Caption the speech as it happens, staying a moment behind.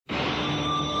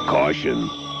Caution.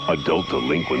 Adult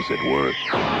delinquents at work.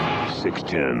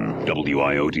 610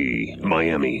 WIOD,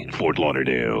 Miami, Fort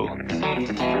Lauderdale.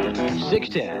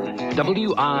 610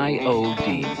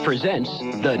 WIOD presents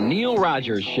The Neil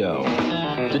Rogers Show.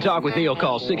 To talk with Neil,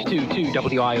 call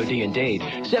 622-WIOD in Dade,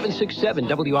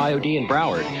 767-WIOD in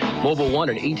Broward. Mobile One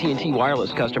and AT&T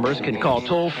Wireless customers can call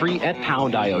toll-free at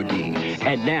 #IOD.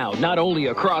 And now, not only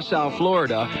across South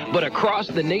Florida, but across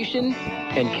the nation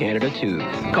and Canada, too.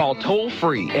 Call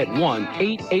toll-free at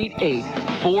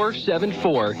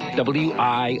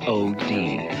 1-888-474-WIOD.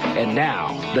 And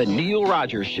now, The Neil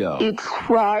Rogers Show. It's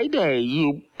Friday,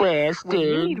 you bastard. When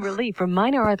you need relief from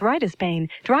minor arthritis pain,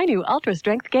 try new Ultra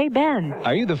Strength Gay Ben.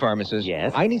 Are you the pharmacist?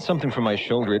 Yes. I need something for my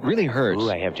shoulder. It really hurts. Ooh,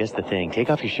 I have just the thing.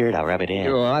 Take off your shirt. I'll rub it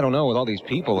in. Well, I don't know with all these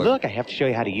people. Look, I have to show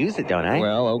you how to use it, don't I?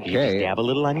 Well, okay. You just dab a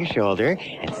little on your shoulder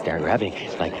and start rubbing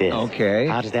like this. Okay.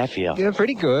 How does that feel? Yeah,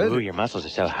 pretty good. Ooh, your muscles are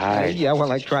so hard. Yeah,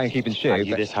 well, I try and keep in shape. Are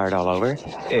you this hard all over?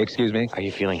 Excuse me? Are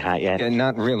you feeling hot yet?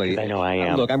 Not really. I know I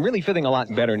am. Look, I'm really feeling a lot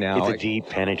better now. It's a deep,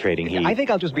 penetrating heat. I think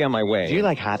I'll just be on my way. Do you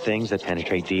like hot things that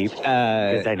penetrate deep?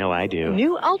 Because I know I do.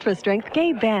 New Ultra Strength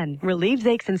Gay Ben relieves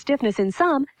aches and stiffness in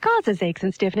some, causes aches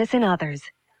and stiffness in others.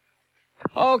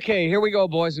 Okay, here we go,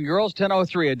 boys and girls.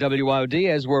 10:03 at WIOD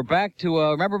as we're back to,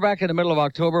 remember back in the middle of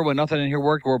October when nothing in here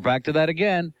worked? We're back to that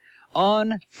again.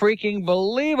 Unfreaking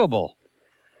believable.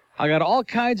 I got all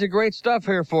kinds of great stuff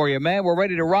here for you, man. We're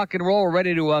ready to rock and roll. We're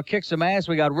ready to kick some ass.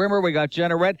 We got Rimmer. We got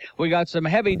Generette. We got some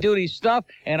heavy-duty stuff,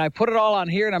 and I put it all on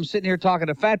here, and I'm sitting here talking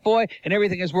to Fat Boy, and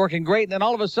everything is working great, and then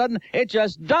all of a sudden, it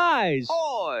just dies.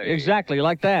 Oi! Exactly,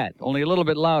 like that, only a little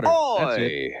bit louder. That's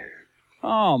it.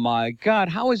 Oh, my God.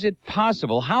 How is it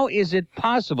possible? How is it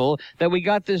possible that we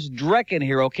got this dreck in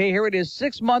here, okay? Here it is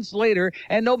 6 months later,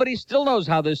 and nobody still knows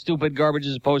how this stupid garbage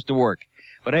is supposed to work.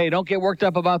 But, hey, don't get worked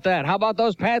up about that. How about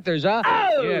those Panthers, huh?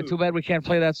 Oh! Yeah, too bad we can't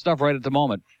play that stuff right at the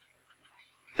moment.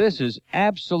 This is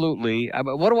absolutely...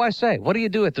 what do I say? What do you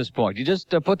do at this point? You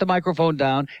just put the microphone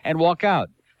down and walk out,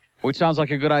 which sounds like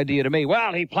a good idea to me.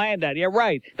 Well, he planned that. Yeah,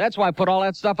 right. That's why I put all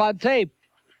that stuff on tape.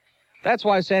 That's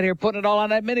why I sat here putting it all on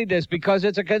that mini disc, because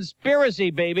it's a conspiracy,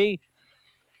 baby.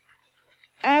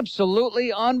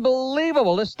 Absolutely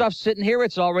unbelievable. This stuff's sitting here.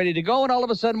 It's all ready to go. And all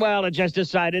of a sudden, well, it just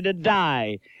decided to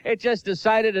die. It just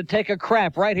decided to take a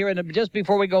crap right here just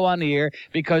before we go on the air,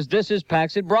 because this is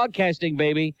Paxson Broadcasting,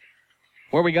 baby,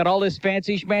 where we got all this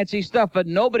fancy schmancy stuff, but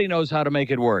nobody knows how to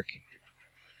make it work.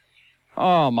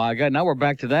 Oh, my God. Now we're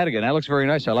back to that again. That looks very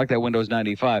nice. I like that Windows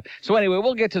 95. So anyway,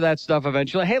 we'll get to that stuff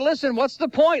eventually. Hey, listen, what's the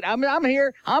point? I'm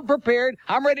here. I'm prepared.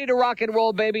 I'm ready to rock and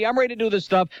roll, baby. I'm ready to do this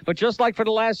stuff. But just like for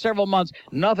the last several months,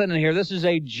 nothing in here. This is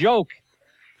a joke.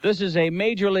 This is a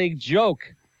major league joke.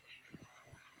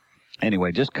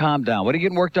 Anyway, just calm down. What are you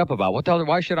getting worked up about? What the hell?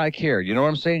 Why should I care? You know what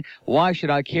I'm saying? Why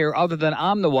should I care other than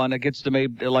I'm the one that gets to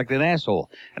make like an asshole?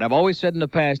 And I've always said in the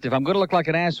past, if I'm going to look like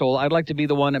an asshole, I'd like to be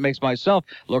the one that makes myself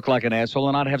look like an asshole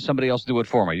and not have somebody else do it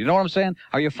for me. You know what I'm saying?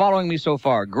 Are you following me so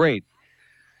far? Great.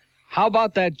 How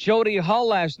about that Jody Hull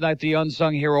last night, the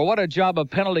unsung hero? What a job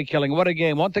of penalty killing. What a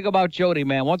game. One thing about Jody,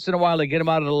 man, once in a while they get him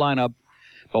out of the lineup.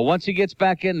 But once he gets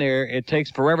back in there, it takes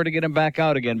forever to get him back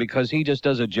out again because he just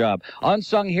does a job.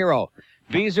 Unsung hero.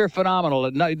 Bees are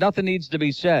phenomenal. Nothing needs to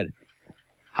be said.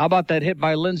 How about that hit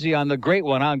by Lindsay on the great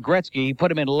one on Gretzky? He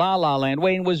put him in la-la land.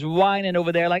 Wayne was whining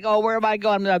over there like, oh, where am I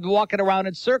going? I'm walking around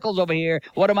in circles over here.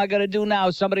 What am I going to do now?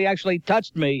 Somebody actually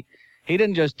touched me. He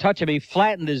didn't just touch him. He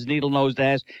flattened his needle-nosed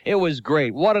ass. It was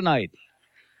great. What a night.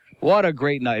 What a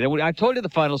great night. I told you the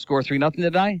final score 3-0,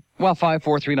 didn't I? Well, 5-4,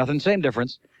 3-0. Same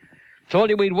difference. Told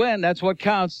you we'd win. That's what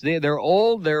counts. They're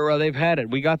old. They've had it.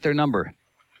 We got their number.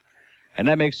 And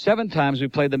that makes 7 times we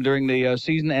played them during the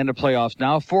season and the playoffs.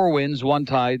 Now 4 wins, 1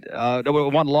 tied,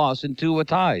 1 loss, and 2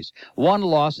 ties. 1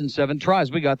 loss and 7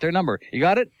 tries. We got their number. You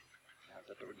got it? Is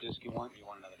that the disc you want? You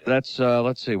want another disc? That's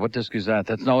let's see. What disc is that?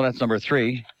 That's number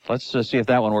 3. Let's see if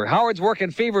that one works. Howard's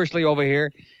working feverishly over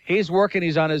here. He's working.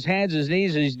 He's on his hands, his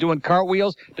knees. He's doing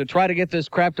cartwheels to try to get this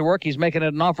crap to work. He's making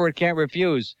it an offer it can't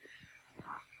refuse.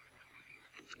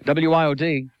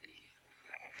 WIOD.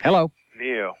 Hello.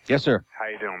 Neil. Yes, sir. How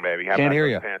you doing, baby? How Can't about hear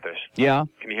those you. Panthers? Yeah.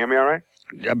 Can you hear me all right?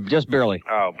 Just barely.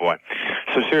 Oh, boy.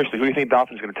 So, seriously, who do you think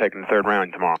Dolphins are going to take in the 3rd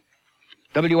round tomorrow?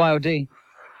 WIOD.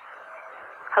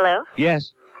 Hello?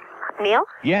 Yes. Neil?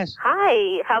 Yes.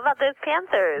 Hi. How about those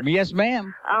Panthers? Yes,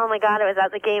 ma'am. Oh, my God. I was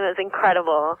at the game. It was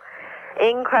incredible.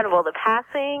 Incredible. The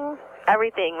passing,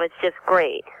 everything was just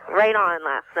great. Right on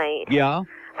last night. Yeah.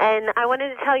 And I wanted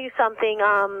to tell you something.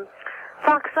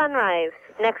 Fox Sunrise,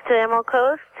 next to Emerald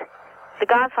Coast, The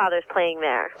Godfather's playing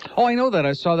there. Oh, I know that.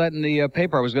 I saw that in the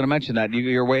paper. I was going to mention that.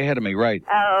 You're way ahead of me, right?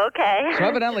 Oh, okay. So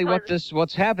evidently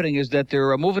what's happening is that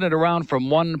they're moving it around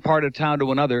from one part of town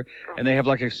to another, and they have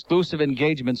like exclusive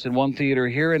engagements in one theater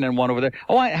here and then one over there.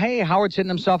 Oh, hey, Howard's hitting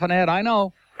himself on the head. I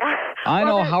know. I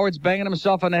know. Howard's banging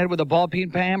himself on the head with a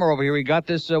ball-peen hammer over here. He got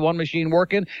this one machine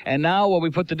working, and now we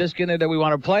put the disc in there that we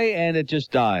want to play, and it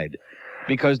just died.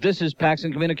 Because this is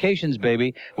Paxson Communications,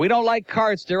 baby. We don't like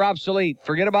carts. They're obsolete.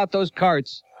 Forget about those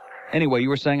carts. Anyway, you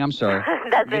were saying, I'm sorry.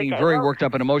 That's I'm getting okay. very worked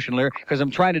up and emotional here because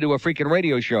I'm trying to do a freaking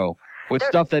radio show with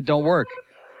stuff that don't work.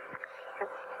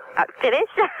 Finish?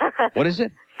 What is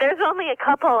it? There's only a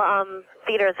couple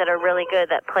theaters that are really good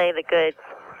that play the good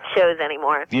shows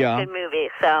anymore. Yeah. Good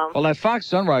movies, so. Well, at Fox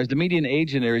Sunrise, the median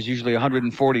age in there is usually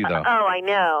 140, though. Oh, I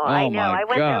know. I know. my I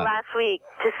went there God. last week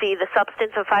to see The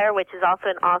Substance of Fire, which is also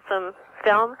an awesome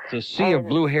film. It's a sea of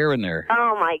blue hair in there.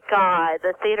 Oh, my God.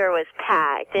 The theater was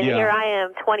packed. And Yeah. here I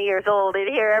am, 20 years old, and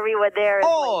here everyone there is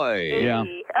like, Yeah.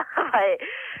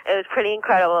 But it was pretty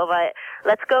incredible. But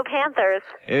let's go Panthers.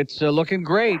 It's looking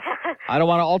great. I don't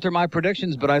want to alter my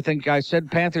predictions, but I think I said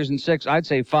Panthers in 6. I'd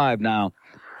say 5 now.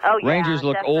 Oh, yeah, Rangers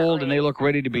look definitely. old, and they look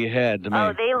ready to be ahead to me.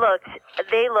 Oh, they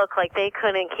looked like they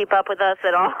couldn't keep up with us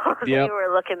at all. They Yep.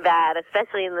 were looking bad,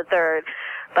 especially in the third.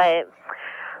 But,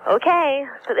 okay.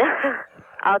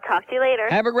 I'll talk to you later.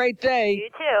 Have a great day. You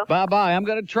too. Bye-bye. I'm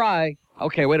going to try.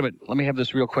 Okay, wait a minute. Let me have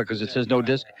this real quick because it says no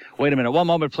disc. Wait a minute. One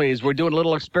moment, please. We're doing a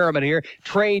little experiment here.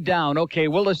 Tray down. Okay,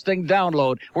 will this thing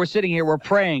download? We're sitting here. We're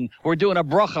praying. We're doing a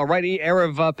bracha right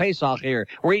Erev Pesach here.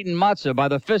 We're eating matzah by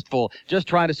the fistful. Just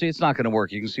trying to see. It's not going to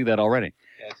work. You can see that already.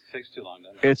 Yeah, it's fixed too long,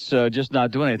 doesn't it? It's just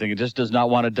not doing anything. It just does not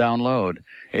want to download.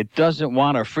 It doesn't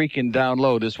want to freaking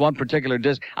download this one particular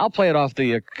disc. I'll play it off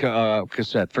the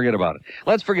cassette. Forget about it.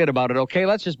 Let's forget about it, okay?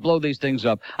 Let's just blow these things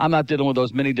up. I'm not dealing with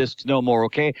those mini discs no more,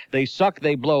 okay? They suck,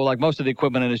 they blow, like most of the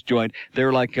equipment in this joint.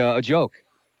 They're like a joke.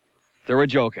 They're a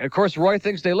joke. Of course, Roy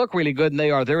thinks they look really good, and they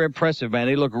are. They're impressive, man.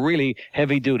 They look really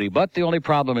heavy-duty. But the only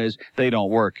problem is they don't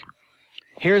work.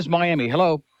 Here's Miami.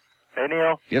 Hello. Hey,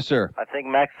 Neil. Yes, sir. I think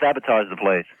Max sabotaged the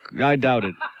place. I doubt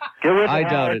it. Get with it, I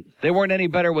doubt Howard. it. They weren't any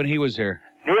better when he was here.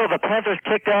 Neil, the Panthers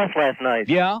kicked ass last night.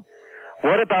 Yeah?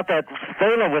 What about that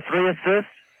Salem with 3 assists?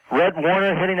 Red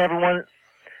Warner hitting everyone,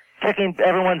 kicking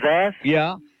everyone's ass?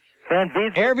 Yeah. Van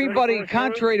Vliet. Everybody,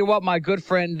 contrary to what my good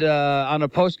friend on a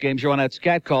post-game show on that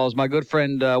Scat Calls, my good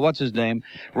friend, what's his name,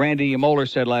 Randy Moeller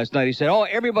said last night, he said, oh,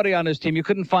 everybody on this team, you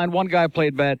couldn't find one guy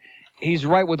played bad. He's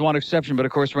right with one exception, but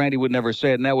of course Randy would never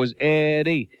say it, and that was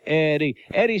Eddie.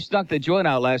 Eddie snuck the joint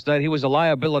out last night. He was a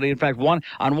liability. In fact, on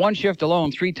one shift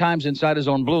alone, 3 times inside his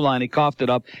own blue line, he coughed it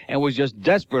up and was just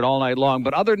desperate all night long.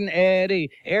 But other than Eddie,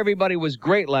 everybody was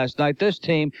great last night. This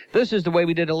team, this is the way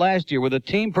we did it last year with a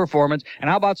team performance. And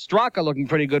how about Straka looking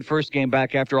pretty good first game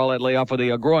back after all that layoff of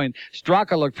the groin?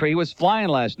 Straka looked pretty. He was flying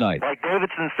last night. Like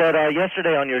Davidson said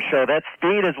yesterday on your show, that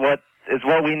speed is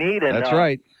what we need. And, That's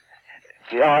right.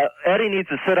 Eddie needs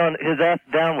to sit on his ass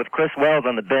down with Chris Wells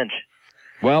on the bench.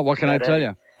 Well, what can I tell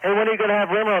you? Hey, when are you going to have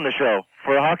Rimmer on the show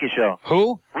for a hockey show?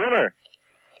 Who? Rimmer.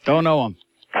 Don't know him.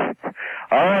 All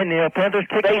right, Neil. Panthers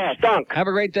kick ass. Stunk. Have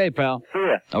a great day, pal. See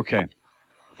ya.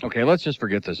 Okay, let's just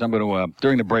forget this. I'm going to,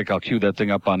 during the break, I'll cue that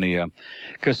thing up on the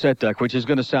cassette deck, which is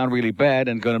going to sound really bad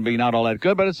and going to be not all that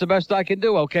good, but it's the best I can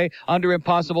do, okay, under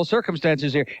impossible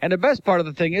circumstances here. And the best part of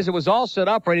the thing is it was all set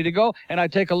up, ready to go, and I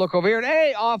take a look over here, and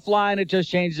hey, offline, it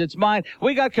just changed its mind.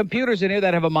 We got computers in here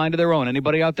that have a mind of their own.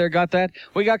 Anybody out there got that?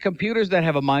 We got computers that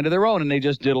have a mind of their own, and they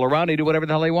just diddle around. They do whatever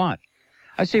the hell they want.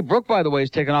 I see Brooke, by the way, is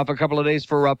taking off a couple of days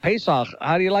for Pesach.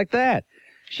 How do you like that?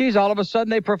 She's all of a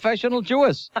sudden a professional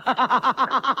Jewess. Monday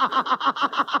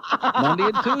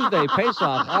and Tuesday, Pesach.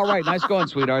 All right, nice going,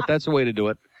 sweetheart. That's the way to do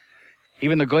it.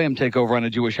 Even the Goyim take over on a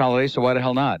Jewish holiday, so why the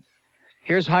hell not?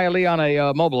 Here's Hialeah on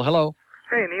a mobile. Hello.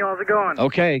 Hey, Neil, how's it going?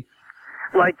 Okay.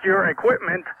 Like your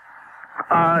equipment,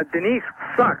 Denise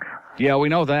sucks. Yeah, we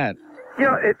know that. You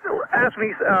know,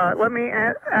 let me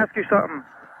ask you something.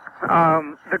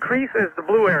 The crease is the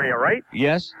blue area, right?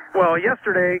 Yes. Well,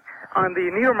 yesterday on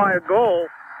the Niedermeyer goal,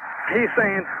 he's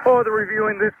saying, oh, they're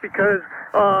reviewing this because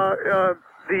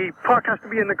the puck has to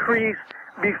be in the crease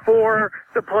before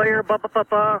the player, blah, blah, blah,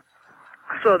 blah.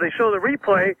 So they show the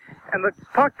replay, and the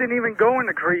puck didn't even go in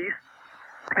the crease.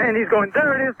 And he's going,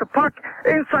 there it is, the puck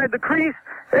inside the crease,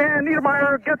 and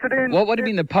Niedermeyer gets it in. Well, what do you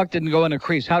mean the puck didn't go in the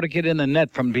crease? How'd it get in the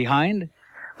net? From behind?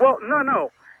 Well,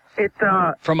 no. It,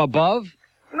 from above?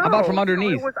 No. How about from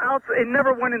underneath? No, it was out. It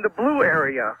never went in the blue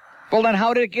area. Well, then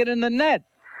how did it get in the net?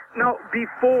 No,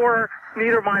 before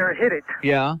Niedermeyer hit it.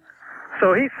 Yeah.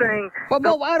 So he's saying...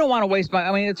 Well, I don't want to waste my...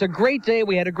 I mean, it's a great day.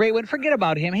 We had a great win. Forget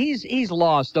about him. He's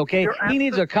lost, okay? He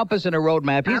needs a compass and a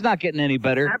roadmap. He's not getting any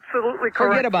better. Absolutely correct.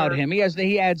 Forget about sir. him.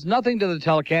 He adds nothing to the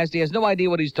telecast. He has no idea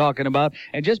what he's talking about.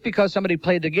 And just because somebody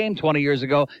played the game 20 years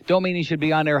ago, don't mean he should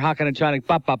be on there hawking and trying to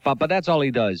pop, pop, pop. But that's all he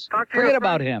does. Forget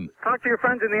about him. Talk to your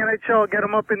friends in the NHL. Get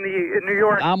them up in New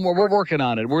York. We're working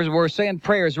on it. We're saying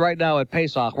prayers right now at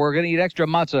Pesach. We're going to eat extra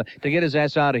matzah to get his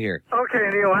ass out of here. Okay,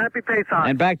 Neil. Happy Pesach.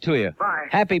 And back to you. Bye.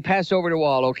 Happy Passover to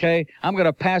all, okay? I'm going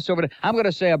to pass over I'm going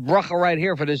to say a bracha right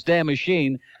here for this damn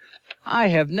machine. I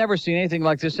have never seen anything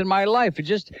like this in my life. It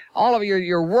just, all of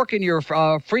you're working your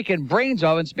freaking brains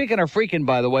off. And speaking of freaking,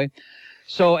 by the way,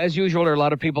 so as usual, there are a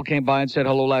lot of people came by and said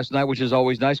hello last night, which is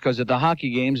always nice because at the hockey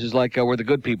games is like where the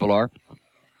good people are.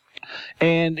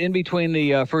 And in between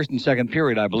the first and second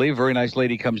period, I believe, very nice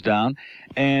lady comes down,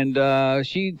 and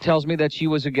she tells me that she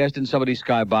was a guest in somebody's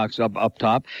skybox up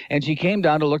top, and she came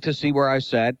down to look to see where I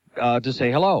sat to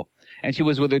say hello. And she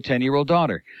was with her 10-year-old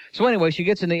daughter. So anyway, she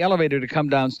gets in the elevator to come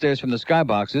downstairs from the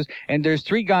skyboxes, and there's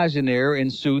 3 guys in there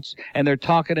in suits, and they're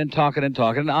talking and talking and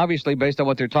talking. And obviously, based on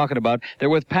what they're talking about,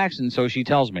 they're with Paxton, so she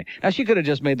tells me. Now, she could have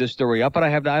just made this story up, but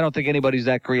I don't think anybody's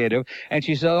that creative. And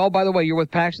she said, oh, by the way, you're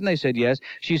with Paxton? They said yes.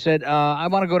 She said, I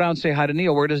want to go down and say hi to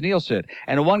Neil. Where does Neil sit?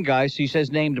 And one guy, she says,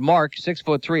 named Mark,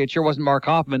 6'3". It sure wasn't Mark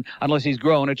Hoffman unless he's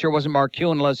grown. It sure wasn't Mark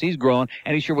Kuhn unless he's grown,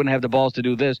 and he sure wouldn't have the balls to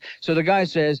do this. So the guy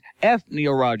says, F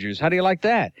Neil Rogers. How do you like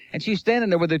that? And she's standing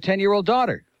there with her 10-year-old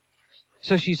daughter.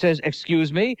 So she says,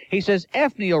 excuse me? He says,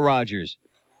 F Neil Rogers.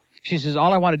 She says,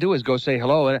 all I want to do is go say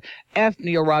hello. F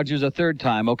Neil Rogers a third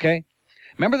time, okay?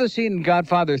 Remember the scene in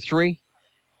Godfather 3?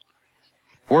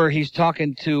 Where he's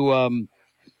talking to,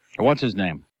 what's his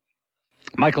name?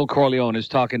 Michael Corleone is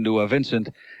talking to Vincent.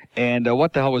 And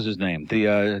what the hell was his name?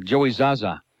 The Joey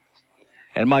Zaza.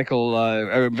 And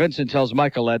Vincent tells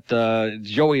Michael that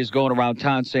Joey is going around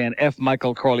town saying F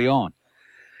Michael Corleone.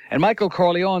 And Michael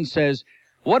Corleone says,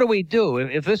 what do we do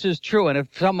if this is true? And if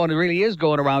someone really is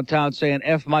going around town saying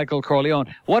F Michael Corleone,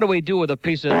 what do we do with a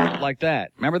piece of like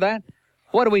that? Remember that?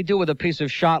 What do we do with a piece of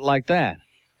shot like that?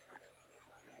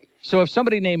 So if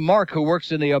somebody named Mark who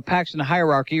works in the Paxton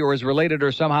hierarchy or is related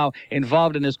or somehow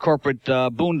involved in this corporate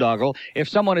boondoggle, if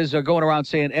someone is going around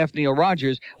saying F Neil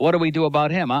Rogers, what do we do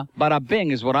about him, huh? Bada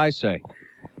bing is what I say.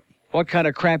 What kind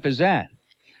of crap is that?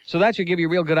 So that should give you a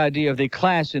real good idea of the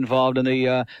class involved in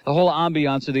the whole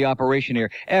ambiance of the operation here.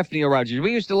 F Neil Rogers.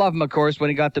 We used to love him, of course, when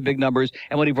he got the big numbers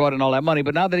and when he brought in all that money.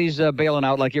 But now that he's bailing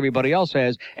out like everybody else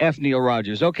has, F Neil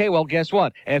Rogers. Okay, well, guess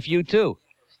what? F you too.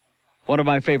 One of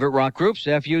my favorite rock groups,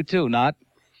 F you too, not.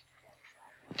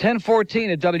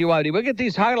 10:14 at WID. We'll get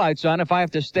these highlights on if I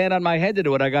have to stand on my head to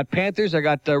do it. I got Panthers. I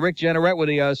got Rick Jeanneret with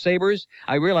the Sabres.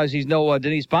 I realize he's no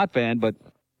Denise Pott fan, but...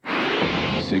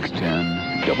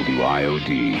 610 WIOD.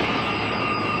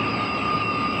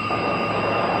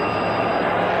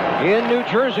 In New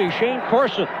Jersey, Shane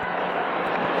Corson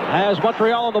has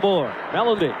Montreal on the board.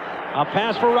 Melody, a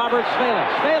pass for Robert Svela.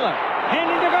 Svela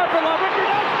handing to Garpenlov. Richard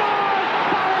Ellis scores!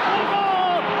 Power play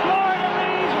goal! Florida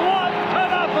leads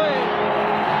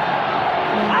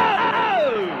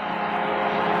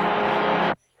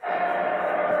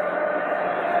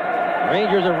 1-0.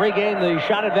 Rangers have regained the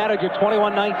shot advantage at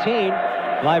 21-19.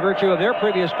 By virtue of their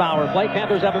previous power play,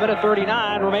 Panthers have a minute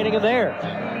 39 remaining in there.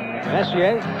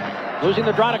 Messier losing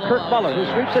the draw to Kurt Muller, who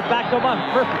sweeps it back to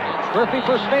Murphy. Murphy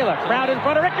for Svela. Crowd in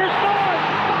front of Richter scores!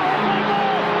 Power play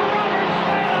goal! Robert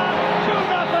Svela!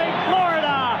 2-0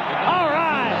 Florida! All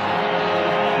right!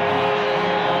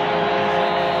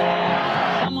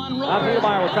 Now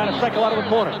Niedermeyer will try to cycle out of the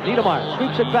corner. Niedermeyer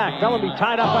sweeps it back. Melody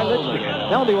tied up by Lidstrom.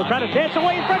 Melody will try to dance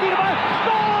away in front of Niedermeyer.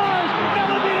 Scores!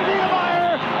 Melody to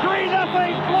Niedermeyer!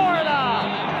 3-0 Florida!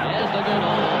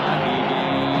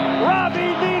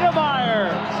 Robbie Niedermeyer,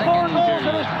 4 goals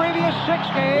in his previous 6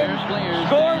 games,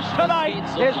 scores tonight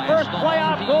his first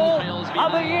playoff goal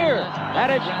of the year.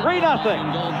 And it's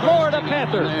 3-0 Florida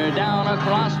Panthers. Down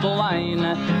across the line,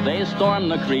 they storm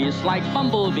the crease like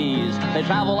bumblebees. They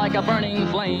travel like a burning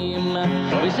flame.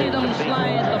 We see them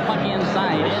slide the puck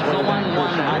inside. It's a 1-1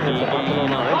 hockey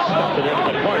game. Stuffed it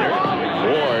into the corner.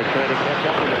 Ward trying to catch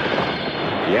up with it.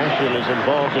 Yashin is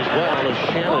involved as well as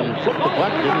Shannon took the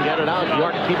puck, didn't get it out.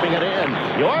 York keeping it in.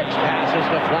 York's pass is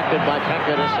deflected by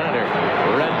Pekka to center.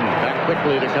 Redden back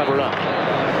quickly to cover up.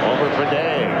 Over for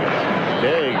Digg.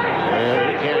 Digg,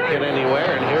 he can't get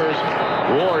anywhere, and here's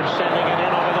Ward sending it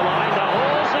in over the line to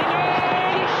Holsinger.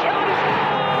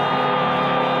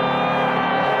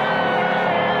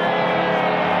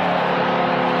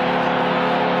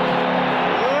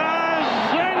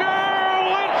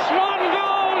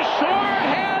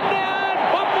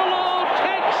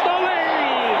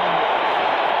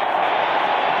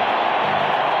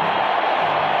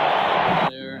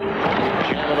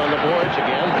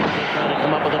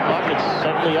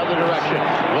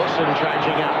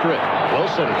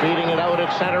 Wilson feeding it out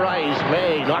at center ice.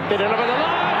 May knocked it in over the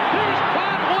line. Here's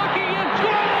Quad walking into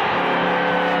it.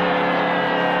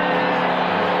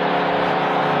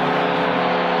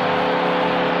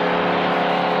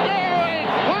 Darren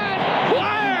Quad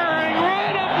firing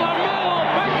right up the middle,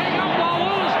 picking up the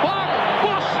loose puck,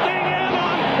 busting in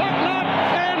on Pucknut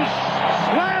and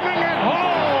slamming it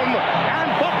home. And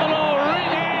Buffalo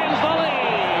regains the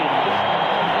lead.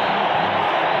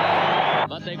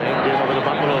 But they over the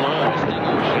Buffalo line.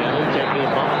 Shannon taking a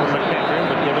bump from McEachern,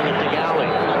 but giving it to Galley.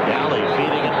 Galley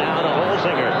feeding it down to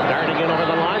Holzinger. Darting in over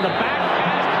the line. The back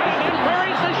pass coming in.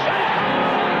 Buries the shot.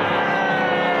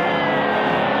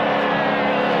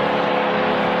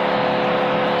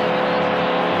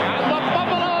 And the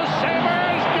Buffalo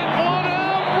Sabres get one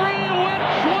every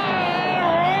which way.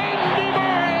 Randy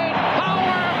Murray.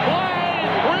 Power play.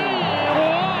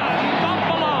 3-1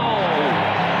 Buffalo.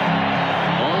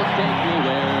 Oh, take me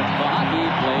where the hockey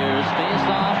players face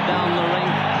off down the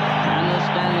rink, and the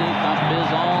Stanley Cup is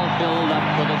all filled up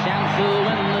for the chance to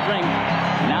win the drink.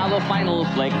 Now the final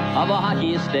flick of a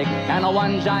hockey stick and a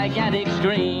one gigantic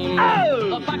scream. Oh!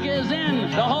 The puck is in.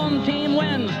 The home team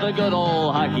wins the good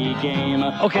old hockey game.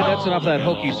 Okay, that's enough of that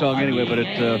hokey song anyway, but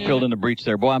it filled in the breach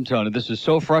there. Boy, I'm telling you, this is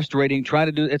so frustrating.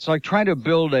 It's like trying to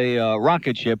build a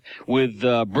rocket ship with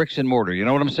bricks and mortar. You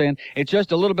know what I'm saying? It's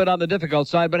just a little bit on the difficult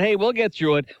side, but hey, we'll get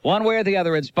through it one way or the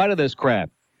other in spite of this crap.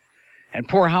 And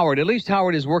poor Howard. At least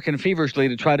Howard is working feverishly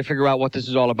to try to figure out what this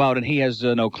is all about, and he has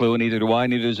no clue, and neither do I,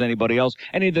 neither does anybody else,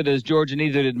 and neither does George, and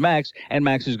neither did Max, and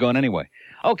Max is gone anyway.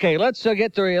 Okay, let's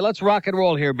let's rock and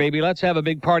roll here, baby. Let's have a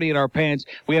big party in our pants.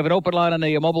 We have an open line on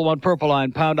the Mobile One Purple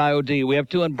line, pound IOD. We have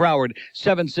 2 in Broward,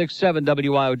 767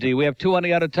 WIOD. We have 2 on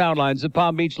the out-of-town lines, the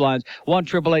Palm Beach lines,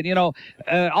 1-888. You know,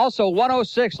 also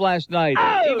 106 last night.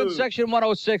 Oh! Even Section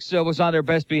 106 was on their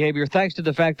best behavior, thanks to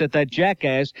the fact that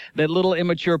jackass, that little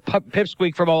immature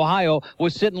pipsqueak from Ohio,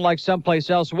 was sitting like someplace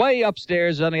else, way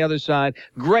upstairs on the other side.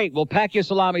 Great. We'll pack your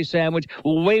salami sandwich.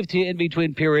 We'll wave to you in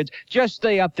between periods. Just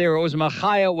stay up there. It was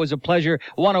Mahia. It was a pleasure.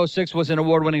 106 was an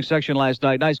award-winning section last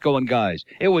night. Nice going, guys.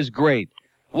 It was great.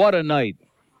 What a night.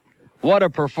 What a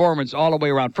performance all the way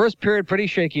around. First period, pretty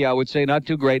shaky, I would say. Not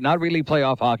too great. Not really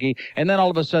playoff hockey. And then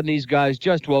all of a sudden, these guys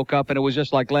just woke up, and it was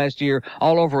just like last year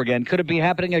all over again. Could it be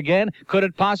happening again? Could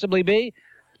it possibly be?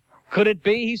 Could it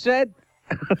be, he said?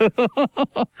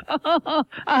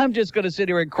 I'm just going to sit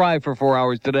here and cry for 4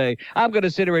 hours today. I'm going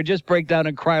to sit here and just break down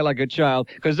and cry like a child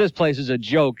because this place is a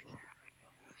joke.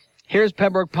 Here's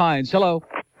Pembroke Pines. Hello.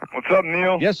 What's up,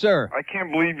 Neil? Yes, sir. I can't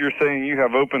believe you're saying you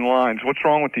have open lines. What's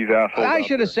wrong with these assholes? I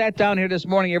should have sat down here this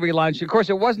morning every line. Of course,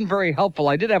 it wasn't very helpful.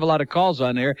 I did have a lot of calls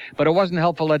on there, but it wasn't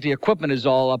helpful that the equipment is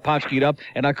all potchkeyed up,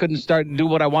 and I couldn't start and do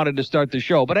what I wanted to start the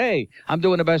show. But, hey, I'm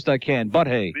doing the best I can. But,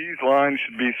 hey. These lines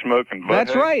should be smoking. But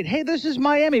that's right. Hey, this is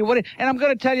Miami. And I'm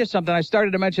going to tell you something. I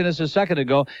started to mention this a second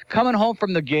ago. Coming home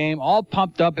from the game, all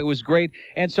pumped up. It was great.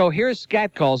 And so here's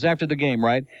scat calls after the game,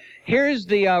 right? Here's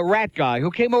the rat guy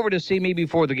who came over to see me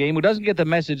before the game, who doesn't get the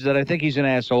message that I think he's an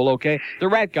asshole, okay? The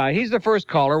rat guy, he's the first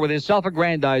caller with his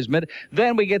self-aggrandizement.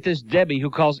 Then we get this Debbie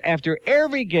who calls after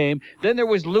every game. Then there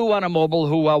was Lou on a mobile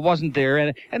who wasn't there,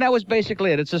 and that was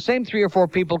basically it. It's the same 3 or 4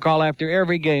 people call after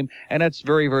every game, and that's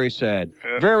very, very sad.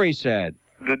 Yeah. Very sad.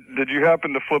 Did you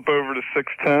happen to flip over to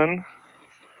 610?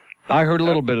 I heard a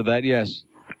little bit of that, yes.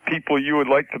 People you would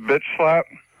like to bitch slap?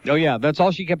 Oh, yeah, that's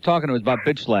all she kept talking to was about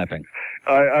bitch slapping.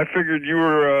 I figured you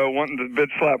were wanting to bitch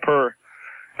slap her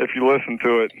if you listened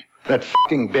to it. That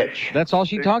fucking bitch. That's all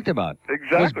she talked about.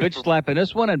 Exactly. Was bitch slapping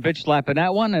this one and bitch slapping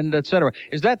that one and et cetera.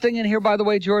 Is that thing in here, by the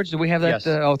way, George? Do we have that? Yes.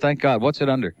 Oh, thank God. What's it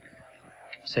under?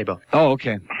 Sabo. Oh,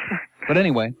 okay. But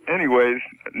anyway. Anyways,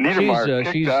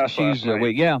 Niedermeyer kicked ass last night.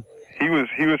 Wait, yeah. He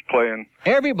was playing.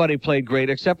 Everybody played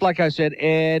great, except, like I said,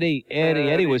 Eddie.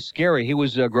 Eddie was scary. He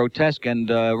was grotesque and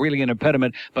really an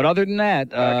impediment. But other than that,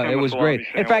 it was great.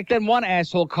 In fact, then one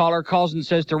asshole caller calls and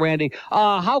says to Randy,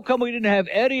 how come we didn't have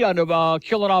Eddie on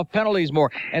killing off penalties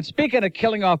more? And speaking of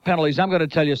killing off penalties, I'm going to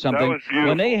tell you something. That was beautiful.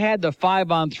 When they had the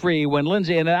 5-on-3, when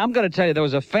Lindsay, and I'm going to tell you, there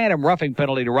was a phantom roughing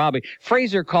penalty to Robbie.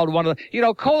 Fraser called one of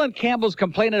the, Colin Campbell's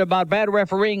complaining about bad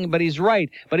refereeing, but he's right.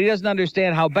 But he doesn't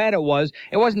understand how bad it was.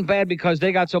 It wasn't bad because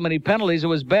they got so many penalties. It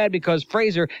was bad because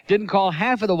Fraser didn't call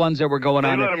half of the ones that were going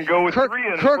on. They let him go with 3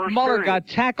 in the Kirk first Muller period. got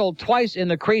tackled twice in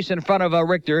the crease in front of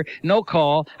Richter. No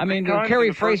call. I mean,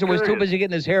 Kerry Fraser was too busy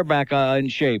getting his hair back in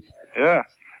shape. Yeah.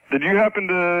 Did you happen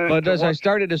to... But as I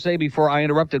started to say before I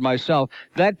interrupted myself,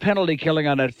 that penalty killing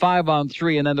on that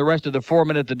 5-on-3 and then the rest of the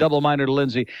 4-minute, the double minor to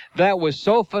Lindsay, that was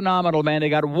so phenomenal, man. They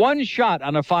got one shot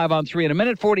on a 5-on-3 in a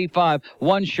minute 45,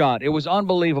 one shot. It was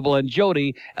unbelievable. And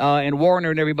Jody and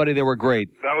Warner and everybody, they were great.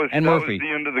 And Murphy. That was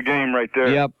the end of the game right there.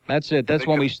 Yep, that's it. That's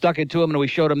when we stuck it to them and we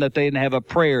showed them that they didn't have a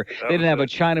prayer. They didn't have a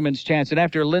Chinaman's chance. And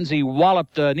after Lindsay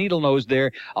walloped Needle Nose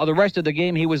there, the rest of the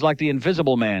game he was like the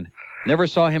invisible man. Never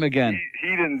saw him again. He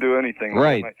didn't do anything.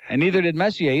 Right. And neither did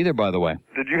Messier either, by the way.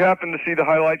 Did you happen to see the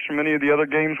highlights from any of the other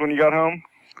games when you got home?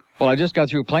 Well, I just got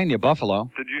through playing you Buffalo.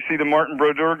 Did you see the Martin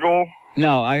Brodeur goal?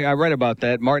 No, I read about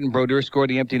that. Martin Brodeur scored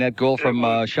the empty net goal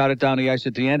from shot it down the ice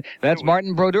at the end. That's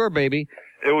Martin Brodeur, baby.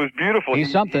 It was beautiful.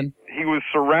 He's something. He was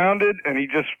surrounded, and he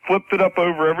just flipped it up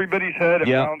over everybody's head and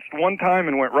bounced one time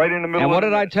and went right in the middle. And what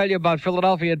did I tell you about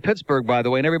Philadelphia and Pittsburgh, by the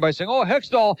way? And everybody's saying, oh,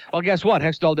 Hextall. Well, guess what?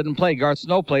 Hextall didn't play. Garth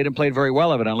Snow played and played very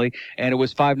well, evidently. And it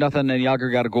was 5-0, and Yager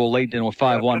got a goal late and it was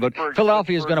 5-1. But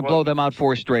Philadelphia's going to blow them out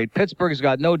 4 straight. Pittsburgh's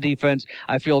got no defense.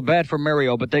 I feel bad for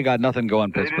Mario, but they got nothing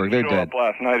going, Pittsburgh. They're dead. Up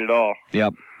last night at all.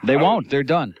 Yep. They won't. They're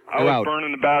done. I was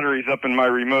burning the batteries up in my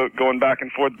remote, going back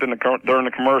and forth during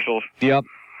the commercials. Yep.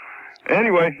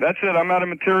 Anyway, that's it. I'm out of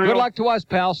material. Good luck to us,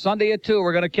 pal. Sunday at 2.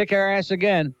 We're going to kick our ass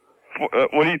again.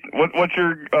 What's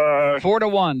your...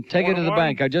 4-1. Take it to the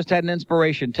bank. I just had an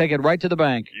inspiration. Take it right to the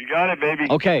bank. You got it, baby.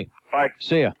 Okay. Bye.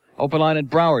 See ya. Open line in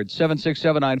Broward,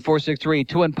 767-9463.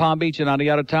 2 in Palm Beach and on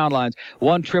the out-of-town lines,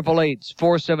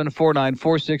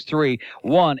 1-888-4749-463,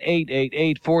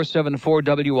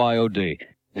 1-888-474-WIOD.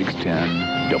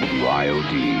 610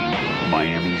 WIOD,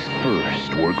 Miami's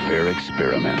first work fair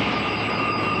experiment.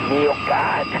 Oh,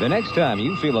 God. The next time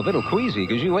you feel a little queasy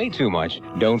because you ate too much,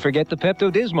 don't forget the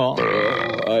Pepto-Dismol.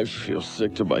 I feel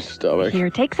sick to my stomach. Here,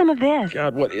 take some of this.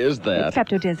 God, what is that? It's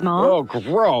Pepto-Dismol. Oh,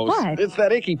 gross. What? It's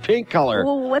that icky pink color.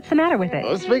 Well, what's the matter with it?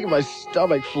 It's making my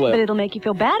stomach flip. But it'll make you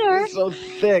feel better. It's so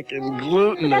thick and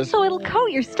glutinous. But that's so it'll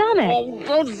coat your stomach. Oh,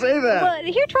 don't say that. Well,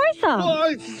 here, try some. Oh,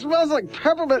 it smells like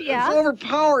peppermint. Yeah? It's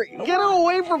overpowering. Get it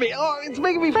away from me. Oh, it's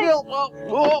making me feel...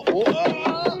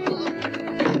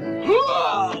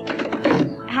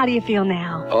 How do you feel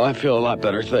now? Oh, I feel a lot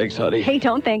better. Thanks, honey. Hey,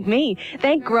 don't thank me.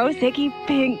 Thank gross, icky,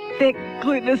 pink, thick,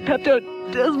 glutinous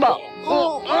Pepto-Dismol.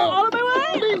 Out of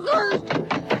my way!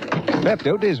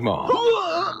 Pepto-Dismol.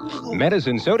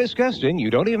 Medicine so disgusting, you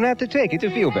don't even have to take it to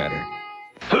feel better.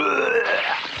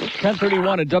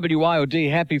 10:31 at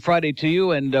WIOD. Happy Friday to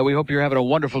you, and we hope you're having a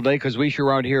wonderful day because we sure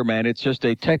aren't here, man. It's just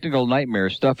a technical nightmare.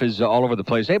 Stuff is all over the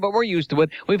place. Hey, but we're used to it.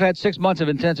 We've had 6 months of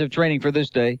intensive training for this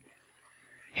day.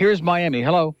 Here's Miami.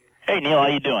 Hello. Hey, Neil. How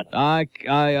you doing?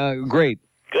 Great.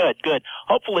 Good.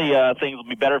 Hopefully things will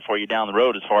be better for you down the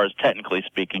road as far as technically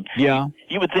speaking. Yeah.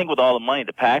 You would think with all the money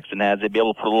that Paxton has, they'd be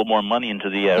able to put a little more money into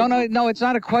the... No, it's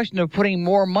not a question of putting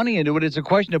more money into it. It's a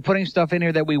question of putting stuff in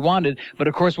here that we wanted. But,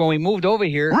 of course, when we moved over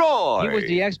here, Roy! He was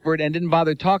the expert and didn't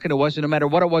bother talking to us. And no matter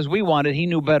what it was we wanted, he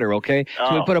knew better, okay?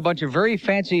 So we put a bunch of very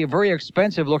fancy, very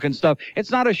expensive-looking stuff.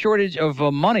 It's not a shortage of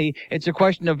money. It's a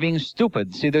question of being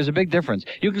stupid. See, there's a big difference.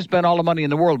 You can spend all the money in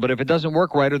the world, but if it doesn't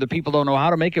work right or the people don't know how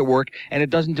to make it work and it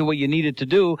doesn't do what you need it to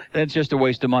do, then it's just a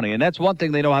waste of money. And that's one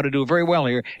thing they know how to do very well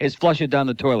here is flush it down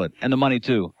the toilet, and the money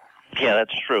too. Yeah,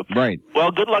 that's true. Right.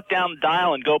 Well, good luck down the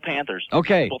dial and go Panthers.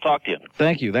 Okay. We'll talk to you.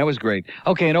 Thank you. That was great.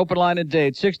 Okay, an open line in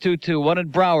Dade, 622, 1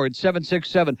 in Broward,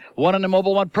 767, 1 on the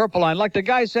mobile, 1 purple line. Like the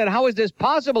guy said, how is this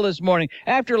possible this morning?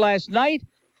 After last night?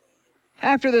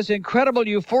 After this incredible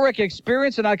euphoric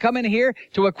experience, and I come in here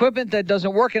to equipment that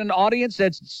doesn't work in an audience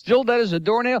that's still dead as a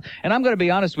doornail? And I'm going to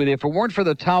be honest with you, if it weren't for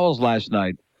the towels last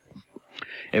night,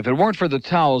 that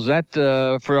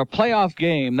for a playoff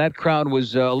game, that crowd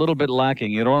was a little bit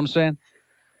lacking. You know what I'm saying?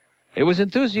 It was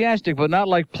enthusiastic, but not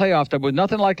like playoff. There was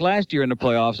nothing like last year in the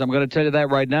playoffs. I'm going to tell you that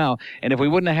right now. And if we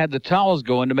wouldn't have had the towels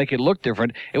going to make it look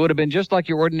different, it would have been just like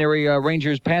your ordinary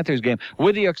Rangers-Panthers game,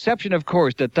 with the exception, of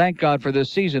course, that thank God for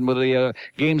this season with the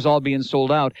games all being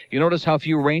sold out. You notice how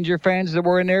few Ranger fans there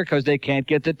were in there because they can't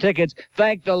get the tickets.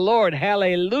 Thank the Lord.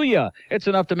 Hallelujah. It's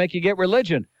enough to make you get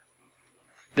religion.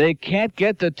 They can't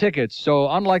get the tickets. So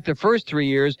unlike the first 3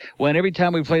 years, when every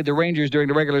time we played the Rangers during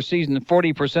the regular season,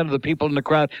 40% of the people in the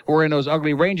crowd were in those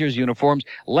ugly Rangers uniforms,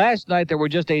 last night there were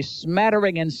just a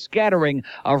smattering and scattering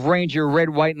of Ranger red,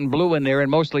 white, and blue in there, and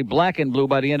mostly black and blue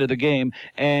by the end of the game.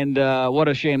 And what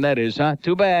a shame that is, huh?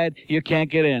 Too bad you can't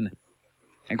get in.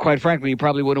 And quite frankly, you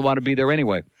probably wouldn't want to be there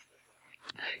anyway.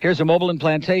 Here's a mobile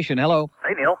implantation. Hello.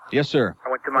 Hey, Neil. Yes, sir. I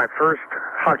went to my first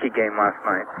hockey game last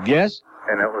night. Yes?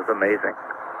 And it was amazing.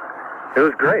 It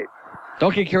was great.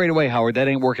 Don't get carried away, Howard. That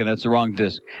ain't working. That's the wrong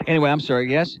disc. Anyway, I'm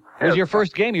sorry. Yes? It was your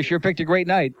first game. You sure picked a great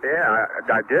night. Yeah,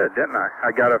 I did, didn't I?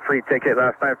 I got a free ticket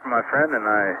last night from my friend, and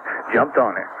I jumped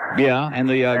on it. Yeah, and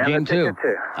the game, too.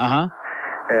 Uh-huh.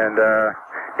 And,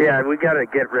 yeah, we got to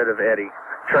get rid of Eddie.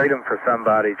 Trade him for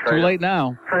somebody. Too late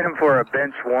now. Trade him for a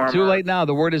bench warmer. Too late now.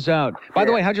 The word is out. By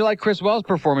the way, how'd you like Chris Wells'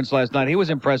 performance last night? He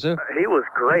was impressive. He was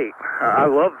great. I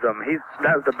loved him.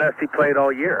 That was the best he played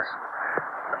all year.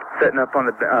 Sitting up on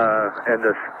the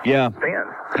stands.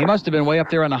 He must have been way up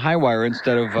there on the high wire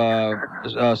instead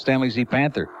of Stanley Z.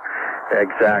 Panther.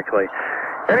 Exactly.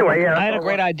 Anyway, yeah. I had a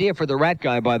great idea for the rat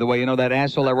guy, by the way. You know that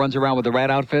asshole that runs around with the rat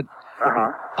outfit?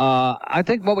 Uh-huh. I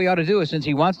think what we ought to do is, since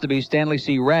he wants to be Stanley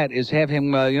C. Rat, is have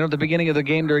him, at the beginning of the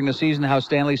game during the season, how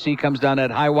Stanley C. comes down that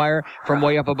high wire from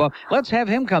way up above. Let's have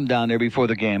him come down there before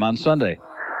the game on Sunday.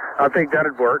 I think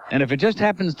that'd work. And if it just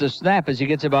happens to snap as he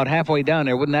gets about halfway down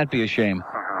there, wouldn't that be a shame?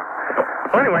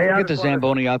 Well, anyway, get the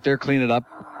Zamboni out there, clean it up.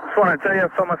 Just want to tell you, I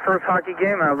saw my first hockey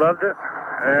game, and I loved it.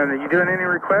 And are you doing any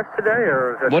requests today,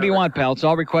 or is that what do you want, pal? It's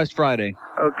all request Friday.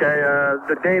 Okay,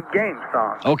 the Dave Gaines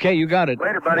song. Okay, you got it.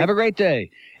 Later, buddy. Have a great day.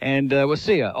 And we'll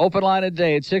see you. Open line of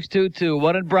day at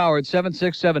 622-1 in Broward,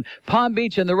 767. Palm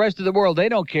Beach and the rest of the world, they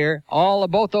don't care.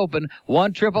 Both open,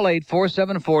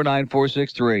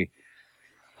 1-888-474-9463.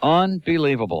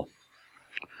 Unbelievable.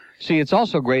 See, it's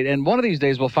also great, and one of these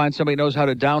days we'll find somebody who knows how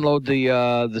to download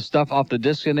the stuff off the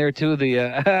discs in there, too.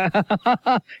 Here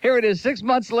it is, 6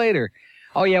 months later.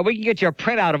 Oh, yeah, we can get you a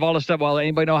printout of all the stuff. Well,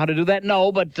 anybody know how to do that?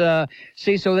 No, but,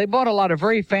 see, so they bought a lot of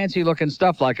very fancy-looking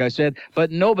stuff, like I said,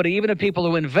 but nobody, even the people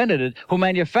who invented it, who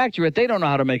manufacture it, they don't know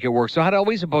how to make it work. So how are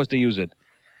we supposed to use it?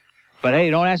 But,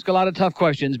 hey, don't ask a lot of tough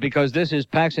questions, because this is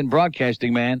Paxson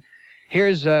Broadcasting, man.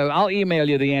 Here's, I'll email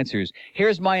you the answers.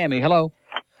 Here's Miami. Hello?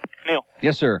 Neil.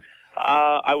 Yes, sir.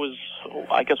 I was,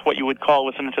 I guess, what you would call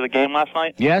listening to the game last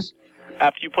night. Yes?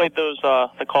 After you played those,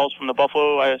 the calls from the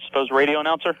Buffalo, I suppose, radio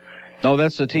announcer. No,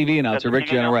 that's the TV announcer, Rick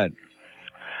Jeanneret.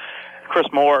 Chris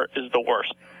Moore is the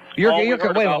worst. Wait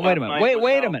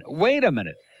a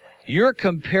minute. You're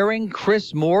comparing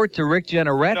Chris Moore to Rick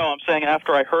Jeanneret? No, I'm saying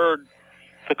after I heard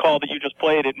the call that you just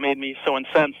played, it made me so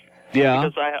incensed. Yeah.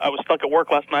 Because I was stuck at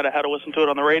work last night. I had to listen to it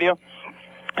on the radio,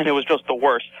 and it was just the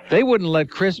worst. They wouldn't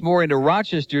let Chris Moore into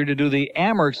Rochester to do the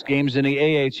Amerks games in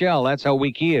the AHL. That's how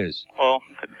weak he is. Well,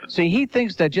 see, he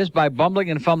thinks that just by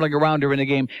bumbling and fumbling around during the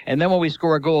game, and then when we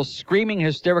score a goal, screaming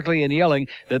hysterically and yelling,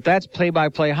 that's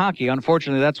play-by-play hockey.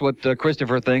 Unfortunately, that's what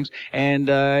Christopher thinks, and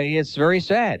it's very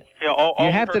sad. Yeah,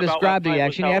 you have to describe the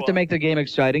action. You have to make the game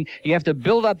exciting. You have to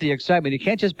build up the excitement. You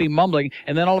can't just be mumbling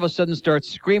and then all of a sudden start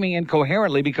screaming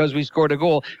incoherently because we scored a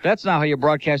goal. That's not how you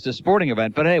broadcast a sporting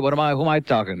event. But hey, who am I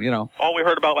talking? All we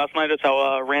heard about last night is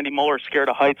how Randy Mueller scared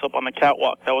of heights up on the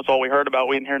catwalk. That was all we heard about.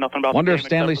 We didn't hear nothing about. Wonder the if game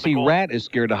Stanley C. Rat is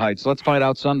scared of heights. Let's find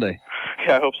out Sunday.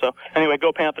 Yeah, I hope so. Anyway,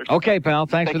 go Panthers. Okay, pal.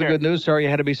 Thanks for the good news. Sorry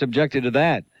you had to be subjected to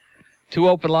that. 2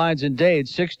 open lines in Dade,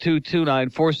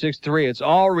 622-9463. It's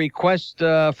all request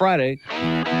Friday.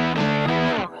 We're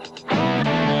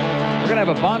going to have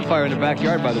a bonfire in the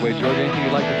backyard, by the way, George. Anything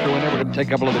you'd like to throw in there? We're going to take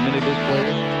a couple of the mini-disc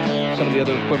players, some of the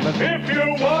other equipment. If you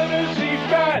want to see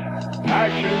Fat,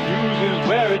 Action News is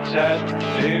where it's at.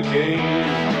 Dave Gaines.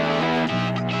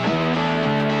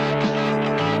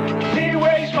 He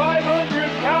weighs 500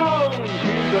 pounds.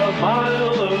 He's a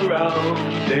mile around.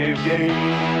 Dave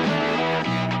Gaines.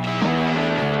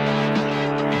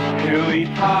 He'll eat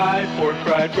pie, pork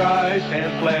fried rice,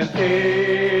 and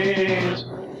plantains.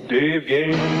 Dave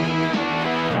Gaines.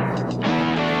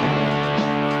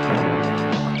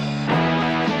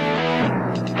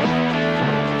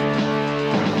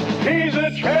 He's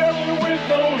a traveler with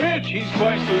no hitch. He's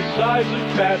twice the size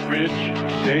of Fat Rich.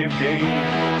 Dave Gaines.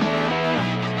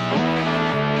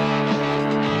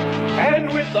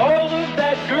 And with all of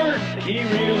that girth, he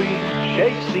really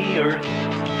shakes the earth.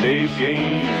 Dave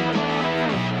Gaines.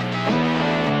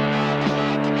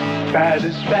 Fat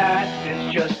is fat,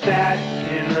 it's just that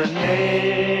in the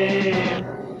name.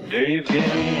 Dave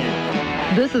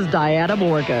Gaines. This is Diana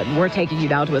Morgan. We're taking you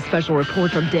now to a special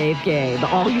report from Dave Gaines.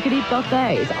 All-you-can-eat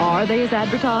buffets. Are they as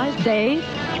advertised, Dave?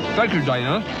 Thank you,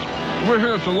 Diana. We're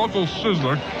here at the local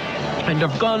Sizzler, and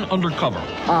have gone undercover.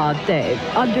 Dave,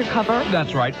 undercover?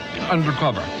 That's right,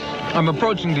 undercover. I'm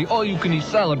approaching the all-you-can-eat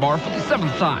salad bar for the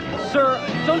 7th time. Sir,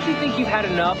 don't you think you've had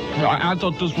enough? I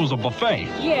thought this was a buffet.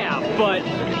 Yeah, but...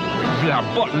 Yeah,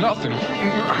 but nothing.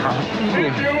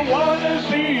 If you want to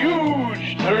see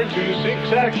huge, turn to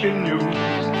 6 Action News.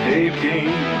 Dave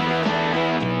Gaines.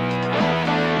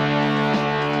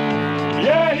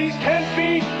 Yeah, he's 10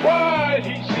 feet wide.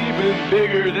 He's even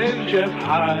bigger than Jeff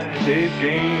Hyde. Dave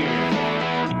Gaines.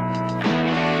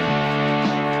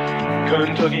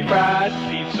 Kentucky Fried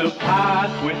Pizza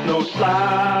Pie with no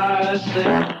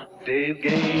slicing. Dave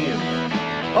Game.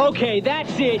 Okay,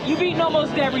 that's it. You've eaten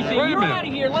almost everything. Wait a You're minute. out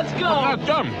of here. Let's go. I'm not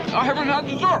done. I haven't had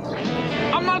dessert.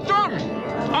 I'm not done.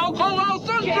 I'll call out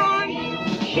sunshine.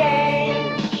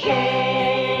 Shame.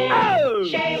 Oh!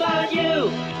 Shame on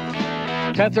you.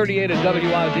 1038 at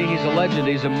WID. He's a legend.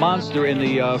 He's a monster in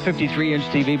the 53-inch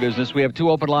TV business. We have 2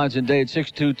 open lines in Dade,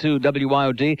 622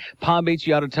 WIOD. Palm Beach,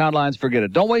 you out-of-town lines, forget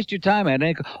it. Don't waste your time,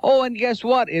 man. Oh, and guess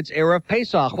what? It's Erev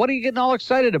Pesach. What are you getting all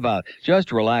excited about?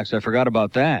 Just relax. I forgot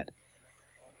about that.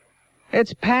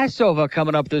 It's Passover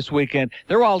coming up this weekend.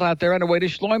 They're all out there on their way to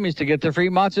Shloimeh's to get their free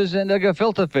matzahs and the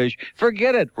gefilte fish.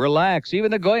 Forget it. Relax.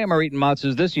 Even the Goyim are eating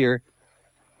matzahs this year.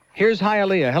 Here's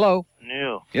Hialeah. Hello.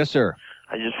 Neil, Yes, sir.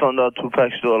 I just found out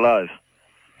Tupac's still alive.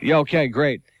 Yeah, okay,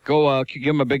 great. Go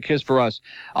give him a big kiss for us.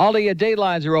 All the date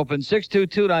lines are open.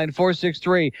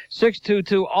 622-9463.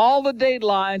 622. All the date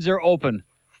lines are open.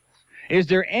 Is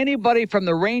there anybody from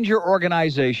the Ranger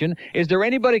organization? Is there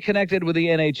anybody connected with the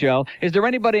NHL? Is there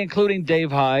anybody, including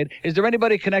Dave Hyde? Is there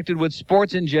anybody connected with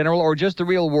sports in general or just the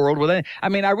real world? I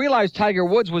mean, I realize Tiger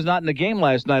Woods was not in the game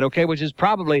last night, okay, which is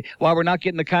probably why we're not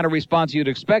getting the kind of response you'd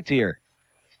expect here.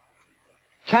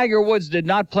 Tiger Woods did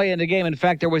not play in the game. In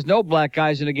fact, there was no black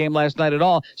guys in the game last night at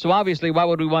all. So obviously, why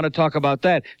would we want to talk about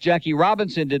that? Jackie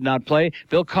Robinson did not play.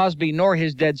 Bill Cosby nor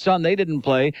his dead son, they didn't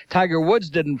play. Tiger Woods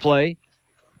didn't play.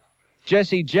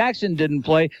 Jesse Jackson didn't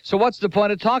play. So what's the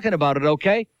point of talking about it,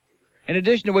 okay? In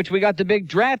addition to which, we got the big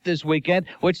draft this weekend,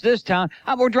 which this town,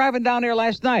 we're driving down there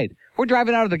last night. We're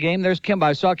driving out of the game. There's Kimba.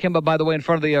 I saw Kimba, by the way, in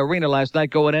front of the arena last night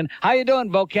going in. How you doing,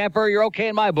 Bo Camper? You're okay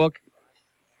in my book.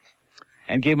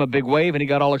 And gave him a big wave, and he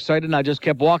got all excited, and I just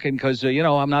kept walking because,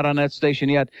 I'm not on that station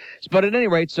yet. But at any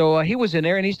rate, so he was in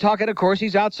there, and he's talking, of course,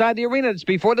 he's outside the arena. It's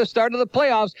before the start of the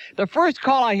playoffs. The first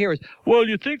call I hear is, well,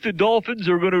 you think the Dolphins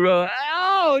are going to...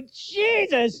 Oh,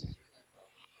 Jesus!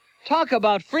 Talk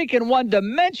about freaking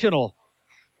one-dimensional.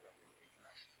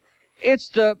 It's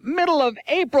the middle of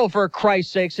April, for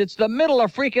Christ's sakes. It's the middle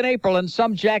of freaking April, and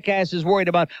some jackass is worried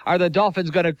about, are the Dolphins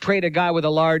going to trade a guy with a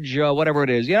large, whatever it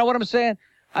is. You know what I'm saying?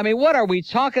 I mean, what are we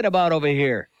talking about over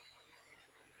here?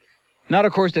 Not,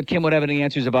 of course, that Kim would have any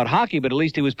answers about hockey, but at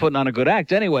least he was putting on a good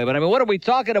act anyway. But, I mean, what are we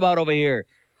talking about over here?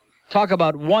 Talk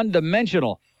about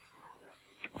one-dimensional.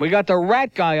 We got the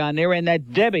rat guy on there and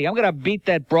that Debbie. I'm going to beat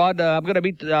that broad. I'm going to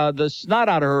beat the snot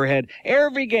out of her head.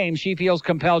 Every game she feels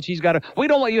compelled. She's got to. We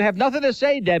don't want you have nothing to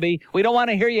say, Debbie. We don't want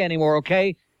to hear you anymore,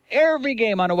 okay? Every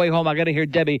game on the way home, I got to hear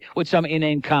Debbie with some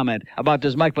inane comment about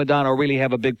does Mike Madonna really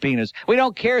have a big penis. We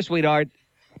don't care, sweetheart.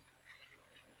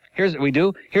 Here's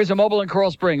a mobile in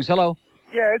Coral Springs. Hello.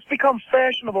 Yeah, it's become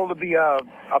fashionable to be a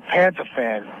Panther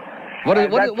fan. What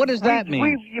does that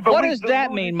mean? What does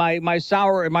that mean? My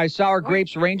sour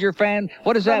grapes Ranger fan?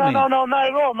 What does that mean? No, not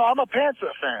at all. No, I'm a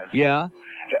Panther fan. Yeah.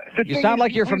 You sound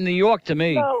like you're from New York to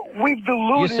me. No, we've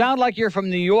deluded. You sound like you're from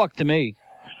New York to me.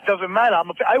 Doesn't matter.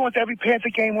 I went to every Panther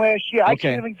game last year. I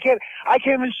can't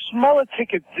even smell a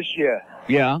ticket this year.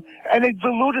 Yeah. And they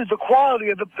diluted the quality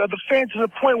of the fans to the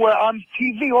point where on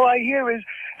TV all I hear is,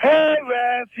 "Hey,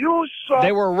 Ref, you suck."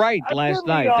 They were right last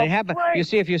night. They happen. You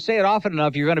see, if you say it often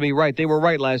enough, you're going to be right. They were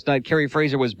right last night. Kerry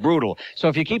Fraser was brutal. So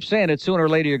if you keep saying it, sooner or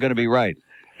later you're going to be right.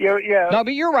 Yeah. No,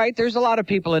 but you're right. There's a lot of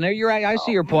people in there. You're right. I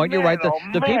see your point. You're right.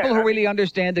 The people who really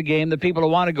understand the game, the people who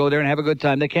want to go there and have a good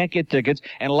time, they can't get tickets.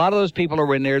 And a lot of those people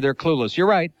are in there. They're clueless. You're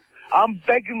right. I'm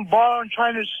begging, borrowing,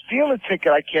 trying to steal a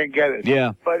ticket. I can't get it.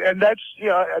 Yeah. And that's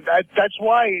that's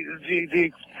why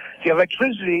the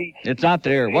electricity. It's not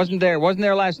there. Wasn't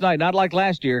there last night. Not like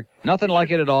last year. Nothing like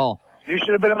it at all. You should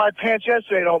have been in my pants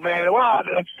yesterday, though, man. Wow,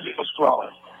 it was flowing.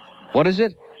 What is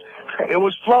it? It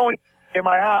was flowing in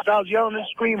my house. I was yelling and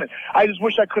screaming. I just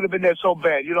wish I could have been there so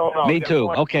bad. You don't know. Me too.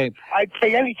 Okay. I'd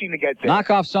pay anything to get there. Knock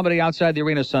off somebody outside the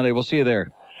arena Sunday. We'll see you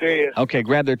there. See you. Okay,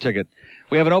 grab their ticket.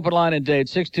 We have an open line in Dade,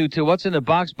 622. What's in the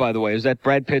box, by the way? Is that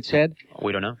Brad Pitt's head?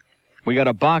 We don't know. We got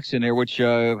a box in there, which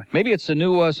maybe it's some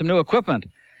new equipment.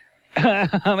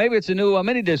 Maybe it's a new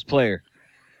mini disc player.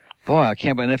 Boy, I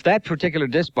can't. And if that particular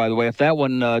disc, by the way, if that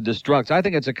one destructs, I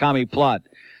think it's a commie plot.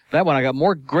 That one, I got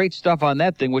more great stuff on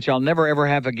that thing, which I'll never ever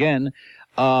have again.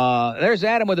 There's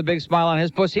Adam with a big smile on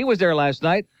his puss. He was there last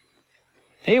night.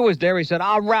 He was there. He said,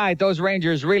 all right, those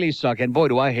Rangers really suck. And boy,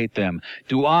 do I hate them.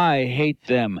 Do I hate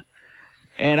them.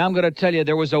 And I'm going to tell you,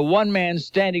 there was a one-man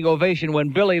standing ovation when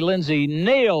Billy Lindsay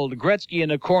nailed Gretzky in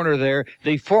the corner there,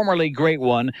 the formerly great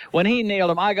one. When he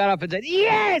nailed him, I got up and said,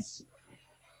 yes!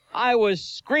 I was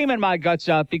screaming my guts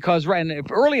out because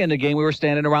early in the game, we were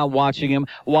standing around watching him.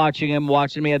 He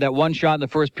had that one shot in the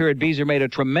first period. Beezer made a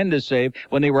tremendous save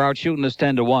when they were out shooting us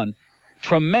 10-1.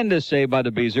 Tremendous save by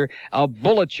the Beezer. A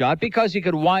bullet shot because he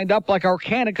could wind up like our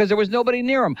cannon because there was nobody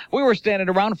near him. We were standing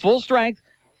around full strength.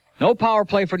 No power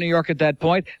play for New York at that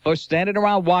point, but standing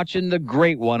around watching the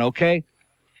great one, okay?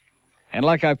 And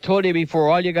like I've told you before,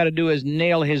 all you got to do is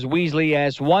nail his Weasley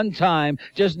ass one time.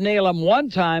 Just nail him one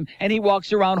time, and he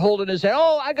walks around holding his head.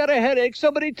 Oh, I got a headache.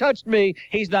 Somebody touched me.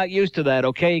 He's not used to that,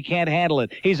 okay? He can't handle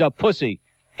it. He's a pussy.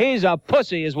 He's a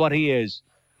pussy is what he is.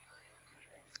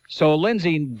 So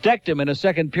Lindsay decked him in a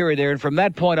second period there, and from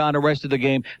that point on, the rest of the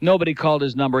game, nobody called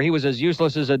his number. He was as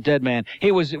useless as a dead man.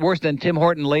 He was worse than Tim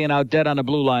Horton laying out dead on the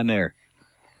blue line there.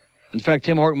 In fact,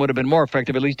 Tim Horton would have been more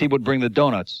effective. At least he would bring the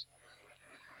donuts.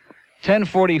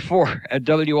 10:44 at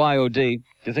WIOD. Do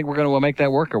you think we're going to make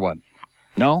that work or what?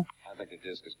 No? I think the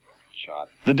disc is shot.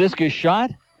 The disc is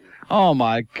shot? Oh,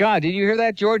 my God. Did you hear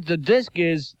that, George? The disc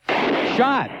is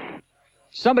shot.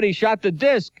 Somebody shot the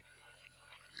disc.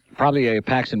 Probably a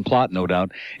Paxton plot, no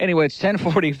doubt. Anyway, it's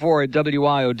 10:44 at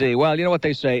WIOD. Well, you know what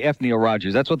they say, F. Neil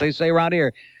Rogers. That's what they say around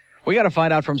here. We got to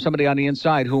find out from somebody on the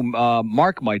inside who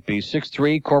Mark might be.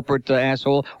 6'3", corporate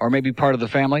asshole, or maybe part of the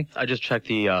family. I just checked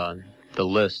the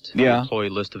list, yeah. The employee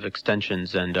list of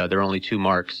extensions, and there are only 2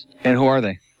 Marks. And who are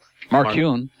they? Mark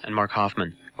Kuhn. And Mark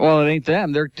Hoffman. Well, it ain't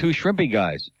them. They're 2 shrimpy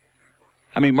guys.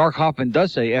 I mean, Mark Hoffman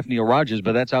does say F. Neil Rogers,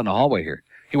 but that's out in the hallway here.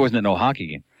 He wasn't at no hockey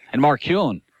game. And Mark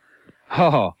Kuhn.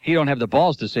 Oh, he don't have the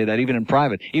balls to say that, even in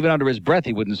private. Even under his breath,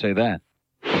 he wouldn't say that.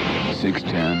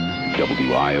 610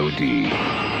 WIOD.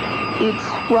 It's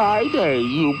Friday,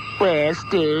 you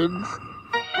bastards.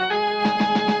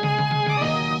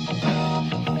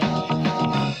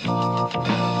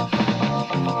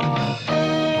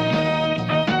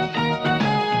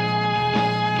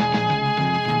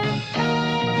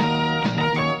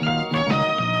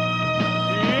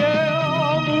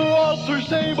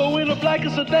 Sabo in a black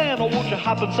sedan, or won't you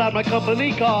hop inside my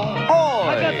company car? Oh,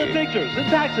 I got the pictures and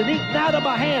taxing eating out of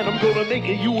my hand. I'm gonna make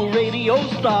you a radio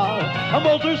star. I'm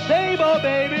Walter Sabo,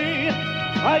 baby.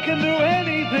 I can do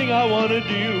anything I wanna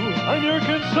do. I'm your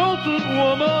consultant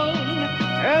woman,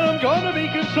 and I'm gonna be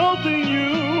consulting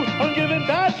you on giving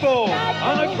Batbo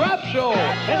on a crap show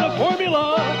and a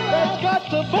formula that's got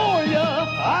to bore ya.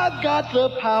 I've got the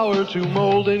power to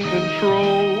mold and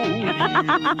control you.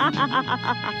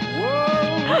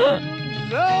 Whoa,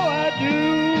 so I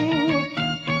do.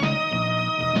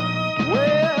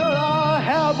 Well, I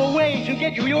have a way to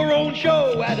get you your own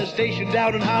show at a station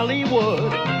down in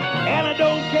Hollywood. And I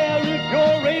don't care if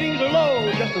your ratings are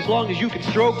low, just as long as you can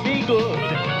stroke me good.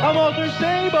 I'm Walter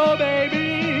Sabo,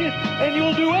 baby, and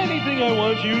you'll do anything I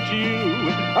want you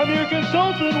to. I'm your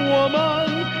consultant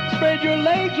woman. Spread your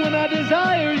legs when I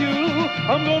desire you.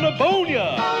 I'm gonna bone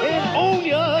ya and own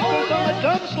ya, 'cause I'm a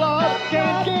dumb slob,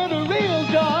 can't get a real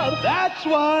job. That's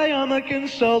why I'm a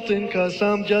consultant, 'cause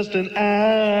I'm just an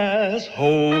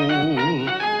asshole.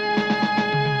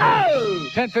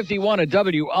 10:51 at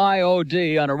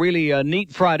WIOD on a really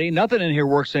neat Friday. Nothing in here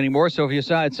works anymore, so if you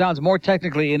saw it sounds more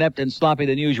technically inept and sloppy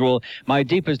than usual, my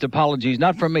deepest apologies,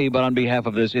 not from me, but on behalf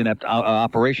of this inept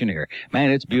operation here.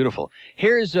 Man, it's beautiful.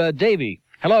 Here's Davey.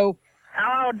 Hello.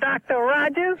 Hello, Dr.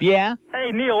 Rogers? Yeah?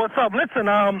 Hey, Neil, what's up? Listen,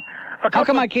 how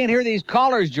come I can't hear these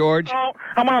callers, George? Oh,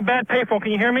 I'm on a bad payphone.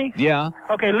 Can you hear me? Yeah.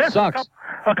 Okay, listen. Sucks.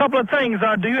 A couple of things.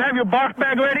 Do you have your barf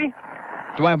bag ready?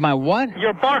 Do I have my what?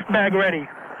 Your barf bag ready.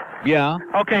 Yeah.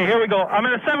 Okay, here we go. I'm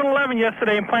at a 7-Eleven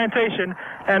yesterday in Plantation,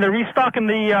 and they're restocking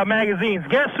the magazines.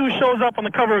 Guess who shows up on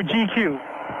the cover of GQ?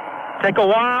 Take a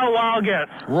wild guess.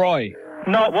 Roy.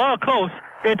 No, well, close.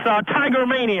 It's Tiger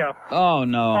Mania. Oh,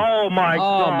 no. Oh, my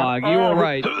God. Oh, my. You were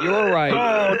right. You were right.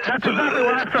 Oh, that's exactly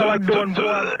what I felt like doing,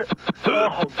 boy.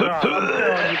 Oh, God. I'm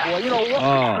telling you, boy. You know what?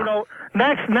 Oh. You know,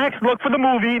 next, look for the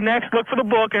movie. Next, look for the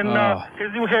book. And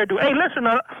his new hairdo. Hey, listen.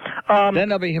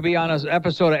 Then he'll be on an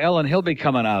episode of Ellen. He'll be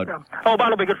coming out. Oh,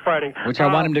 that'll be Good Friday. Which I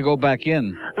want him to go back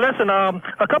in. Listen,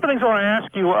 a couple things I want to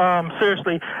ask you,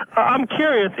 seriously. I'm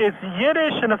curious, is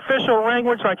Yiddish an official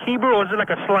language like Hebrew, or is it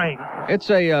like a slang? It's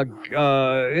a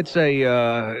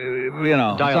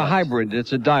hybrid.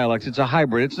 It's a dialect. It's a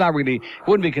hybrid. It's not really,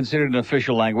 wouldn't be considered an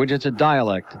official language. It's a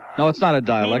dialect. No, it's not a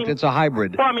dialect. It's a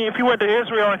hybrid. Well, I mean, if you went to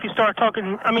Israel, if you start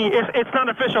talking, I mean, it's not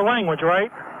official language, right?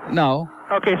 No.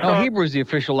 Okay, so... No, Hebrew is the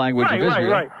official language of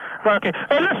Israel. Right, okay.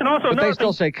 Hey, listen, also... But they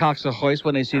still say cox ahoist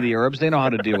when they see the Arabs. They know how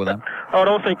to deal with them. Oh,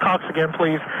 don't say cox again,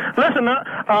 please. Listen,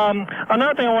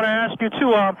 another thing I want to ask you,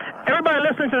 too. Everybody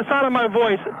listening to the sound of my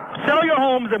voice, sell your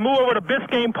homes and move over to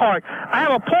Biscayne Park. I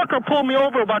have a porker pull me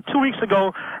over about 2 weeks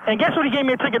ago, and guess what he gave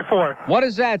me a ticket for? What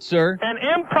is that, sir? An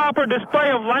improper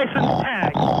display of license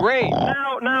tags. Great.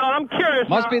 Now I'm curious.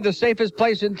 Must be the safest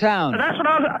place in town. That's what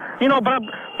I was,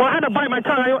 but I had to bite my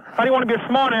tongue. I didn't want to be a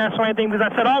smart ass or anything because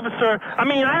I said, officer, I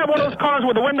have one of those cars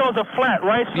where the windows are flat,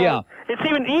 right? So yeah. It's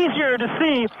even easier to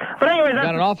see. But anyways,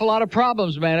 got an awful lot of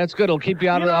problems, man. That's good. It'll keep you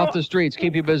off the streets,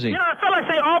 keep you busy. I felt like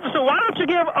saying, officer, why don't you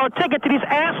give a ticket to these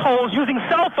assholes using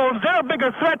cell phones? They're a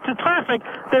bigger threat to traffic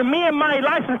than me and my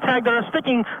license tag that are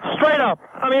sticking straight up.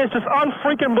 It's just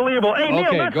unfreaking believable. Hey,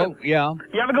 Neil, listen. Go. Yeah.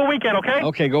 You have a good weekend, okay?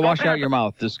 Okay, go wash out your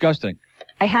mouth. Disgusting.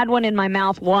 I had one in my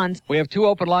mouth once. We have 2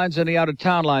 open lines in the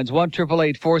out-of-town lines,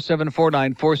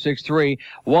 1-888-4749-463,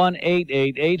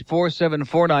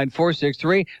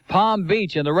 1-888-4749-463. Palm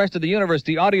Beach and the rest of the universe,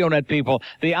 the AudioNet people,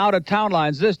 the out-of-town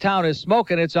lines. This town is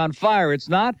smoking. It's on fire. It's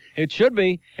not. It should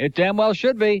be. It damn well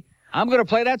should be. I'm going to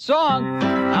play that song.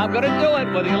 I'm going to do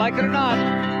it, whether you like it or not,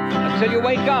 until you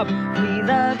wake up. We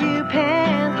love you,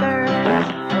 Panthers.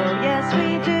 Oh, yes,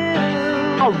 we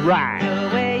do. All right.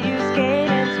 The way you skate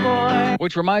and score.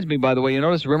 Which reminds me, by the way, you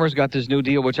notice Rimmer's got this new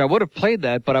deal, which I would have played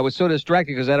that, but I was so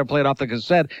distracted because I had to play it off the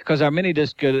cassette because our mini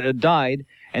disc died,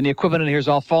 and the equipment in here is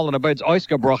all falling apart. It's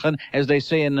Oiskabrochen, as they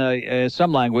say in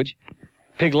some language,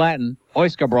 Pig Latin,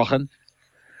 Oiskabrochen.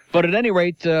 But at any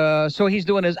rate, so he's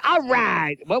doing his, all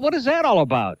right. Well, what is that all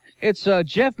about? It's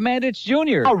Jeff Mandich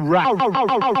Jr. All right.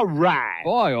 All right.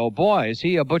 Boy, oh boy, is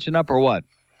he butching up or what?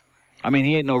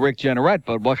 He ain't no Rick Jenneret,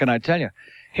 but what can I tell you?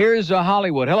 Here's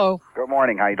Hollywood. Hello. Good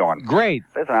morning. How you doing? Great.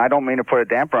 Listen, I don't mean to put a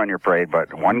damper on your parade,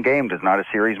 but one game does not a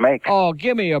series make. Oh,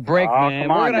 give me a break, man.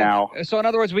 Come on now. So, in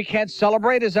other words, we can't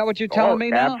celebrate? Is that what you're telling me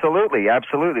now? Absolutely.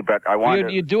 But I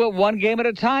want You do it one game at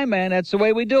a time, man. That's the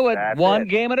way we do it. One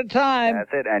game at a time.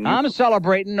 That's it. And I'm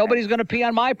celebrating. Nobody's going to pee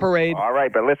on my parade. All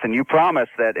right, but listen, you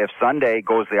promised that if Sunday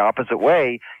goes the opposite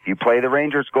way, you play the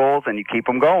Rangers goals and you keep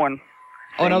them going.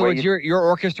 Oh, in other words, you're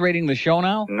orchestrating the show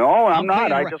now? No, I'm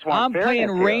not. I just want fairness. I'm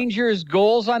playing Rangers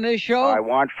goals on this show? I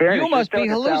want fairness. You must be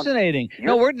hallucinating.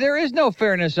 There is no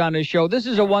fairness on this show. This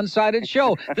is a one-sided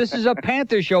show. This is a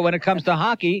Panther show when it comes to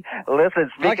hockey.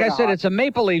 Listen, like I said, it's a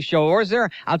Maple Leaf show. Or is there?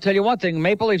 I'll tell you one thing.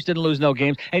 Maple Leafs didn't lose no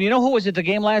games. And you know who was at the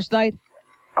game last night?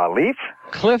 A Leaf?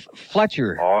 Cliff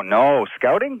Fletcher. Oh, no.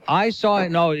 Scouting? I saw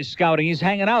him. No, he's scouting. He's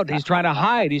hanging out. He's trying to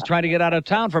hide. He's trying to get out of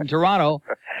town from Toronto.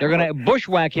 They're going to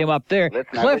bushwhack him up there.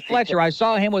 Cliff Fletcher, I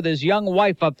saw him with his young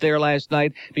wife up there last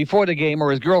night before the game, or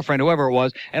his girlfriend, whoever it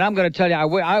was. And I'm going to tell you,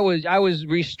 I was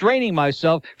restraining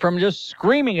myself from just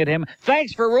screaming at him,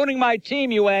 "Thanks for ruining my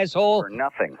team, you asshole." For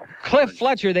nothing. Cliff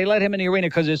Fletcher, they let him in the arena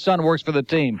because his son works for the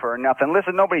team. For nothing.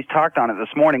 Listen, nobody's talked on it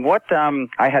this morning.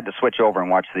 I had to switch over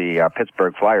and watch the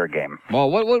Pittsburgh Flyer game.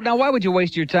 Well, now why would you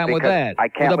waste your time with that? I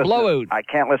can't with a blowout. I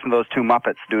can't listen to those two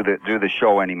Muppets do the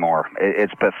show anymore.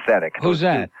 It's pathetic. Who's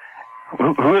that?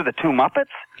 Who are the two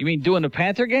Muppets? You mean doing the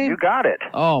Panther game? You got it.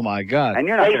 Oh my God! And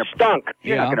you're not going to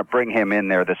You're not going to bring him in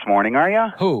there this morning, are you?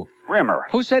 Who? Rimmer.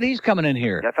 Who said he's coming in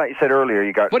here? I thought you said earlier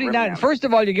you got. First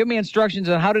of all, you give me instructions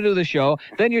on how to do the show.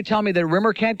 Then you're telling me that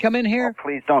Rimmer can't come in here? Oh,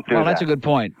 please don't do that. Well, that's a good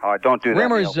point. Oh, don't do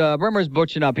that. Rimmer's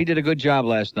butching up. He did a good job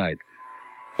last night.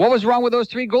 What was wrong with those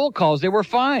 3 goal calls? They were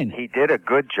fine. He did a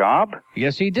good job?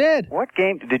 Yes, he did. What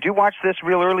game? Did you watch this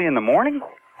real early in the morning?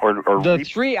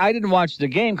 I didn't watch the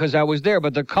game because I was there,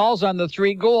 but the calls on the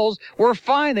 3 goals were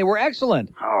fine. They were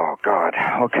excellent. Oh, God.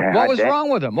 Okay. What was wrong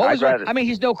with him?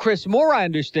 He's no Chris Moore, I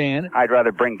understand. I'd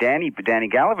rather bring Danny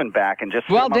Gallivan back and just...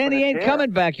 Well, Danny ain't coming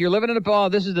back. You're living in a... Oh,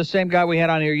 this is the same guy we had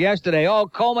on here yesterday. Oh,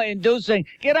 coma-inducing.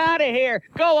 Get out of here.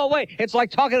 Go away. It's like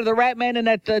talking to the rat man and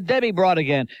that Debbie brought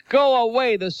again. Go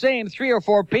away. The same 3 or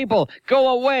 4 people. Go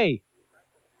away.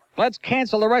 Let's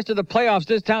cancel the rest of the playoffs.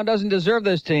 This town doesn't deserve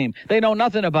this team. They know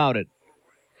nothing about it.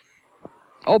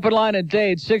 Open line at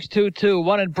Dade, 622.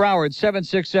 One in Broward,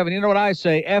 767. You know what I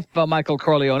say? F Michael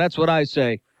Corleone. That's what I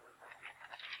say.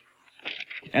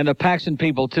 And the Paxson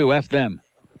people, too. F them.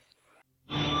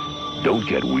 Don't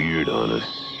get weird on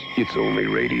us. It's only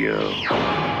radio.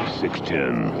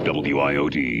 610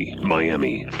 WIOD,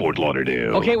 Miami, Fort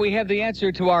Lauderdale. Okay, we have the answer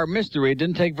to our mystery. It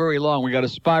didn't take very long. We got a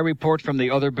spy report from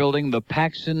the other building, the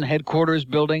Paxson headquarters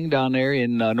building down there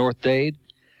in North Dade.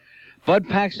 Bud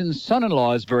Paxson's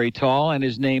son-in-law is very tall, and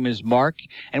his name is Mark,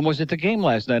 and was at the game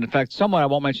last night. In fact, someone, I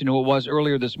won't mention who it was,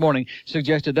 earlier this morning,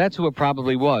 suggested that's who it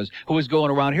probably was, who was going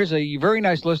around. Here's a very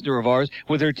nice listener of ours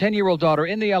with her 10-year-old daughter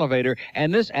in the elevator,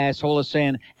 and this asshole is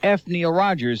saying, F Neil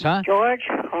Rogers, huh? George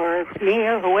or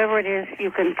Neil, whoever it is,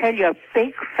 you can tell you're a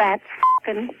big, fat,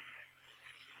 f***ing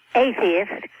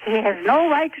atheist. He has no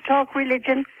right to talk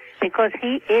religion because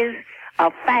he is a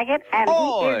faggot, and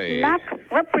he is not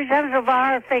representative of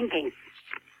our thinking.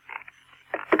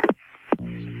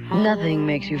 Nothing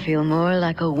makes you feel more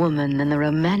like a woman than the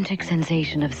romantic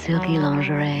sensation of silky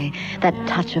lingerie, that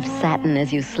touch of satin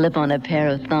as you slip on a pair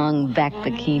of thong-back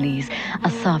bikinis, a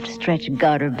soft stretch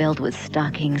garter belt with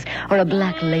stockings, or a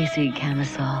black lacy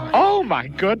camisole. Oh, my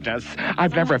goodness.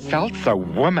 I've never felt so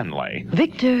womanly.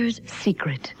 Victor's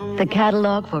Secret, the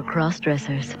catalog for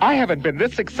cross-dressers. I haven't been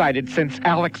this excited since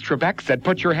Alex Trebek said,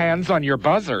 put your hands on your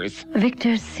buzzers.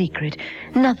 Victor's Secret.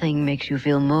 Nothing makes you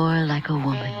feel more like a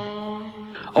woman.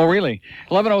 Oh, really?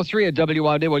 11:03 at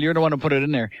WIOD. Well, you're the one who put it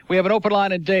in there. We have an open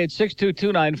line at day at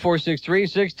 622-9463,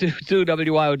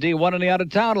 622-WIOD. One on the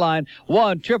out-of-town line,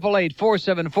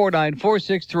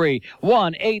 1-888-474-9463,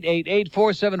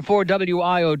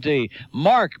 1-888-474-WIOD.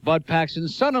 Mark, Bud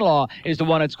Paxton's son-in-law, is the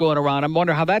one that's going around. I'm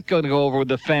wondering how that's going to go over with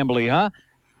the family, huh?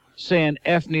 Saying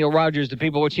F. Neil Rogers to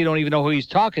people, which he don't even know who he's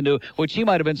talking to, which he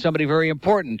might have been somebody very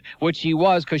important, which he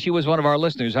was because she was one of our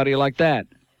listeners. How do you like that?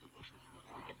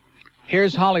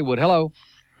 Here's Hollywood. Hello.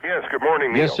 Yes, good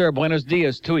morning, Neil. Yes, sir. Buenos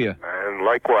dias to you. And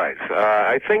likewise.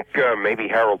 I think maybe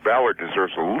Harold Ballard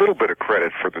deserves a little bit of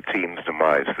credit for the team's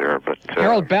demise there, but...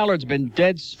 Harold Ballard's been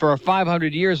dead for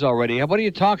 500 years already. What are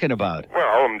you talking about?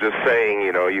 Well, I'm just saying,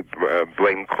 you know, you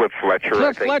blame Cliff Fletcher.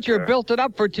 Cliff Fletcher built it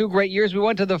up for 2 great years. We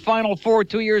went to the Final Four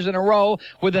 2 years in a row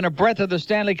within a breath of the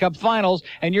Stanley Cup Finals,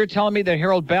 and you're telling me that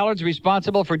Harold Ballard's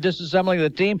responsible for disassembling the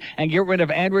team and get rid of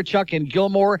Andrechuk and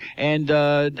Gilmore and...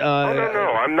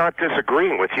 no, I'm not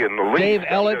disagreeing with you in the least. Dave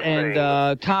Ellett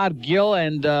and Todd Gill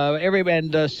and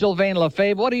Sylvain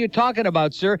Lefebvre. What are you talking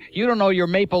about, sir? You don't know your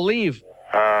Maple Leaf.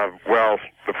 Well,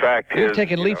 the fact You're is...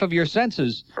 taking leaf of your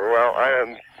senses.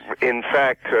 Well, in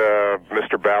fact,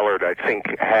 Mr. Ballard, I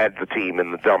think, had the team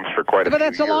in the dumps for quite a few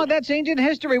years. But that's ancient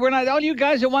history. We're not... All you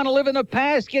guys that want to live in the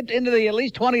past, get into the at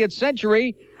least 20th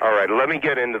century. All right, let me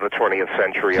get into the 20th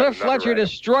century. Cliff Fletcher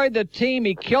destroyed the team.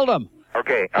 He killed them.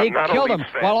 Okay, he killed them.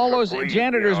 While all those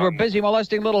janitors were busy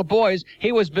molesting little boys,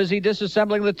 he was busy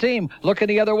disassembling the team, looking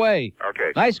the other way.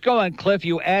 Okay. Nice going, Cliff,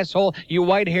 you asshole, you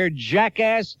white-haired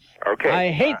jackass. Okay.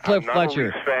 I hate Cliff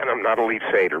Fletcher. I'm not a Leafs fan. I'm not a Leafs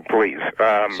hater, please.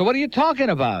 So what are you talking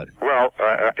about? Well,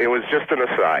 it was just an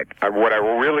aside. What I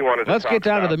really wanted to Let's get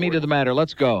down to the meat of the matter.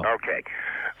 Let's go. Okay.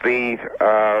 The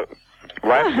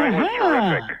last night was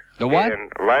terrific. The what? And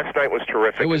last night was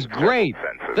terrific. It was great.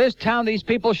 This town, these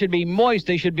people should be moist.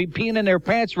 They should be peeing in their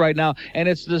pants right now. And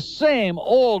it's the same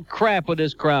old crap with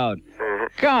this crowd. Mm-hmm.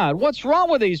 God, what's wrong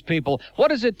with these people? What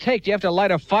does it take? Do you have to light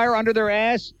a fire under their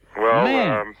ass? Well,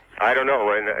 man. I don't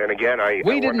know. And again,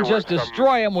 we didn't just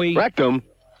destroy them. We wrecked them.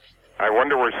 I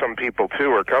wonder where some people,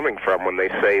 too, are coming from when they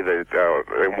say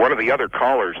that one of the other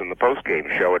callers in the postgame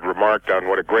show had remarked on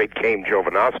what a great game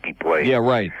Jovanovski played. Yeah,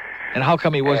 right. And how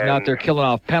come he wasn't out there killing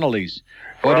off penalties?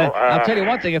 Well, I'll tell you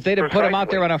one thing. If they'd have put him out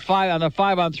there on the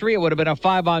 5-on-3, it would have been a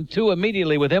 5-on-2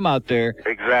 immediately with him out there.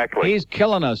 Exactly. He's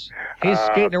killing us. He's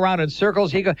skating around in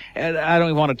circles. And I don't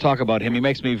even want to talk about him. He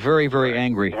makes me very, very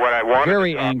angry.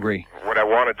 Very angry. What I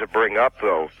wanted to bring up,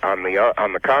 though, on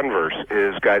the converse,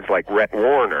 is guys like Rhett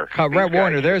Warner. Rhett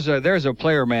Warner, there's a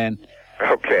player, man.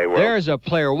 Okay, well... There's a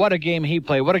player. What a game he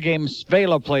played. What a game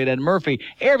Svela played and Murphy.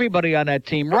 Everybody on that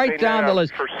team, right down the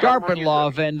list.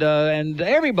 Garpenlov and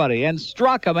everybody. And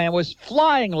Straka, man, was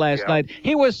flying last night.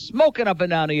 He was smoking up and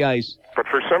down the ice. But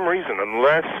for some reason,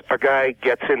 unless a guy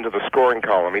gets into the scoring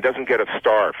column, he doesn't get a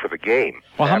star for the game.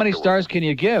 Well, how many stars can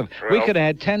you give? Well, we could have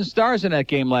had 10 stars in that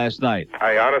game last night.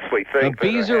 I honestly think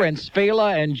Beezer and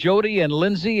Svela and Jody and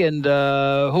Lindsay and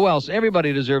who else?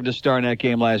 Everybody deserved a star in that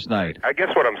game last night. I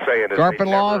guess what I'm saying is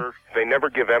Garpenlov, they never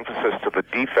give emphasis to the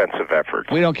defensive effort.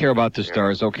 We don't care about the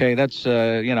stars, okay? That's,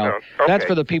 that's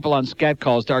for the people on scat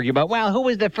calls to argue about, well, who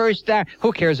was the first star?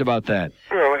 Who cares about that?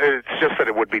 Well, it's just that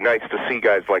it would be nice to see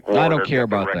guys like Warner. I don't care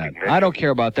about that. I don't care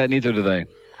about that, neither do they.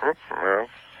 Well,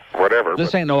 whatever.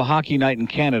 This ain't no hockey night in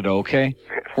Canada, okay?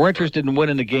 We're interested in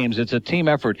winning the games. It's a team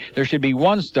effort. There should be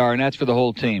one star, and that's for the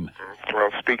whole team. Well,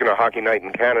 speaking of hockey night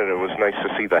in Canada, it was nice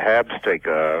to see the Habs take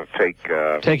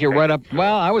it right up.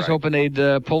 Well, I was hoping they'd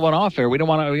pull one off there. We don't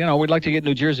want to, we'd like to get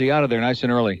New Jersey out of there nice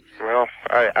and early. Well,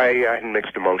 I had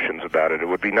mixed emotions about it. It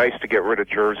would be nice to get rid of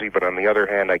Jersey, but on the other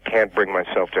hand, I can't bring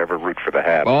myself to ever root for the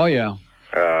Habs. Oh, yeah.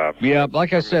 Yeah,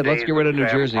 like I said, let's get rid of New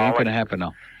Jersey. Ain't going to happen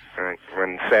now. Right.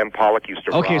 When Sam Pollock used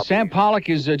to rob Sam Pollock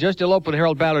is just eloped with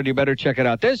Harold Ballard. You better check it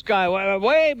out. This guy,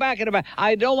 way back in the back.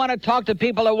 I don't want to talk to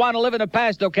people that want to live in the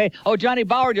past, okay? Oh, Johnny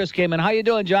Bauer just came in. How you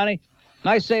doing, Johnny?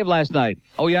 Nice save last night.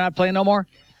 Oh, you're not playing no more?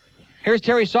 Here's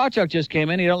Terry Sawchuk just came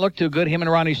in. He don't look too good. Him and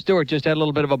Ronnie Stewart just had a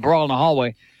little bit of a brawl in the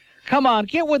hallway. Come on,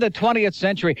 get with the 20th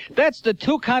century. That's the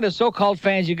two kind of so-called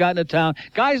fans you got in the town.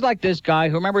 Guys like this guy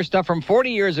who remember stuff from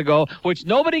 40 years ago, which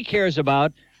nobody cares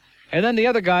about. And then the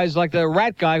other guy's like the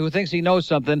rat guy who thinks he knows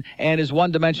something and is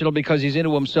one-dimensional because he's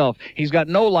into himself. He's got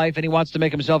no life, and he wants to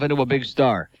make himself into a big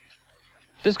star.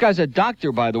 This guy's a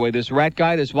doctor, by the way, this rat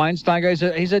guy, this Weinstein guy.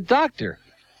 He's a doctor.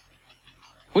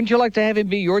 Wouldn't you like to have him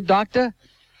be your doctor?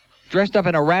 Dressed up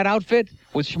in a rat outfit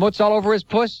with schmutz all over his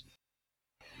puss?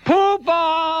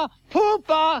 Poopa!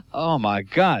 Poopa! Oh, my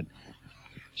God.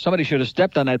 Somebody should have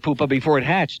stepped on that poopa before it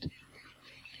hatched.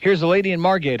 Here's a lady in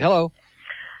Margate. Hello.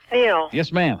 Neil.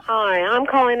 Yes, ma'am. Hi, I'm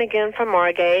calling again from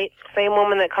Margate. Same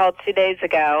woman that called 2 days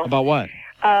ago. About what?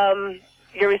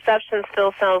 Your reception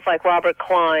still sounds like Robert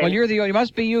Klein. Well, it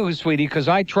must be you, sweetie, because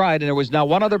I tried, and there was not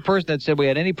one other person that said we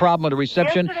had any problem with the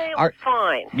reception. Yesterday it was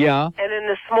fine. Yeah. And then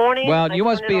this morning... Well, you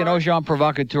must be an agent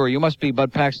provocateur. You must be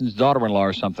Bud Paxton's daughter-in-law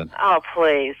or something. Oh,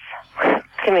 please.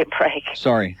 Give me a break.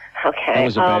 Sorry. Okay. That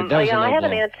was a bad... That was a low I have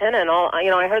blow. an antenna and all. I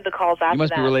heard the calls after that. You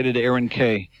must be related to Aaron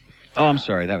K. Oh, I'm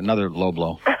sorry. That another low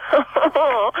blow.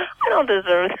 I don't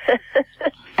deserve it.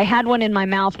 I had one in my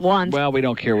mouth once. Well, we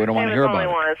don't care. We don't want to hear about it.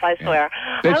 Once, I swear.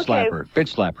 Bitch Okay. slapper.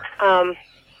 Bitch slapper.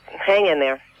 Hang in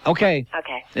there. Okay.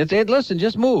 Okay. Listen,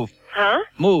 just move. Huh?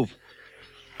 Move.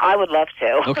 I would love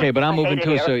to. Okay, but I'm I moving hate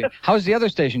too. it here. So, how's the other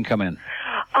station come in?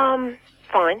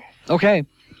 Fine. Okay.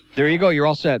 There you go. You're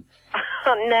all set.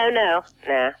 No.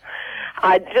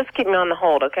 Just keep me on the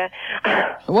hold, okay?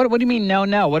 What do you mean,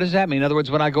 no? What does that mean? In other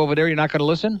words, when I go over there, you're not going to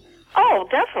listen? Oh,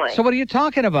 definitely. So what are you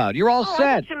talking about? You're all set.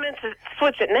 I thought you meant to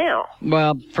switch it now.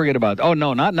 Well, forget about it. Oh,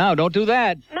 no, not now. Don't do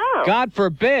that. No. God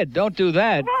forbid. Don't do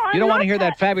that. Well, you don't want to hear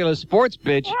that fabulous sports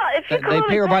bitch. Well, if you They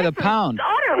pay her by the pound.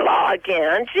 Daughter-in-law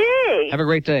again. Gee. Have a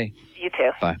great day. You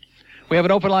too. Bye. We have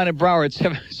an open line in Broward.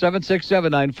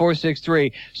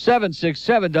 767-9463.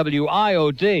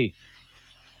 767-WIOD.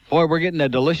 Boy, we're getting a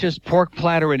delicious pork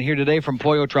platter in here today from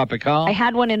Pollo Tropical. I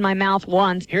had one in my mouth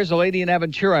once. Here's a lady in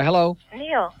Aventura. Hello.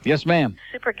 Neil. Yes, ma'am.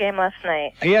 Super game last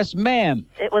night. Yes, ma'am.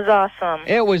 It was awesome.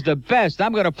 It was the best.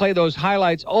 I'm going to play those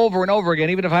highlights over and over again,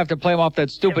 even if I have to play them off that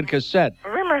stupid cassette.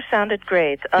 Rimmer sounded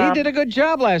great. He did a good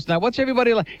job last night. What's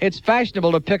everybody like? It's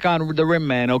fashionable to pick on the rim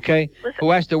man, okay?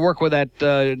 Who has to work with that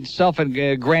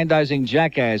self-aggrandizing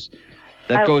jackass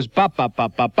that goes bop, bop,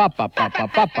 bop, bop, bop, bop, bop,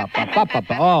 bop, bop, bop, bop, bop,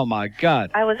 bop. Oh, my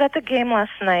God. I was at the game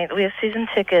last night. We have season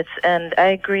tickets, and I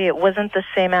agree it wasn't the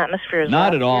same atmosphere as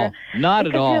Not last at all. year. Not at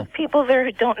Because you all. have people there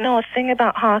who don't know a thing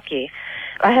about hockey.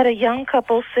 I had a young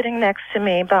couple sitting next to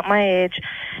me, about my age,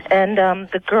 and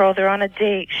the girl, they're on a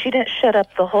date. She didn't shut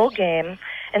up the whole game,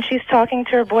 and she's talking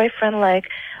to her boyfriend like,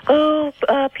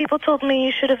 people told me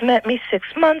you should have met me 6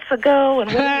 months ago,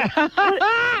 and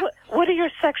what are your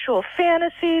sexual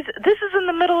fantasies? This is in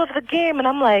the middle of the game, and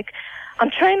I'm like, I'm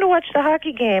trying to watch the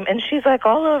hockey game, and she's like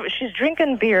all over. She's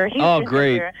drinking beer. He's drinking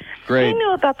beer. Great. He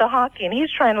knew about the hockey, and he's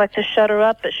trying to shut her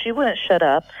up, but she wouldn't shut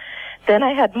up. Then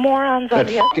I had morons on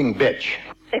the fucking bitch.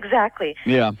 Exactly.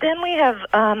 Yeah. Then we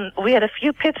had a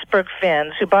few Pittsburgh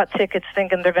fans who bought tickets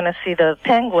thinking they're going to see the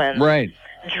Penguins. Right.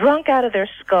 Drunk out of their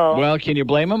skull. Well, can you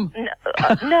blame them?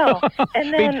 No.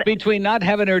 And then Between not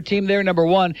having their team there, number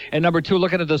one, and number two,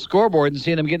 looking at the scoreboard and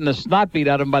seeing them getting the snot beat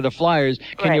out of them by the Flyers,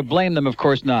 can you blame them? Of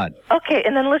course not. Okay,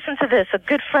 and then listen to this. A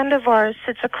good friend of ours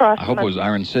sits across I from hope it was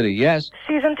Iron City. Yes.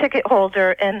 season ticket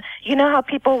holder, and you know how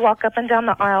people walk up and down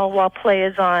the aisle while play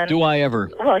is on? Do I ever?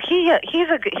 Well,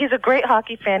 he's a great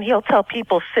hockey fan. He'll tell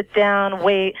people, sit down,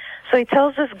 wait. So he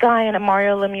tells this guy in a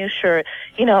Mario Lemieux shirt,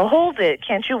 hold it.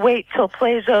 Can't you wait till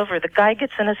play's over? The guy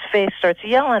gets in his face, starts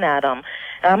yelling at him.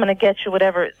 I'm going to get you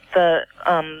whatever. The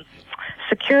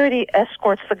security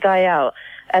escorts the guy out.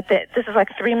 This is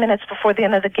like 3 minutes before the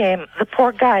end of the game. The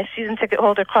poor guy, season ticket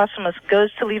holder across from us,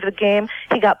 goes to leave the game.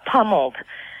 He got pummeled.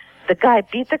 The guy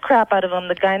beat the crap out of him.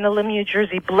 The guy in the Lemieux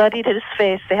jersey bloodied his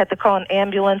face. They had to call an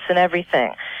ambulance and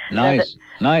everything. Nice.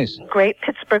 Nice. Great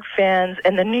Pittsburgh fans,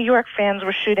 and the New York fans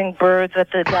were shooting birds at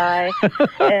the guy.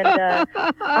 And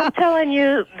I'm telling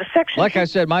you, the section... Like I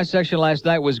said, my section last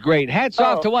night was great. Hats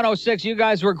off to 106. You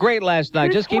guys were great last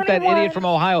night. Just keep that idiot from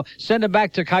Ohio. Send him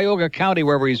back to Cuyahoga County,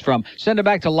 wherever he's from. Send him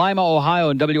back to Lima, Ohio,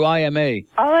 and WIMA.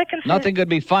 All I can say Nothing could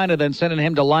be finer than sending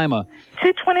him to Lima.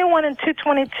 221 and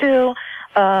 222...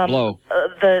 Blow.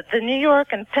 The New York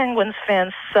and Penguins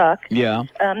fans suck. Yeah.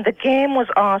 The game was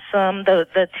awesome.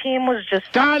 The team was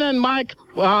just... Don and Mike,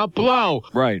 blow.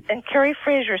 Right. And Kerry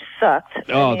Frazier sucked.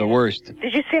 Oh, the worst.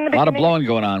 Did you see in the beginning... A lot of blowing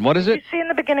going on. What is it? Did you see in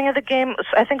the beginning of the game,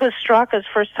 I think it was Straka's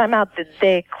first time out,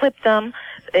 they clipped him.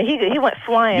 He went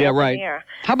flying up in the air.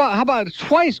 How about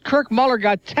twice Kirk Muller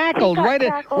got tackled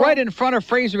right in front of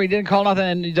Frazier. He didn't call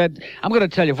nothing. And I'm going to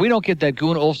tell you, if we don't get that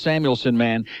goon Ulf Samuelsson,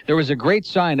 man, there was a great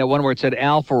sign, that one where it said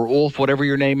Alf or Ulf, whatever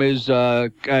your name is,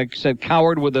 said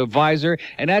coward with a visor,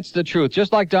 and that's the truth.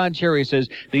 Just like Don Cherry says,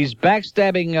 these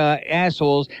backstabbing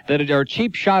assholes that are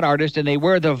cheap shot artists, and they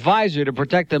wear the visor to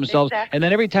protect themselves, and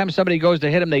then every time somebody goes to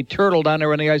hit them, they turtle down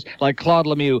there on the ice like Claude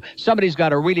Lemieux. Somebody's got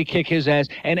to really kick his ass,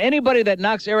 and anybody that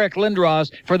knocks Eric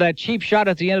Lindros for that cheap shot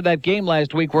at the end of that game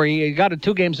last week where he got a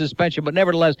 2-game suspension, but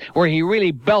nevertheless, where he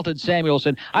really belted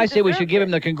Samuelson, I say we should give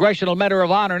him the Congressional Medal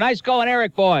of Honor. Nice going,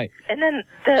 Eric, boy. And then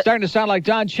starting to sound like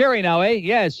Don Cherry now, eh?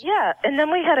 Yes. Yeah, and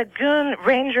then we had a goon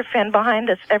Ranger fan behind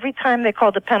us. Every time they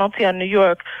called a penalty on New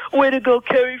York, way to go,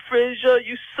 Kerry Frazier,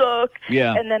 you suck.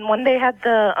 Yeah. And then when they had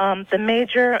the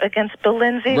major against Bill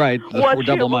Lindsay, right, the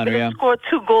double minor, yeah. Scored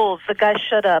 2 goals. The guy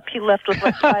shut up. He left with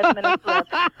like 5 minutes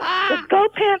left. Just go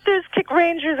Panthers, kick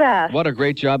Rangers' ass. What a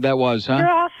great job that was, huh? You're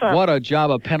awesome. What a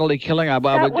job of penalty killing.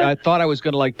 I thought I was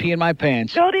going to like pee in my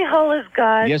pants. Jody Hull is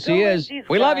God. Yes, he is.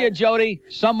 We love you, Jody.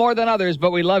 Some more than others,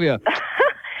 but we love you.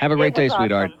 Have a great day,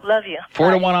 sweetheart. Love you.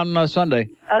 4-1 on Sunday.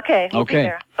 Okay. We'll be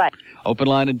there. Bye. Open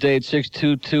line and date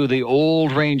 622, the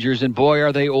old Rangers, and boy,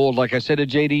 are they old. Like I said to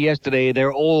JD yesterday,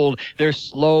 they're old. They're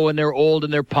slow, and they're old,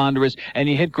 and they're ponderous. And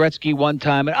you hit Gretzky one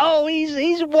time, and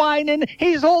he's whining.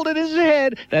 He's holding his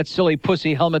head. That silly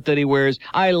pussy helmet that he wears.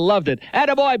 I loved it.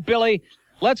 Attaboy, Billy.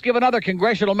 Let's give another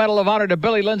Congressional Medal of Honor to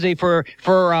Billy Lindsay for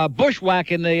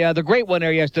bushwhacking the great one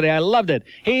there yesterday. I loved it.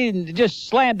 He just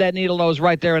slammed that needle nose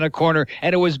right there in the corner,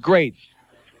 and it was great.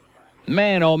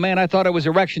 Man, oh, man, I thought it was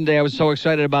Erection Day. I was so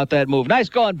excited about that move. Nice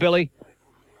going, Billy.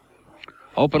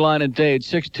 Open line and date,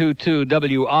 622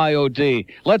 WIOD.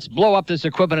 Let's blow up this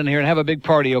equipment in here and have a big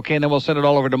party, okay? And then we'll send it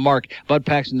all over to Mark, Bud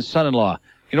Paxton's son-in-law.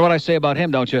 You know what I say about him,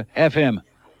 don't you? F him.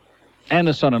 And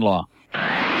the son-in-law.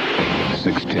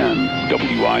 610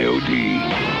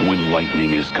 WIOD. When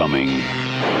lightning is coming.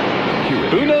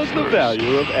 Who knows the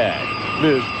value of ag?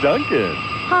 Miss Duncan.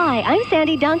 Hi, I'm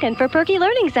Sandy Duncan for Perky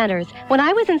Learning Centers. When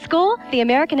I was in school, the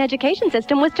American education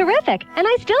system was terrific, and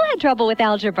I still had trouble with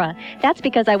algebra. That's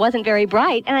because I wasn't very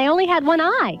bright, and I only had one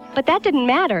eye. But that didn't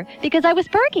matter, because I was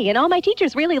perky, and all my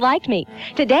teachers really liked me.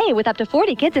 Today, with up to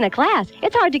 40 kids in a class,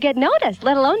 it's hard to get noticed,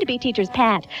 let alone to be teachers'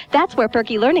 pet. That's where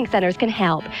Perky Learning Centers can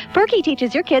help. Perky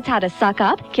teaches your kids how to suck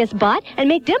up, kiss butt, and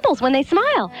make dimples when they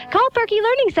smile. Call Perky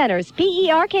Learning Centers,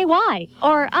 P-E-R-K-Y,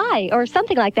 or I, or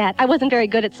something like that. I wasn't very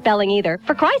good at spelling either.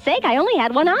 For Christ's sake, I only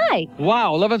had one eye.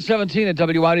 Wow, 11:17 at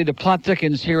WID. The plot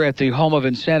thickens here at the home of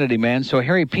insanity, man. So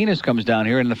Harry Penis comes down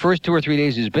here, and the first 2 or 3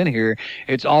 days he's been here,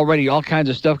 it's already all kinds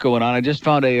of stuff going on. I just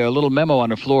found a little memo on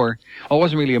the floor. Well, it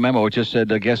wasn't really a memo. It just said,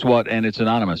 guess what, and it's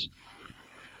anonymous.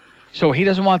 So he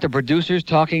doesn't want the producers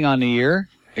talking on the air,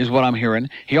 is what I'm hearing.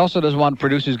 He also doesn't want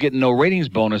producers getting no ratings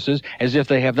bonuses as if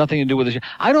they have nothing to do with the show.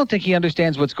 I don't think he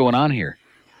understands what's going on here.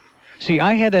 See,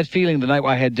 I had that feeling the night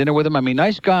I had dinner with him. I mean,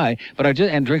 nice guy, but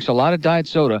and drinks a lot of diet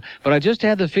soda. But I just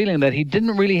had the feeling that he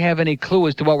didn't really have any clue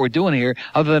as to what we're doing here,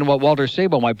 other than what Walter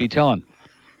Sabo might be telling.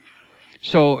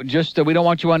 So just we don't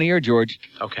want you on the air, George.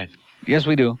 Okay. Yes,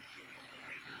 we do.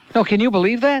 No, can you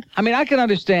believe that? I mean, I can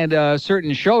understand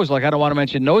certain shows, like I don't want to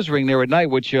mention Nose Ring there at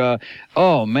night, which,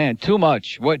 oh man, too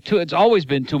much. It's always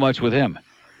been too much with him.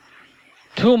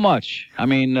 Too much. I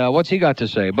mean, what's he got to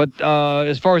say? But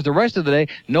as far as the rest of the day,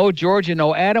 no George and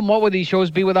no Adam. What would these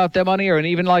shows be without them on air? And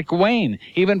even like Wayne,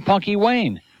 even Punky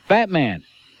Wayne, Batman.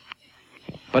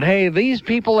 But hey, these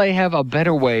people, they have a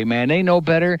better way, man. They know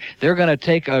better. They're going to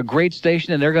take a great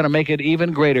station and they're going to make it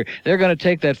even greater. They're going to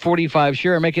take that 45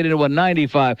 share and make it into a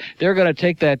 95. They're going to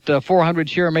take that 400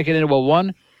 share and make it into a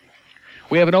 1.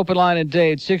 We have an open line in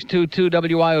Dade, 622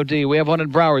 WIOD. We have one in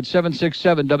Broward,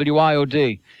 767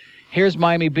 WIOD. Here's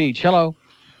Miami Beach. Hello.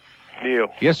 Neil.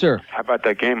 Yes, sir. How about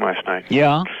that game last night?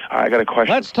 Yeah. I got a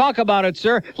question. Let's talk about it,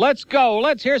 sir. Let's go.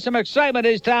 Let's hear some excitement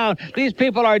in this town. These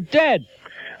people are dead.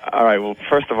 All right. Well,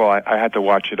 first of all, I had to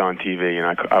watch it on TV,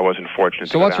 and I wasn't fortunate.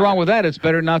 So what's wrong with that? It's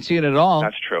better not seeing it at all.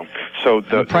 That's true. So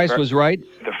the price was right.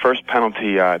 The first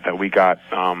penalty that we got,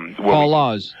 Paul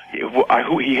Laws.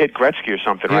 He hit Gretzky or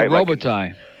something, he right?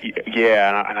 Robitaille.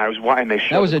 Yeah, and I was watching. They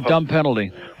showed that was a dumb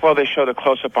penalty. Well, they showed a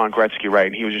close-up on Gretzky, right?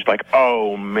 And he was just like,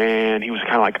 "Oh man," he was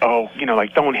kind of like, "Oh,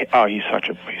 like don't hit." Oh, he's such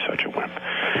a wimp.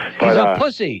 But, he's a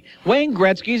pussy. Wayne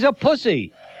Gretzky's a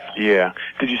pussy. Yeah.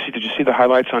 Did you see the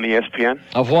highlights on ESPN?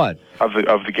 Of what? Of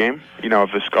the game?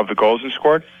 Of the goals and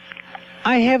scored.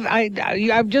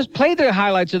 I've just played the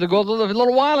highlights of the goal a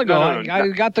little while ago. No, I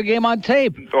got the game on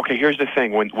tape. Okay, here's the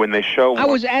thing. When they show, I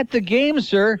was at the game,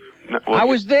 sir. No, I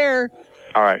was there.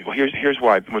 All right. Well, here's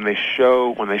why. When they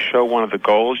show one of the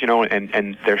goals,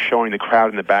 and they're showing the crowd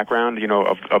in the background,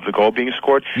 of the goal being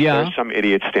scored. Yeah. There's some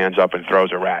idiot stands up and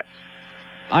throws a rat.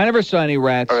 I never saw any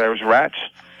rats. Oh, there was rats.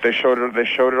 They showed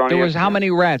it on There was ESPN. how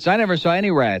many rats? I never saw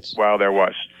any rats. Well, there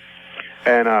was.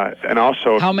 And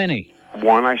also... How many?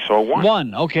 One, I saw one.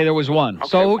 One. Okay, there was one. Okay,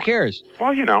 so who cares? Well,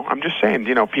 I'm just saying,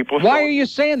 people... Why are you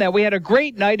saying that? We had a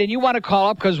great night, and you want to call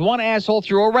up because one asshole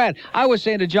threw a rat. I was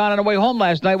saying to John on the way home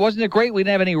last night, wasn't it great? We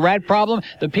didn't have any rat problem.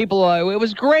 The people, it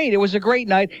was great. It was a great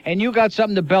night, and you got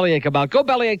something to bellyache about. Go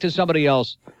bellyache to somebody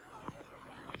else.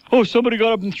 Oh, somebody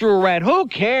got up and threw a rat. Who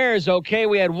cares, okay?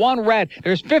 We had one rat.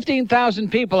 There's 15,000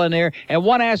 people in there, and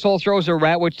one asshole throws a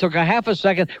rat, which took a half a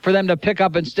second for them to pick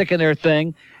up and stick in their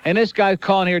thing. And this guy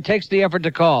calling here takes the effort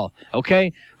to call,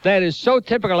 okay? That is so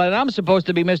typical, and I'm supposed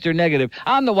to be Mr. Negative.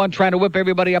 I'm the one trying to whip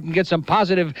everybody up and get some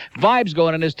positive vibes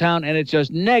going in this town, and it's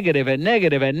just negative and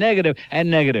negative and negative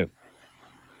and negative.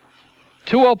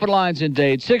 2 open lines in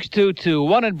Dade, 622,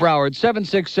 1 in Broward,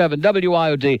 767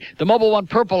 WIOD. The Mobile One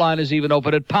Purple line is even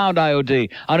open at Pound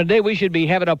IOD. On a day we should be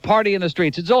having a party in the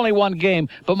streets. It's only one game,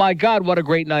 but my God, what a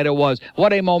great night it was.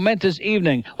 What a momentous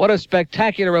evening. What a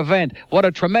spectacular event. What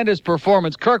a tremendous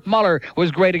performance. Kirk Muller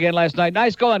was great again last night.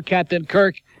 Nice going, Captain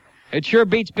Kirk. It sure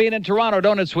beats being in Toronto,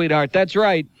 don't it, sweetheart? That's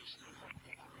right.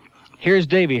 Here's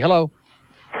Davey. Hello.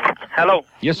 Hello.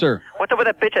 Yes, sir. What's up with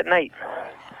that bitch at night?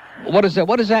 What is that?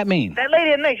 What does that mean? That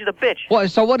lady at night, she's a bitch.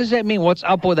 So what does that mean? What's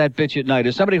up with that bitch at night?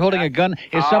 Is somebody holding a gun?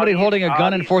 Is somebody holding a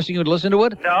gun and forcing you to listen to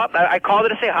it? No, I called her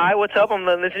to say hi. What's up? I'm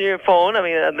listening to your phone. I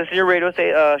mean, listen to your radio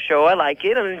show. I like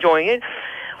it. I'm enjoying it.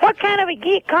 What kind of a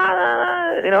geek?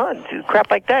 Crap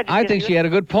like that. I think she had a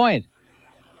good point.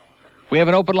 We have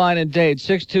an open line in Dade,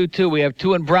 622. We have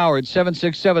 2 in Broward,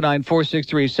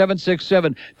 767-9463,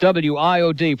 767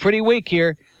 WIOD. Pretty weak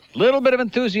here. Little bit of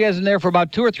enthusiasm there for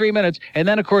about 2 or 3 minutes, and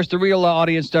then, of course, the real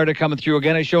audience started coming through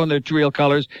again and showing their real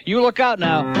colors. You look out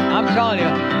now. I'm telling you.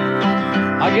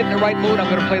 I'll get in the right mood. I'm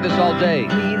going to play this all day.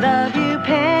 We love you,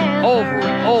 Panthers. Over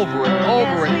and over and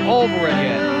over and over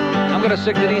again. I'm going to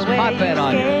stick Denise Potband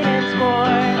on you.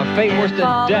 A fate worse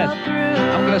than death.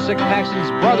 I'm going to stick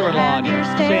Paxton's brother-in-law on you,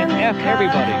 saying F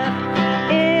everybody.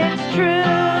 It's true.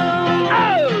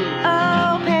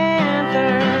 Oh,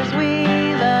 Panthers, we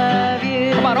love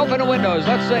you. Come on, open the windows.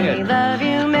 Let's sing it. We love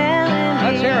you, Melanie.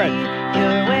 Let's hear it.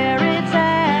 You're where it's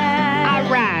at.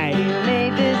 All right. You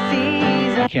made this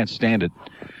season. I can't stand it.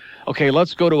 Okay,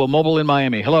 let's go to a mobile in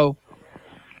Miami. Hello?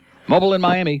 Mobile in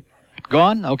Miami.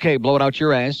 Gone? Okay, blow it out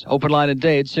your ass. Open line in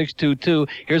Dade, 622.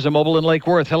 Here's a mobile in Lake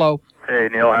Worth. Hello? Hey,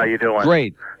 Neil, how you doing?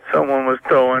 Great. Someone was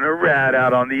throwing a rat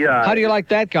out on the ice. How do you like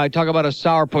that guy? Talk about a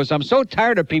sourpuss. I'm so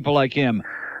tired of people like him.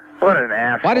 What an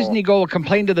asshole. Why doesn't he go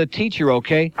complain to the teacher,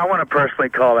 okay? I want to personally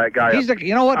call that guy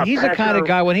You know what? He's the kind of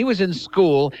guy, when he was in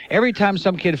school, every time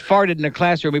some kid farted in the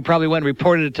classroom, he probably went and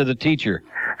reported it to the teacher.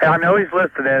 I know he's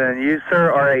listening, and you,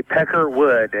 sir, are a pecker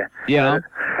wood. Yeah.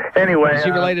 Anyway. Is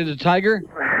he related to Tiger?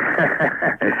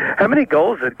 How many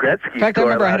goals did Gretzky score? In fact, I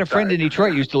remember I had a friend in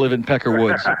Detroit used to live in Pecker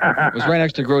Woods. It was right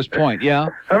next to Grosse Pointe, yeah?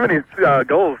 How many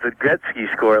goals did Gretzky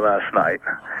score last night?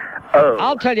 Oh.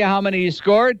 I'll tell you how many he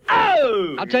scored.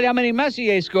 Oh! I'll tell you how many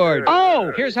Messier scored.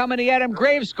 Oh! Here's how many Adam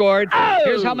Graves scored. Oh!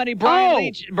 Here's how many Brian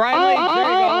Leach. Brian Leach,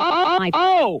 there you go.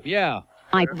 Oh! Yeah.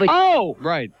 Oh!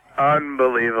 Right.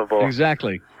 Unbelievable.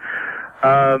 Exactly.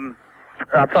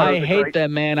 I hate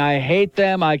them, man. I hate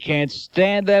them. I can't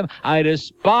stand them. I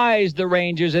despise the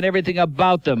Rangers and everything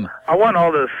about them. I want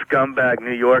all those scumbag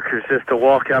New Yorkers just to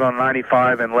walk out on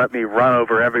 95 and let me run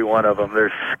over every one of them.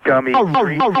 They're scummy. All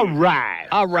right.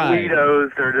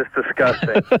 Guidos, they're just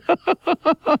disgusting.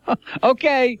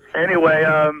 Okay. Anyway,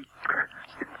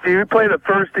 do you play the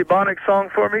first Ebonics song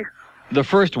for me? The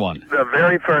first one. The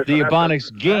very first one. The one.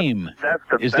 Ebonics game. That's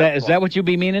the is best that what you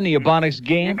be meaning, the Ebonics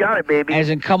game? You got it, baby. As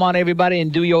in, come on, everybody,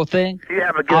 and do your thing? You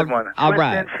have a good one. All Twist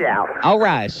right. and shout. All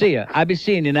right. See ya. I'll be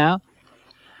seeing you now.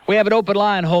 We have an open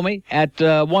line, homie, at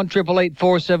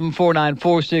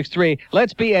 1-888-474-9463.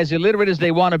 Let's be as illiterate as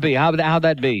they want to be. How'd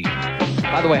that be?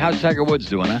 By the way, how's Tiger Woods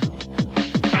doing, huh?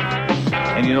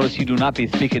 And you notice he do not be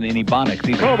speaking in Ebonics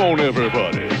either. Come on,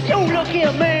 everybody. Yo, look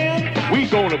here, man. We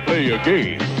gonna play a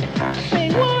game. Say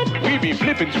what? We be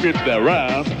flipping scripts that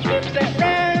rhyme. Scripts that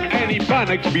rhyme. And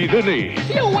Ebonics be the name.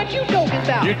 Yo, what you talking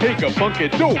about? You take a funky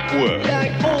dope word.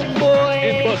 Like homeboy.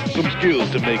 And bust some skills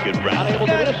to make it rhyme.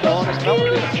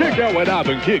 Check out what I've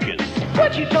been kicking.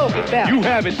 What you talking about? You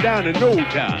have it down in no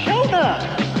time. Show up.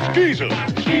 Skeezer.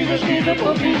 Skeezer, skeezer,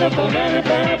 for visa, banana,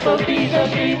 banana, for visa,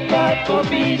 beat, for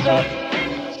visa.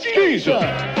 Skeezer.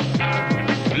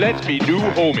 Let's be new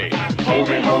homie.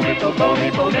 Homie, for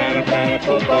homie, banana, banana,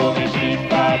 for homie, beat,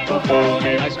 for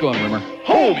homie. Nice going, Rimmer.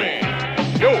 Homie.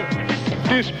 Yo,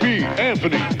 this be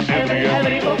Anthony.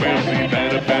 Anthony, for Anthony,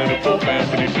 banana, banana, for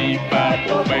Anthony, beat,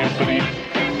 for Anthony.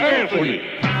 Anthony.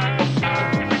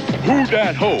 Who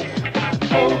that hoe?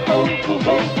 Ho, Oh!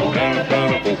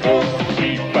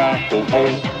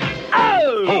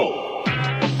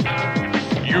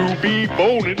 You be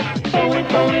boning.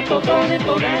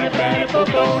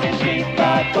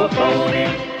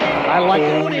 I like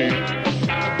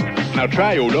it. Now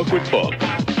try your luck with Buck.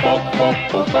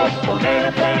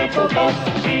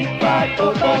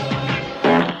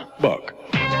 Buck.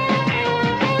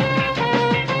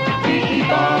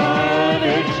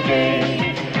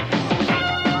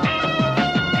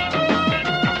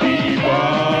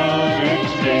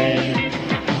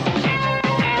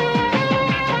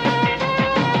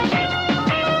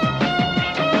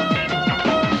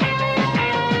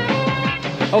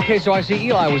 Okay, so I see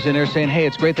Eli was in there saying, hey,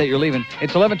 it's great that you're leaving.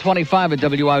 It's 11:25 at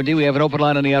WIOD. We have an open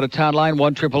line on the out-of-town line,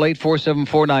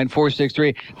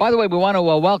 1-888-474-9463. By the way, we want to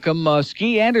welcome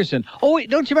Ski Anderson. Oh, wait,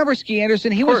 don't you remember Ski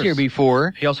Anderson? He was here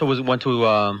before. He also went to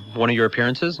one of your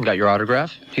appearances and got your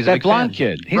autograph. He's a that big blonde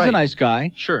fan. kid. He's Right. a nice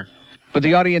guy. Sure. But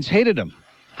the audience hated him.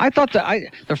 I thought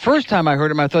the first time I heard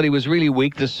him, I thought he was really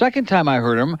weak. The second time I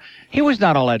heard him, he was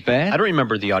not all that bad. I don't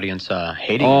remember the audience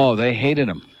hating him. Oh, they hated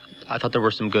him. I thought there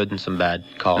were some good and some bad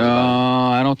calls.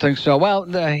 I don't think so. Well,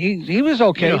 he was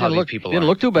okay. You know He how didn't these look, people didn't are.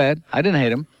 look too bad. I didn't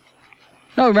hate him.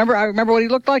 No, I remember what he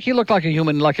looked like. He looked like a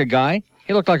human, like a guy.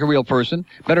 He looked like a real person,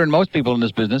 better than most people in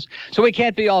this business. So we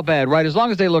can't be all bad, right? As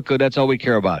long as they look good, that's all we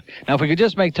care about. Now, if we could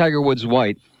just make Tiger Woods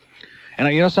white,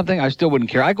 and you know something? I still wouldn't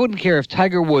care. I wouldn't care if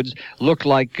Tiger Woods looked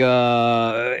like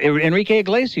Enrique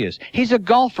Iglesias. He's a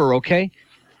golfer, okay?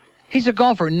 He's a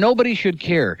golfer. Nobody should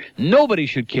care. Nobody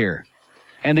should care.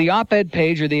 And the op-ed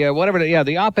page, or the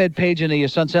the op-ed page in the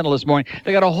Sun Sentinel this morning,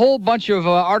 they got a whole bunch of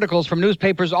articles from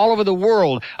newspapers all over the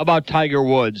world about Tiger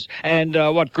Woods and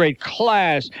what great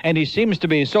class, and he seems to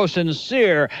be so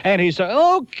sincere, and he's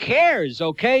who cares,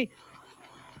 okay?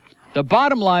 The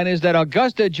bottom line is that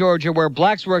Augusta, Georgia, where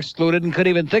blacks were excluded and couldn't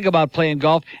even think about playing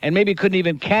golf and maybe couldn't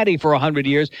even caddy for 100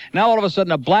 years, now all of a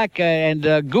sudden a black and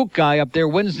gook guy up there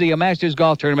wins the Masters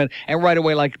golf tournament, and right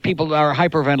away, like, people are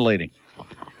hyperventilating.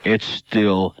 It's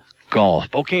still golf.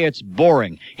 Okay, it's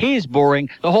boring. He's boring.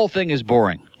 The whole thing is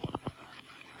boring.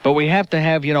 But we have to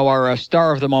have, our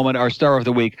star of the moment, our star of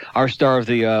the week, our star of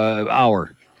the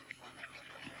hour.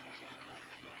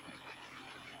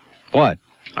 What?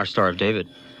 Our Star of David.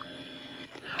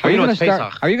 Are you going to Pesach.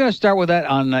 start? Are you going to start with that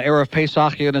on Erev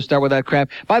Pesach? You're going to start with that crap.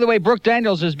 By the way, Brooke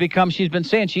Daniels has become. She's been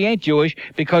saying she ain't Jewish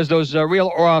because those real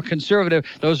conservative,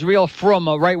 those real frum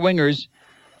right wingers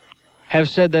have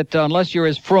said that unless you're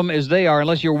as frum as they are,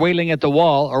 unless you're wailing at the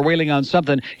wall or wailing on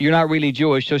something, you're not really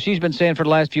Jewish. So she's been saying for the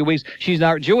last few weeks she's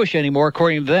not Jewish anymore,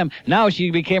 according to them. Now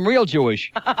she became real Jewish.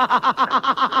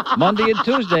 Monday and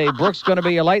Tuesday, Brooke's going to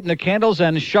be lighting the candles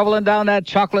and shoveling down that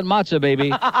chocolate matzah,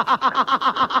 baby.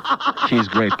 She's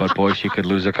great, but boy, she could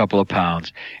lose a couple of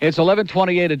pounds. It's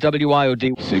 11:28 at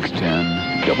WIOD. 610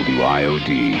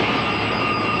 WIOD.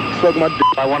 Suck my d-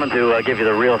 I wanted to give you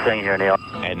the real thing here, Neil.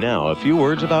 And now, a few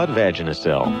words about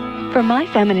Vaginicel. For my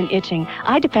feminine itching,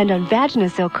 I depend on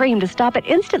Vaginicil cream to stop it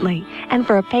instantly. And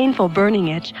for a painful burning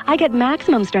itch, I get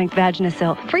maximum strength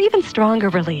Vaginicil for even stronger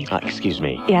relief. Excuse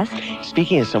me. Yes?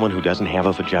 Speaking as someone who doesn't have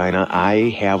a vagina, I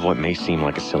have what may seem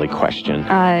like a silly question.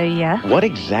 Yeah? What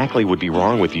exactly would be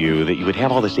wrong with you that you would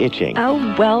have all this itching?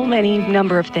 Oh, well, any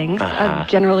number of things.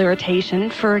 General irritation,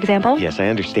 for example. Yes, I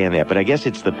understand that, but I guess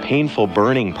it's the painful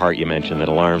burning part you mentioned that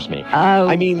alarms me. Oh.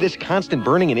 I mean, this constant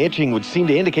burning and itching would seem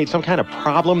to indicate some kind of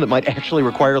problem that might actually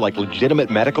require, like,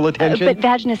 legitimate medical attention. But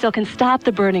Vaginicil can stop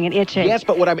the burning and itching. Yes,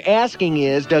 but what I'm asking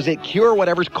is, does it cure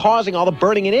whatever's causing all the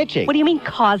burning and itching? What do you mean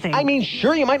causing? I mean,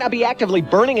 sure, you might not be actively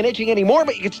burning and itching anymore,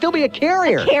 but you could still be a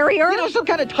carrier. A carrier? You know, some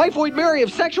kind of typhoid Mary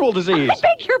of sexual disease. I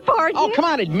beg your pardon? Oh, come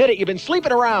on, admit it. You've been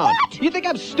sleeping around. What? You think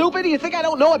I'm stupid? You think I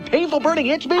don't know what painful burning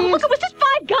itch means? Oh, look, it was just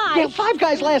 5 guys. Yeah, 5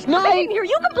 guys last night. I didn't hear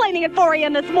you complaining at 4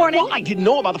 a.m. this morning. Well, I didn't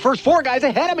know about the first 4 guys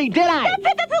ahead of me, did I? That's it.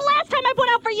 That's the last time I put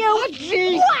out for you. Oh,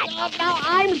 gee. What? Now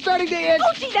I'm starting to itch.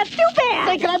 Oh, gee, that's too bad.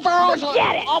 Hey, can I borrow some?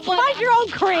 Forget it. Find your own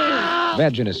cream.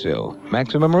 Vaginicil.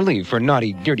 Maximum relief for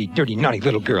naughty, dirty, naughty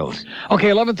little girls. Okay,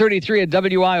 11:33 at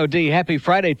WIOD. Happy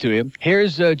Friday to you.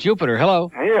 Here's Jupiter.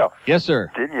 Hello. Neil. Yes, sir.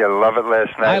 Didn't you love it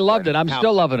last night? I loved it. I'm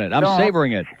still loving it. I'm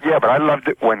savoring it. Yeah, but I loved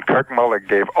it when Kirk Muller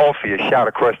gave Ulfie a shot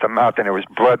across the mouth and there was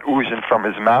blood oozing from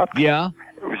his mouth. Yeah.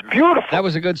 It was beautiful. That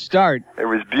was a good start. It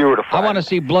was beautiful. I want to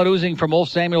see blood oozing from Ulf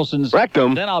Samuelson's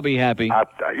rectum. Then I'll be happy.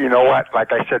 You know what?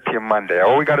 Like I said to you Monday,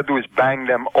 all we got to do is bang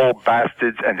them old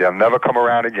bastards, and they'll never come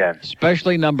around again.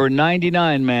 Especially number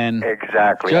 99, man.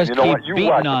 Exactly. Just and you know keep what? You beating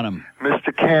watch on them.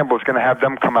 Mr. Campbell's going to have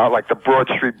them come out like the Broad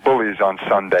Street Bullies on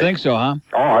Sunday. Think so, huh?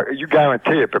 Oh, you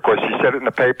guarantee it because she said it in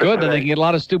the paper. Good, today. then they can get a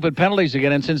lot of stupid penalties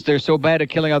again, and since they're so bad at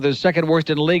killing, they're second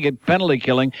worst in the league at penalty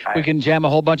killing, we can jam a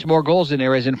whole bunch more goals in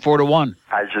there, as in 4-1.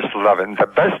 I just love it. And the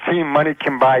best team money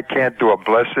can buy can't do a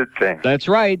blessed thing. That's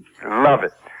right. Love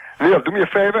it. Leo, do me a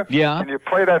favor. Yeah. Can you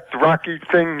play that Rocky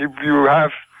thing you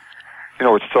have? You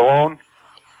know, it's Stallone.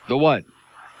 The what?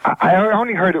 I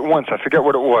only heard it once. I forget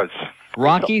what it was.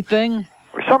 Rocky thing?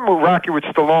 Something with Rocky with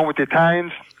Stallone with the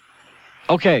Italians.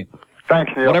 Okay.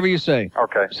 Thanks, Neil. Whatever you say.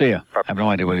 Okay. See ya. I have no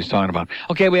idea what he's talking about.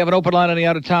 Okay, we have an open line on the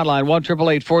out-of-town line,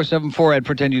 1-888-474-ED.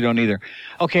 Pretend you don't either.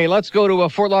 Okay, let's go to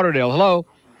Fort Lauderdale. Hello.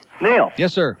 Neil.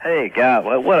 Yes, sir. Hey, God,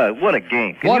 what a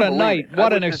game. Can What you a believe night. it?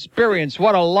 What an experience.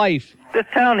 What a life. This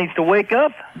town needs to wake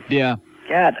up. Yeah.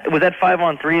 God, was that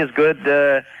 5-on-3 as good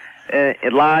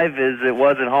live as it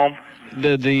was at home?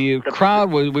 The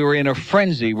crowd we were in a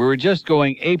frenzy. We were just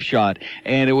going apeshot,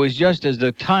 and it was just as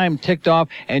the time ticked off,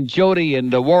 and Jody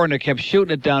and Warner kept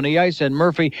shooting it down the ice, and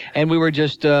Murphy, and we were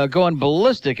just going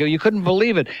ballistic. You couldn't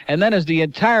believe it. And then as the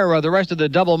entire the rest of the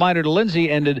double-minor to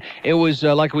Lindsay ended, it was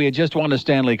like we had just won the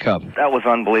Stanley Cup. That was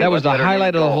unbelievable. That was the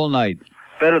highlight of the whole night.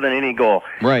 Better than any goal.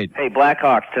 Right. Hey,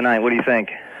 Blackhawks tonight, what do you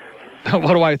think?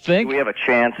 What do I think? Do we have a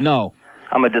chance? No.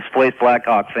 I'm a displaced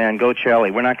Blackhawk fan. Go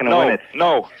Charlie. We're not going to win it.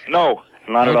 No.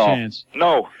 Not at all. No chance.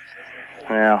 No.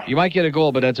 Yeah. You might get a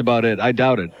goal, but that's about it. I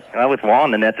doubt it. With Wall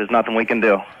in the net, there's nothing we can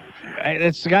do.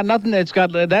 It's got nothing. That's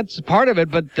part of it,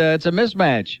 but it's a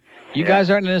mismatch. You guys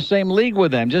aren't in the same league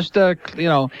with them. Just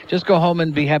just go home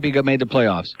and be happy you got made the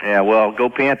playoffs. Yeah, well, go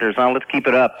Panthers. Let's keep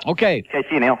it up. Okay. Okay,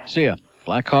 see you, Neil. See ya.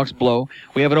 Blackhawks blow.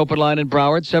 We have an open line in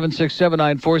Broward,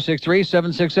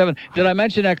 767-9463-767. Did I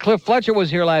mention that Cliff Fletcher was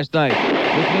here last night?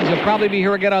 Which means he'll probably be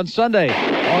here again on Sunday.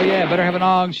 Oh, yeah, better have an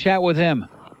long chat with him.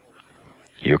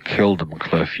 You killed them,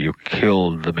 Cliff. You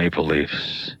killed the Maple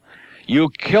Leafs. You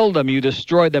killed them. You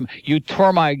destroyed them. You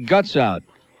tore my guts out.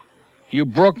 You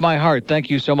broke my heart.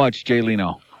 Thank you so much, Jay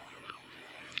Leno.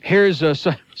 Here's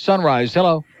Sunrise.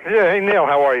 Hello. Yeah, hey, Neil,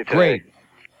 how are you today? Great.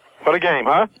 What a game,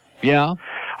 huh? Yeah.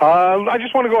 I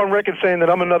just want to go on record saying that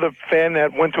I'm another fan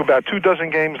that went to about 24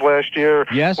 games last year.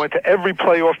 Yes. Went to every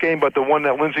playoff game but the one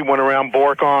that Lindsay went around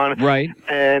Bork on. Right.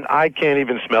 And I can't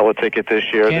even smell a ticket this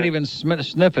year. Can't even sniff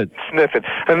it. Sniff it.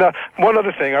 And one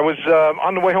other thing, I was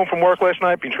on the way home from work last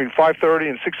night between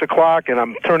 5:30 and 6 o'clock, and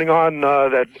I'm turning on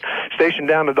that station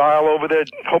down the dial over there,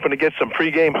 hoping to get some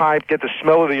pregame hype, get the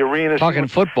smell of the arena. Talking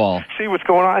football. See what's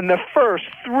going on. And the first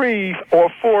 3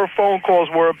 or 4 phone calls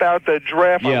were about the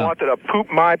draft. Yeah. I wanted to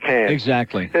poop my pants.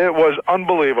 Exactly. It was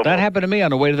unbelievable. That happened to me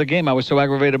on the way to the game. I was so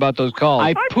aggravated about those calls.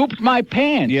 I pooped my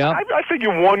pants. Yeah. I figure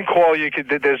one call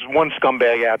there's one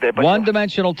scumbag out there. But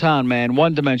one-dimensional town, man.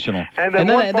 One-dimensional. And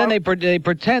then they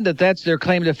pretend that that's their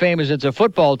claim to fame, is it's a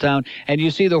football town. And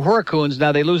you see the Hurricanes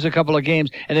now. They lose a couple of games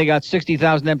and they got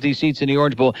 60,000 empty seats in the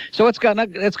Orange Bowl. So it's got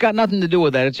nothing to do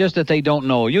with that. It's just that they don't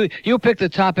know. You pick the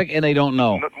topic and they don't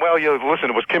know. Well, listen,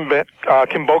 it was Kim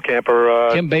Bokamp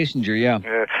or Kim Basinger, yeah.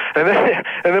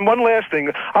 And then one last thing.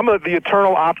 I'm the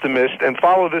eternal optimist and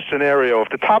follow this scenario. If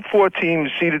the top 4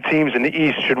 seeded teams in the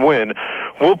East should win,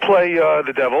 we'll play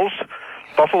the Devils.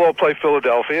 Buffalo will play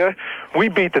Philadelphia. We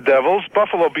beat the Devils.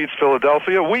 Buffalo beats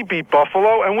Philadelphia. We beat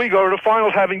Buffalo, and we go to the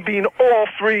finals having beaten all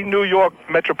 3 New York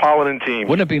metropolitan teams.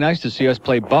 Wouldn't it be nice to see us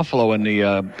play Buffalo in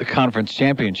the conference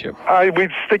championship?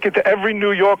 We'd stick it to every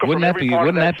New Yorker.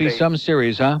 Wouldn't that be some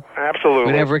series, huh?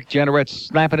 Absolutely. We'd have Rick Jeanneret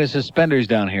snapping his suspenders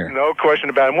down here. No question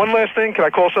about it. And one last thing. Can I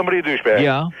call somebody a douchebag?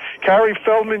 Yeah. Carrie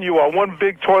Feldman, you are one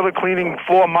big toilet cleaning,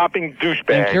 floor mopping douchebag.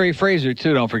 And Kerry Fraser,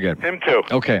 too, don't forget. Him, too.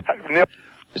 Okay. Yep.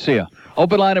 See ya.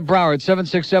 Open line at Broward,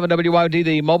 767-WYD.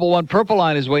 The mobile one purple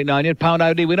line is waiting on you. Pound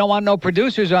ID. We don't want no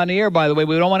producers on the air, by the way.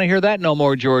 We don't want to hear that no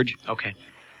more, George. Okay.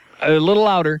 A little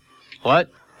louder. What?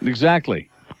 Exactly.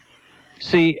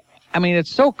 See, I mean,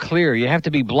 it's so clear. You have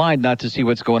to be blind not to see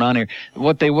what's going on here.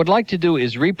 What they would like to do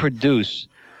is reproduce.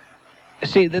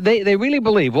 See, they really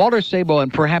believe, Walter Sabo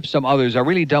and perhaps some others are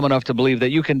really dumb enough to believe that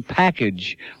you can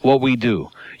package what we do.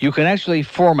 You can actually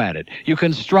format it. You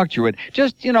can structure it.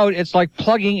 Just, it's like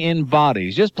plugging in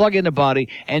bodies. Just plug in a body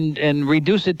and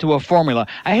reduce it to a formula.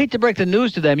 I hate to break the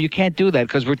news to them. You can't do that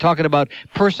because we're talking about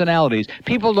personalities.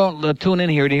 People don't tune in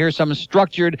here to hear some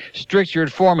structured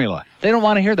formula. They don't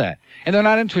want to hear that. And they're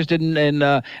not interested in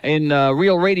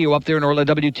real radio up there in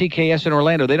WTKS in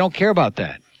Orlando. They don't care about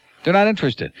that. They're not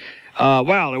interested.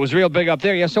 Well, it was real big up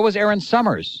there. Yeah, so was Aaron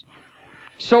Summers.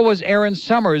 So was Aaron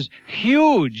Summers,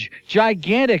 huge,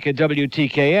 gigantic at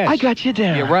WTKS. I got you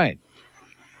down. You're right.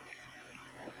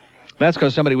 That's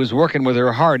because somebody was working with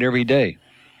her hard every day.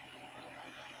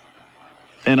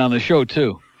 And on the show,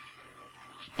 too.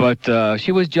 But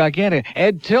she was gigantic.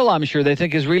 Ed Till, I'm sure they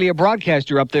think, is really a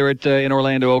broadcaster up there in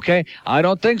Orlando, okay? I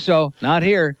don't think so. Not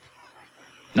here.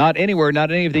 Not anywhere. Not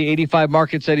any of the 85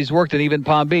 markets that he's worked in, even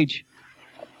Palm Beach.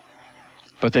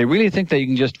 But they really think that you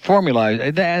can just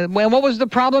formalize. And what was the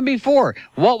problem before?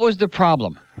 What was the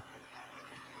problem?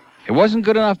 It wasn't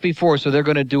good enough before, so they're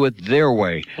going to do it their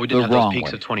way. We didn't have the those wrong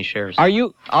peaks way. of 20 shares. Are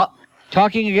you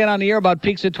talking again on the air about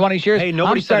peaks at 20 shares? Hey,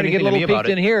 nobody I'm starting said to get a anything to little me about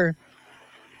peaked in it. here.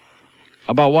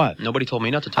 About what? Nobody told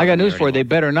me not to talk. I got on the news air for you. They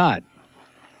better not.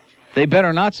 They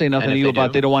better not say nothing And to if you they about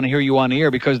do? they don't want to hear you on the air,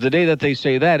 because the day that they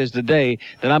say that is the day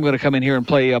that I'm going to come in here and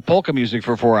play polka music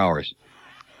for 4 hours.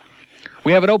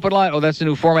 We have an open line. Oh, that's the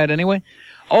new format anyway.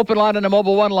 Open line on the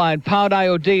Mobile One line. Pound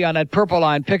IOD on that purple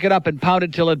line. Pick it up and pound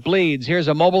it till it bleeds. Here's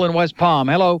a mobile in West Palm.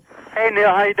 Hello. Hey, Neil,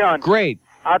 how you doing? Great.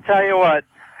 I'll tell you what.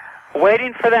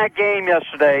 Waiting for that game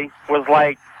yesterday was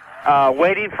like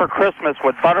waiting for Christmas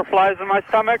with butterflies in my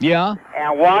stomach. Yeah.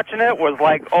 And watching it was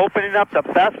like opening up the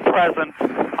best present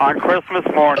on Christmas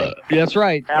morning. That's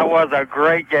right. That was a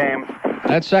great game.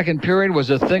 That second period was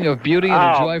a thing of beauty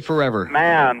and joy forever.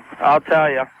 Man, I'll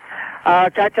tell you.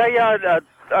 Can I tell you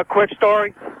a quick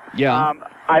story? Yeah.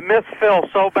 I miss Phil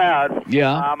so bad.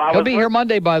 Yeah. I He'll was be here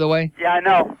Monday, by the way. Yeah, I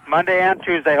know. Monday and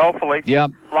Tuesday, hopefully. Yeah.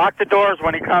 Lock the doors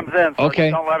when he comes in, so Okay.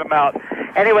 don't let him out.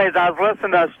 Anyways, I was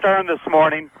listening to Stern this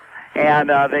morning, and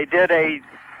they did a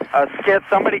skit.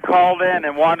 Somebody called in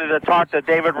and wanted to talk to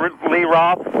David Lee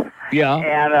Roth. Yeah.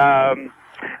 And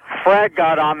Fred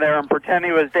got on there and pretended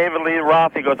he was David Lee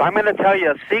Roth. He goes, I'm going to tell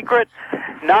you a secret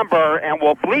number, and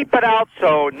we'll bleep it out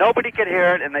so nobody could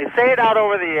hear it, and they say it out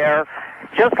over the air,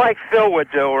 just like Phil would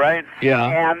do, right?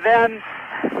 Yeah. And then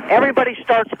everybody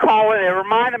starts calling. It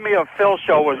reminded me of Phil's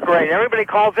show. Was great. Everybody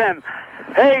calls in,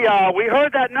 hey, we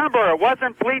heard that number. It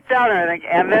wasn't bleeped out or anything.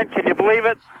 And then, can you believe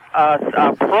it?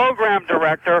 A program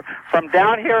director from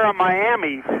down here in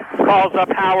Miami calls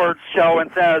up Howard's show and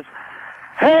says,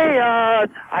 hey, I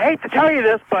hate to tell you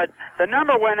this, but the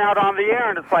number went out on the air.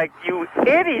 And it's like, you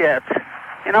idiot.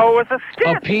 You know, it was a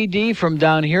skit. A PD from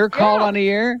down here called on the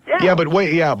air? Yeah. but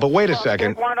wait a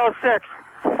second. 106.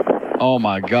 Oh,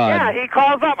 my God. Yeah, he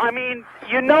calls up. I mean,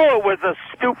 you know it was a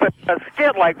stupid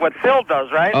skit like what Phil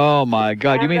does, right? Oh, my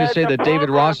God. You mean to say that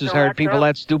David Ross has hired people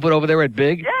that stupid over there at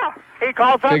Big? Yeah. He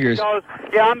calls up Figures. and goes,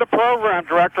 yeah, I'm the program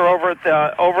director over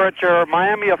at your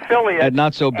Miami affiliate. At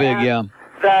Not So Big, yeah.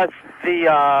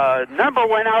 The number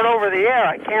went out over the air.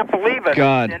 I can't believe it.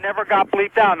 God. It never got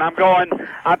bleeped out. And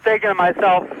I'm thinking to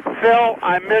myself, Phil,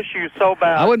 I miss you so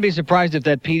bad. I wouldn't be surprised if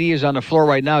that PD is on the floor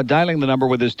right now dialing the number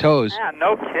with his toes. Yeah,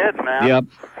 no kid, man. Yep.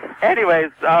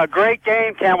 Anyways, great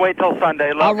game. Can't wait till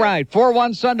Sunday. Love All right,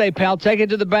 4-1 Sunday, pal. Take it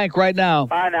to the bank right now.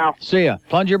 Bye now. See ya.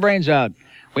 Plunge your brains out.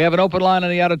 We have an open line on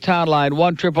the out-of-town line,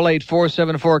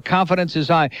 1-888-474. Confidence is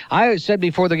high. I said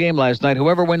before the game last night,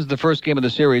 whoever wins the first game of the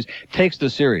series takes the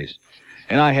series.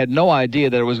 And I had no idea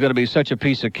that it was going to be such a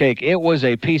piece of cake. It was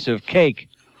a piece of cake.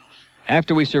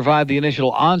 After we survived the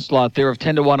initial onslaught there of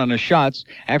 10-1 on the shots,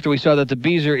 after we saw that the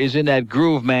Beezer is in that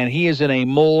groove, man, he is in a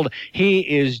mold. He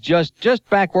is just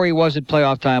back where he was at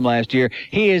playoff time last year.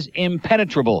 He is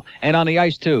impenetrable, and on the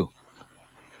ice, too.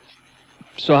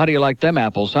 So how do you like them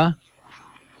apples, huh?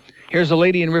 Here's a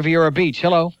lady in Riviera Beach.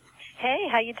 Hello. Hey,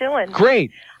 how you doing? Great.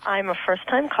 I'm a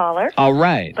first-time caller. All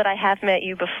right. But I have met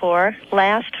you before.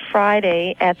 Last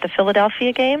Friday at the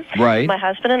Philadelphia game, Right. my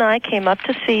husband and I came up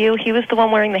to see you. He was the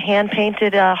one wearing the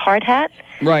hand-painted hard hat.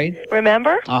 Right.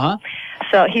 Remember? Uh-huh.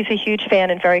 So he's a huge fan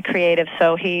and very creative,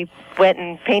 so he went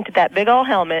and painted that big old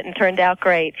helmet and turned out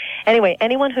great. Anyway,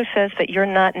 anyone who says that you're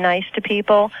not nice to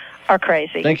people are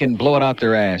crazy. They can blow it out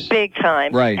their ass. Big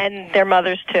time. Right. And their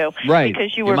mothers, too. Right.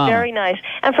 Because you Your were mama. very nice.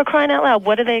 And for crying out loud,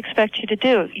 what do they expect you to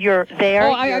do? You're there.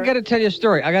 Oh, I got to tell you a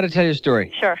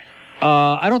story. Sure.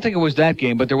 I don't think it was that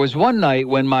game, but there was one night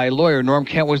when my lawyer, Norm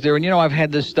Kent, was there, and, I've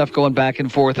had this stuff going back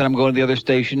and forth, and I'm going to the other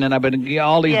station, and I've been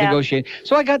all these negotiating.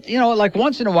 So I got, like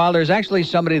once in a while, there's actually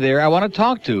somebody there I want to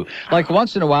talk to. Like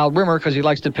once in a while, Rimmer, because he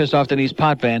likes to piss off Denise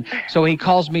Potvin, so he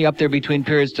calls me up there between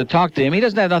periods to talk to him. He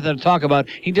doesn't have nothing to talk about.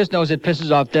 He just knows it pisses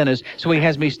off Dennis, so he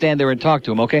has me stand there and talk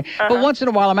to him, okay? But once in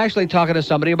a while, I'm actually talking to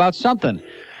somebody about something.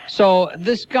 So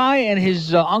this guy and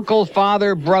his uncle,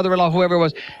 father, brother-in-law, whoever it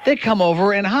was, they come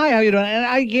over and, hi, how you doing? And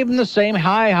I gave him the same,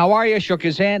 hi, how are you? Shook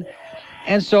his hand.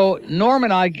 And so Norm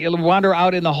and I wander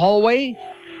out in the hallway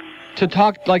to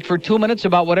talk like for 2 minutes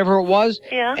about whatever it was.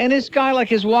 Yeah. And this guy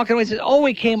like is walking away and says, oh,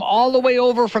 we came all the way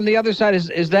over from the other side.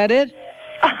 Is that it?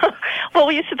 What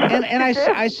were you supposed and to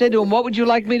do? I said to him, what would you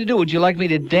like me to do? Would you like me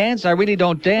to dance? I really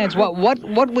don't dance. What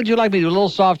would you like me to do? A little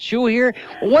soft shoe here?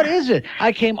 What is it?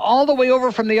 I came all the way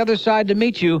over from the other side to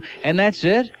meet you, and that's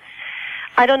it?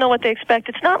 I don't know what they expect.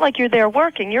 It's not like you're there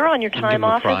working. You're on your time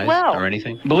off as well. Or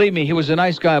anything? Believe me, he was a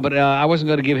nice guy, but I wasn't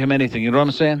going to give him anything. You know what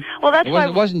I'm saying? Well, that's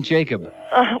it wasn't Jacob.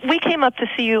 We came up to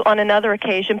see you on another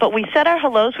occasion, but we said our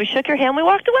hellos, we shook your hand, we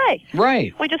walked away.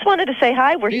 Right. We just wanted to say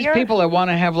hi. We're These here. people that want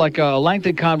to have like a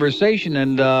lengthy conversation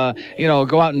and,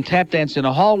 go out and tap dance in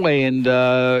a hallway and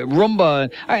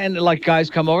Roomba, and like guys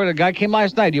come over. The guy came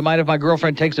last night. Do you mind if my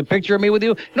girlfriend takes a picture of me with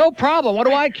you? No problem. What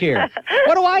do I care?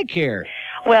 What do I care?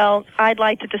 Well, I'd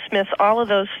like to dismiss all of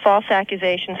those false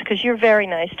accusations because you're very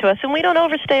nice to us, and we don't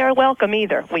overstay our welcome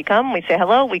either. We come, we say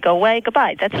hello, we go away,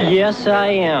 goodbye. That's it. Yes, I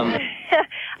am.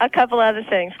 A couple other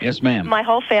things. Yes, ma'am. My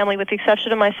whole family, with the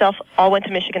exception of myself, all went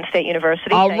to Michigan State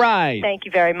University. All right. Thank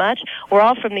you very much. We're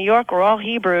all from New York. We're all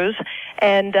Hebrews,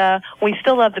 and we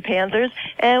still love the Panthers,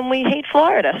 and we hate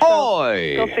Florida. So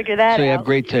Oy! go figure that So you out. have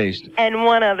great taste. And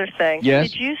one other thing.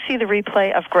 Yes? Did you see the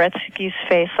replay of Gretzky's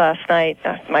face last night?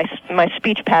 My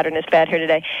speech pattern is bad here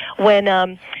today.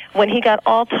 When he got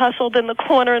all tussled in the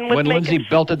corner and was When making... Lindsay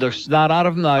belted the snot out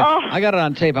of him, Oh. I got it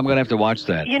on tape. I'm going to have to watch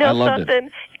that. You know I loved something?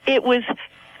 It was...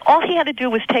 All he had to do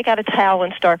was take out a towel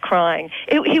and start crying.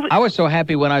 I was so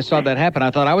happy when I saw that happen.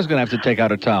 I thought I was going to have to take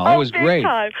out a towel. It was big great.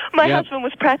 Time. My Yep. husband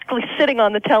was practically sitting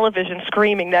on the television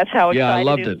screaming. That's how excited Yeah, I he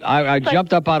loved was. it. I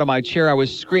jumped up out of my chair. I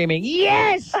was screaming,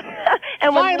 yes!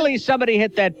 And Finally, somebody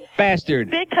hit that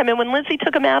bastard. Big time. And when Lindsay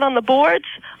took him out on the boards,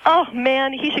 oh,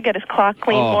 man, he should get his clock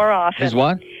cleaned Oh, more often. His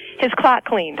what? His clock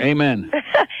cleaned. Amen.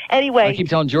 Anyway, I keep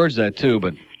telling George that, too,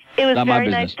 but it was not my very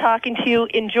nice business. talking to you.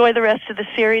 Enjoy the rest of the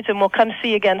series, and we'll come see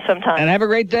you again sometime. And have a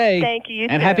great day. Thank you. You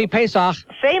And too. happy Pesach.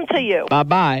 Same to you.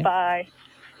 Bye-bye. Bye.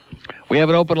 We have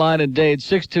an open line in Dade,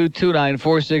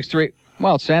 6229463.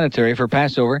 Well, it's sanitary for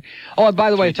Passover. Oh, and by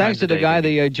the way, thanks to the guy,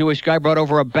 the Jewish guy, brought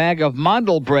over a bag of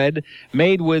mandel bread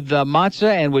made with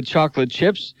matzah and with chocolate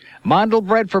chips. Mandel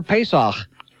bread for Pesach,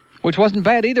 which wasn't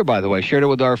bad either, by the way. Shared it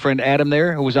with our friend Adam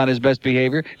there, who was on his best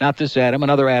behavior. Not this Adam,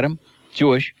 another Adam,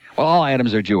 Jewish. Well, all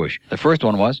Adams are Jewish. The first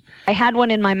one was. I had one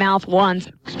in my mouth once.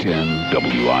 10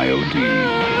 WIOD,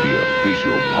 the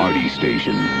official party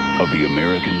station of the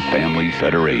American Family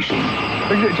Federation.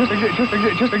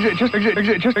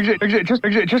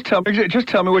 Just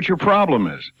tell me what your problem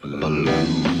is. Blue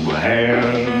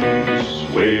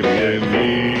hands waving at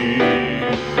me.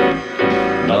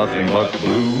 Nothing but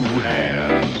blue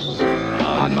hands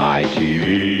on my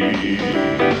TV.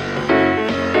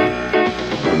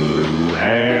 Blue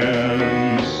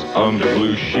hands under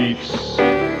blue sheets.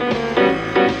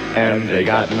 And they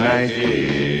got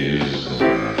nighties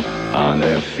on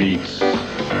their feet.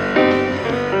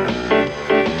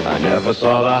 I never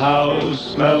saw the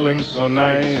house smelling so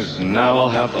nice. Now I'll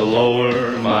have to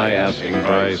lower my asking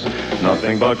price.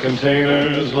 Nothing but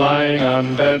containers lying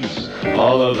on beds.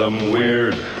 All of them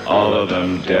weird, all of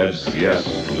them dead. Yes,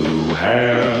 blue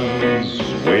hands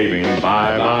waving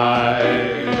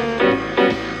bye-bye.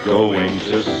 Going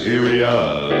to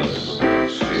Sirius,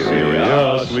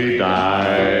 Sirius we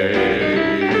die.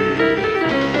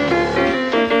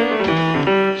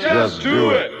 Just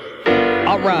do it.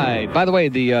 All right. By the way,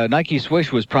 the Nike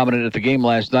Swish was prominent at the game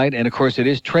last night, and of course it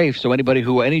is Trafe, so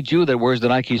any Jew that wears the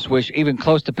Nike Swish, even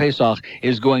close to Pesach,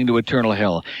 is going to eternal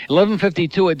hell.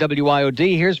 11:52 at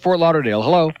WIOD. Here's Fort Lauderdale.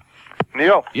 Hello.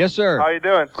 Neil. Yes, sir. How you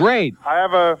doing? Great. I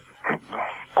have a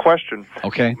question.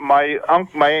 Okay. My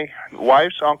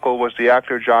wife's uncle was the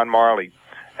actor John Marley,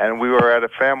 and we were at a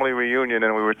family reunion,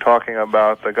 and we were talking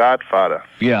about The Godfather,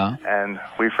 Yeah. and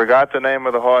we forgot the name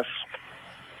of the horse.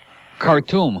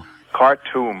 Khartoum.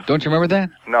 Khartoum. Don't you remember that?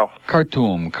 No.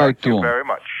 Khartoum. Thank you very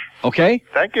much. Okay?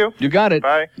 Thank you. You got it.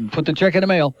 Bye. Put the check in the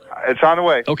mail. It's on the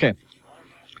way. Okay.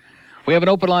 We have an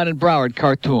open line in Broward,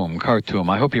 Khartoum. Khartoum.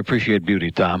 I hope you appreciate beauty,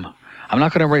 Tom. I'm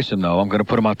not going to race him, though. I'm going to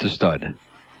put him out to stud.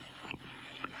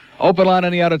 Open line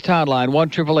on the out-of-town line,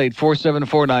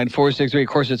 1-888-474-9463. Of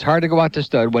course, it's hard to go out to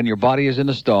stud when your body is in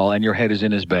the stall and your head is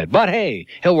in his bed. But, hey,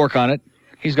 he'll work on it.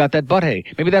 He's got that butt hay.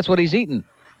 Maybe that's what he's eating.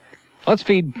 Let's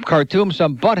feed Khartoum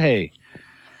some butt hay.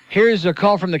 Here's a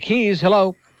call from the Keys.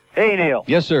 Hello. Hey, Neil.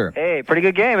 Yes, sir. Hey, pretty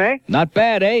good game, eh? Not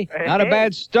bad, eh? Not a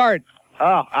bad start.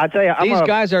 Oh, I'll tell you, These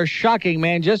guys are shocking,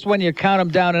 man. Just when you count them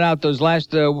down and out those last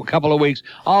couple of weeks,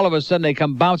 all of a sudden they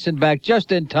come bouncing back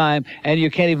just in time, and you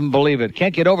can't even believe it.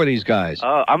 Can't get over these guys.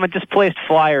 I'm a displaced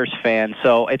Flyers fan,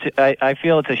 so I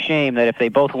feel it's a shame that if they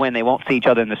both win, they won't see each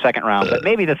other in the second round, but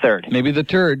maybe the third. Maybe the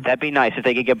third. That'd be nice if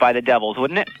they could get by the Devils,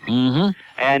 wouldn't it? Mm-hmm.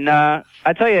 And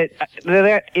I tell you,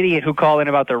 that idiot who called in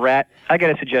about the rat, I got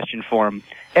a suggestion for him.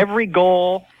 Every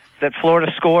goal that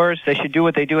Florida scores, they should do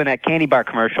what they do in that candy bar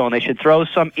commercial, and they should throw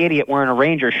some idiot wearing a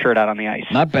Rangers shirt out on the ice.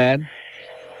 Not bad.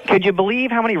 Could you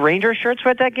believe how many Rangers shirts were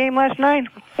at that game last night?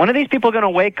 When are these people going to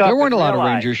wake up? There weren't a and lot of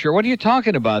realize- Rangers shirts. What are you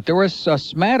talking about? There was a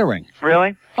smattering.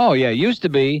 Really? Oh, yeah, it used to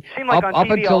be. Seemed like on up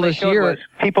TV, until all they this showed year. was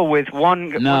people with one.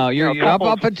 No, you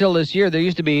up until this year, there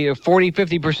used to be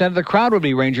 40-50% of the crowd would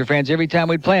be Ranger fans every time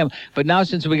we'd play them. But now,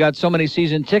 since we got so many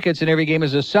season tickets and every game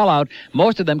is a sellout,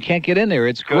 most of them can't get in there.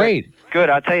 It's great. Good.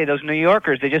 I'll tell you, those New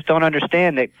Yorkers, they just don't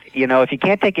understand that, if you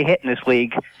can't take a hit in this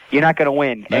league, you're not going to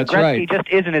win. That's and Gretzky right. just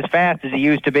isn't as fast as he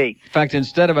used to be. In fact,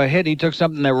 instead of a hit, he took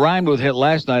something that rhymed with hit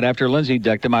last night after Lindsay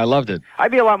decked him. I loved it.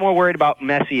 I'd be a lot more worried about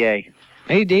Messier.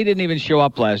 He didn't even show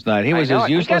up last night. He was I know as it.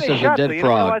 He useless got his as shot, a so dead you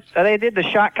frog. know what? They did the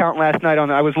shot count last night.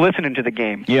 I was listening to the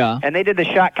game. Yeah. And they did the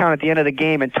shot count at the end of the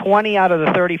game, and 20 out of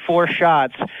the 34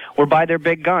 shots were by their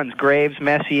big guns. Graves,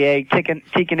 Messier,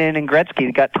 Tikkanen, and Gretzky.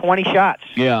 They got 20 shots.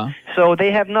 Yeah. So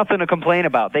they have nothing to complain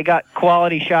about. They got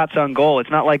quality shots on goal.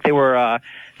 It's not like they were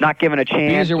not given a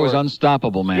chance. Beezer was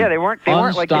unstoppable, man. Yeah, they weren't like getting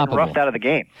Unstoppable. roughed out of the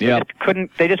game. Yeah.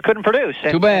 They just couldn't produce.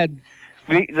 Too bad.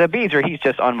 The Beezer, he's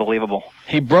just unbelievable.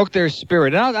 He broke their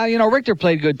spirit. And Richter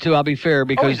played good too. I'll be fair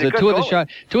because he's a the good two of the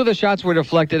goalie. shots were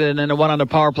deflected, and then the one on the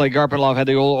power play, Garpenlov had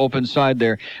the old open side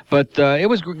there. But it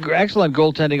was excellent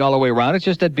goaltending all the way around. It's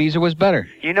just that Beezer was better.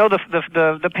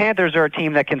 The Panthers are a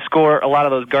team that can score a lot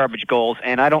of those garbage goals,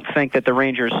 and I don't think that the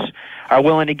Rangers are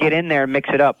willing to get in there and mix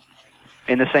it up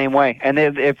in the same way. And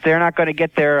if they're not going to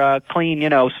get their clean,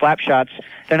 slap shots,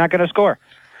 they're not going to score.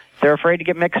 They're afraid to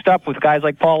get mixed up with guys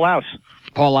like Paul Louse.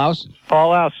 Paul Louse?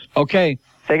 Paul Louse. Okay.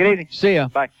 Take it easy. See ya.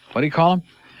 Bye. What do you call him?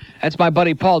 That's my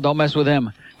buddy Paul. Don't mess with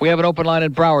him. We have an open line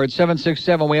in Broward,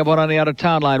 767. We have one on the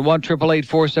out-of-town line,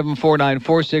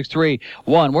 1-888-474-9463.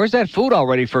 Where's that food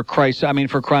already, for crying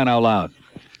out loud?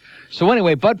 So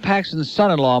anyway, Bud Paxton's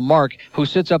son-in-law, Mark, who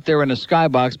sits up there in the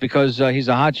skybox because he's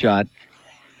a hotshot,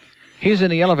 he's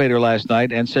in the elevator last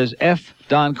night and says F.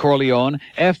 Don Corleone,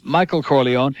 F. Michael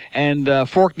Corleone, and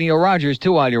fork Neil Rogers,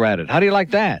 too, while you're at it. How do you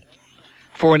like that?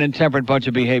 For an intemperate bunch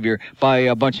of behavior by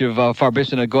a bunch of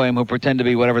Farbissina Goyim who pretend to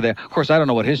be whatever they are. Of course, I don't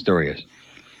know what his story is.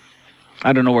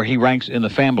 I don't know where he ranks in the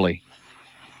family.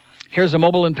 Here's a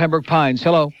mobile in Pembroke Pines.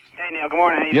 Hello. Hey, Neil. Good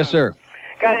morning. How you Yes, doing? sir.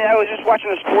 Guy, I was just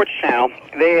watching the sports channel.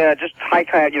 They just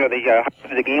high-fived,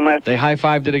 the game last. They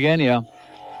high-fived it again, yeah.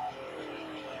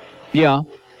 Yeah.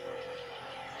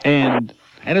 And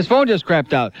his phone just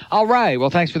crapped out. All right.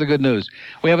 Well, thanks for the good news.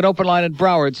 We have an open line in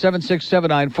Broward,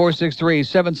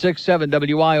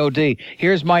 767-9463-767-WIOD.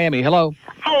 Here's Miami. Hello.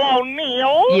 Hello,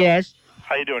 Neil. Yes.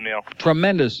 How you doing, Neil?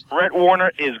 Tremendous. Rhett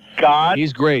Warner is God.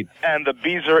 He's great. And the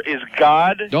Beezer is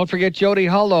God. Don't forget Jody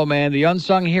Hull, though, man, the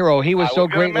unsung hero. He was so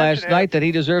great last night that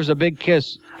he deserves a big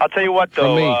kiss. I'll tell you what,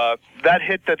 From me. though, that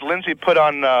hit that Lindsay put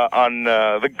on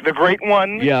the great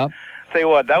one. Yeah. Tell you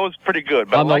what, that was pretty good.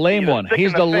 But On the I like lame one. stick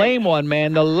He's in the face. lame one,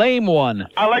 man. The lame one.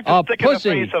 I like the A stick pussy.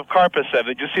 in the face of Karpasev.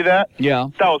 Did you see that? Yeah.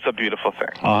 That was a beautiful thing.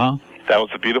 Uh-huh. That was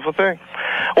a beautiful thing.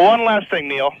 One last thing,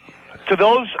 Neil. To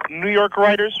those New York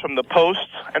writers from the Post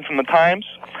and from the Times,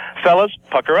 fellas,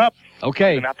 pucker up.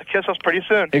 Okay. You're going to have to kiss us pretty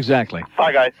soon. Exactly.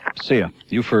 Bye, guys. See ya.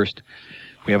 You first.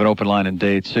 We have an open line in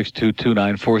Dade,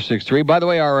 6229463. By the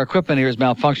way, our equipment here is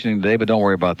malfunctioning today, but don't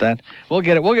worry about that. We'll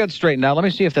get it straightened out. Let me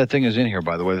see if that thing is in here,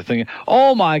 by the way.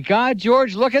 Oh, my God,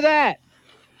 George, look at that.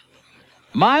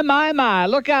 My.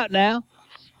 Look out now.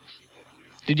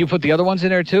 Did you put the other ones in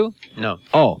there, too? No.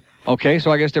 Oh, okay,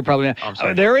 so I guess they're probably not. I'm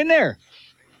sorry. They're in there.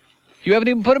 You haven't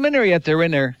even put them in there yet. They're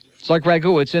in there. It's like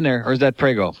ragu. It's in there. Or is that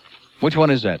Prego? Which one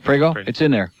is that? Prego? It's in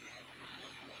there.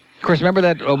 Of course, remember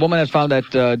that woman that found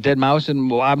that dead mouse?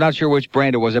 And I'm not sure which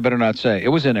brand it was. I better not say. It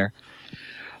was in there.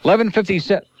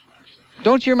 11:57.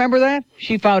 Don't you remember that?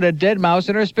 She found a dead mouse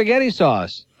in her spaghetti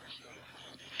sauce.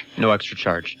 No extra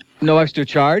charge. No extra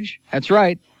charge. That's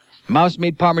right. Mouse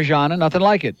meat Parmigiana, nothing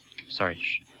like it. Sorry.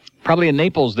 Probably in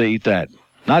Naples they eat that.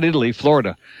 Not Italy,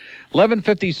 Florida.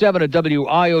 11:57 at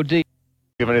WIOD.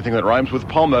 If anything that rhymes with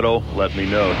Palmetto, let me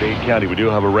know. Dade County, we do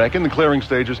have a wreck in the clearing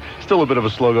stages. Still a bit of a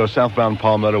slow go. Southbound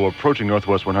Palmetto approaching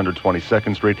Northwest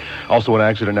 122nd Street. Also an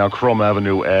accident now, Chrome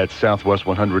Avenue at Southwest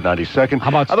 192nd. How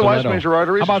about Otherwise, Stiletto? major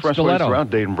arteries, How about expressways Stiletto?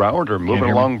 throughout Dade and Broward are moving hear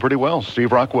me? along pretty well.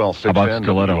 Steve Rockwell, How about 610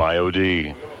 Stiletto?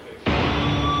 WIOD.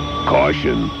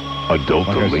 Caution. Adult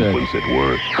Like I said. delinquents at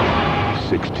work.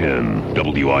 610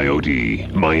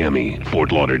 WIOD, Miami,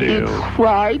 Fort Lauderdale.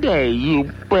 Friday, you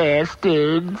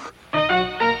bastards.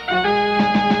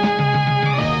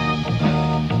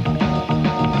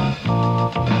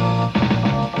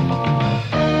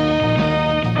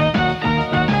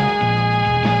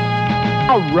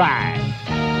 All right.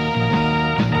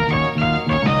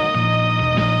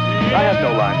 I have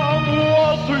no line. I'm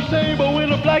Walter Sabo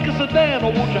in a black sedan.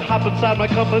 Oh, won't you hop inside my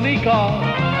company car?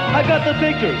 I got the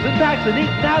pictures and taxing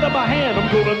eating out of my hand. I'm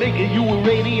gonna make you a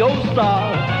radio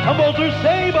star. I'm Walter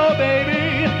Sabo,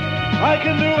 baby. I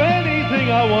can do anything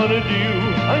I want to do.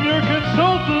 I'm your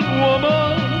consultant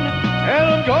woman, and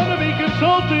I'm gonna be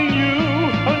consulting you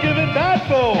on giving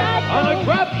Badfo on a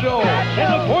crap show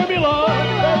in a formula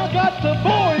that's got to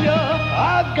bore ya.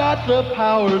 I've got the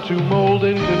power to mold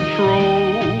and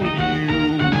control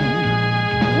you.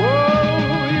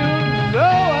 Whoa, you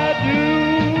know I do.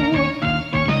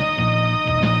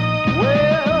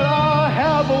 Well, I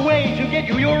have a way to get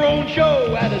you your own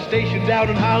show at a station down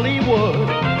in Hollywood.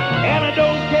 And I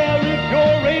don't care if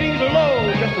your ratings are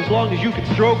low, just as long as you can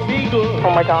stroke me good. Oh,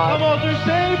 my God. I'm Walter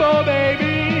Sabo,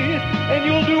 baby, and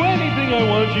you'll do anything I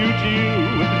want you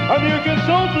to. I'm your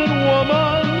consultant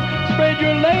woman. Spread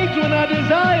your legs when I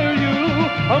desire you.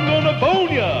 I'm gonna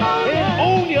bone ya and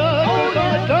own ya, 'cause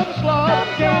I'm a dumb slob.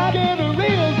 Can't get a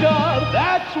real job.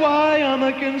 That's why I'm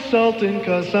a consultant,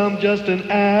 'cause I'm just an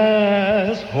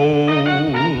asshole.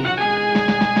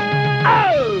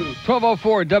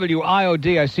 1204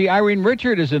 WIOD. I see Irene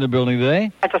Richard is in the building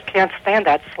today. I just can't stand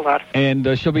that slut.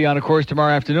 And she'll be on, of course,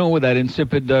 tomorrow afternoon with that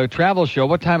insipid travel show.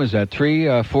 What time is that?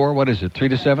 3, 4? What is it? 3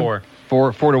 to 7?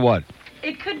 4 to what?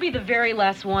 It could be the very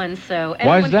last one, so...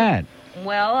 Why is that?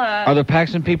 Well, Are the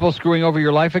Paxton people screwing over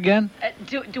your life again?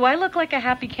 Do I look like a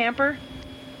happy camper?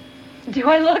 Do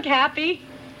I look happy?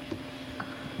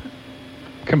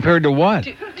 Compared to what?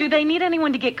 Do they need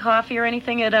anyone to get coffee or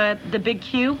anything at the Big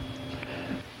Q?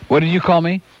 What did you call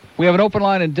me? We have an open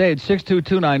line in Dade,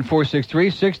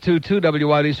 622-9463,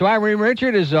 622-WID. So Irene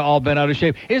Richard is all bent out of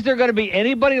shape. Is there going to be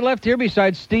anybody left here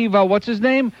besides Steve, what's his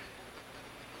name?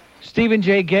 Stephen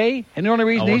J. Gay? And the only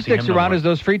reason he sticks around is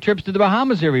those free trips to the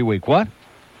Bahamas every week. What?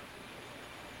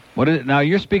 What is it? Now,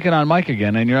 you're speaking on mic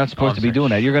again, and you're not supposed to be doing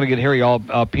that. You're going to get Harry all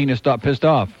pissed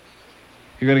off.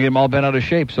 You're going to get him all bent out of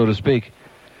shape, so to speak.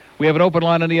 We have an open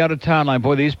line on the out-of-town line.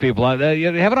 Boy, these people.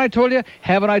 Haven't I told you?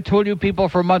 Haven't I told you people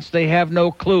for months they have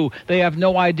no clue. They have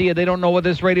no idea. They don't know what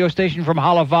this radio station from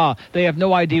Halava. They have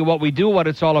no idea what we do, what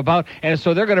it's all about. And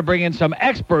so they're going to bring in some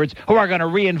experts who are going to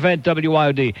reinvent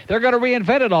WIOD. They're going to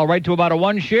reinvent it all right to about a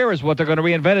 1 share is what they're going to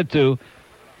reinvent it to.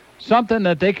 Something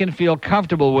that they can feel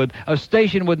comfortable with. A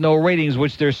station with no ratings,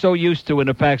 which they're so used to in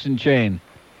the Paxton chain.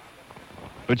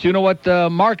 But you know what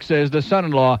Mark says, the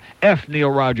son-in-law, F. Neil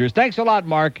Rogers. Thanks a lot,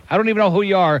 Mark. I don't even know who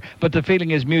you are, but the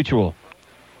feeling is mutual.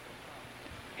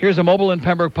 Here's a mobile in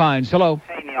Pembroke Pines. Hello.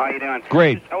 Hey, Neil. How you doing?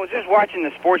 Great. I was just watching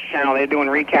the sports channel. They're doing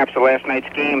recaps of last night's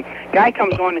game. Guy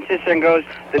comes on and sits there and goes,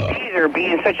 the Beezer,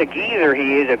 being such a geezer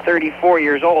he is at 34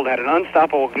 years old, had an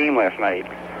unstoppable game last night.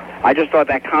 I just thought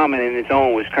that comment in its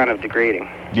own was kind of degrading.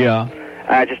 Yeah.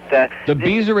 The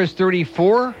Beezer is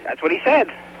 34? That's what he said.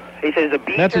 He says the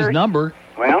Beezer... That's his number.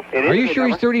 Well, it is. Are you sure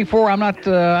he's 34? I'm not...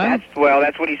 That's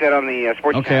what he said on the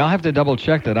sports Okay, channel. I'll have to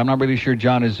double-check that. I'm not really sure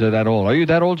John is that old. Are you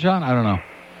that old, John? I don't know.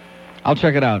 I'll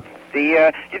check it out. Do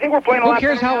you think we're playing a lot... Who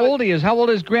cares how old he is? How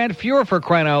old is Grant Fuhr, for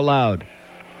crying out loud?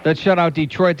 That shut out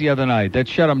Detroit the other night. That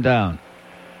shut him down.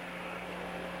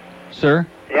 Sir?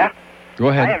 Yeah? Go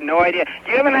ahead. I have no idea.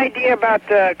 Do you have an idea about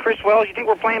Chris Wells? You think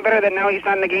we're playing better than now he's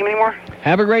not in the game anymore?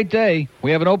 Have a great day.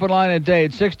 We have an open line at day.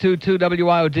 It's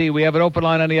 622-WIOD. We have an open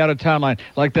line on the out-of-town line.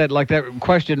 Like that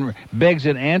question begs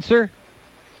an answer.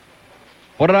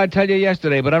 What did I tell you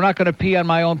yesterday? But I'm not going to pee on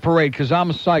my own parade because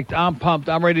I'm psyched. I'm pumped.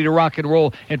 I'm ready to rock and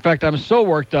roll. In fact, I'm so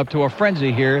worked up to a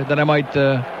frenzy here that I might...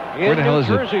 where the hell is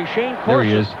Jersey, it? Shane There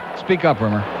he Corson is. Speak up,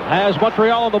 Rimmer. has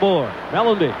Montreal on the board.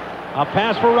 Melody. A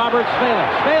pass for Robert Spela.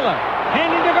 Spela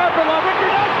handing to Garpenlov.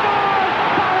 Richard does score!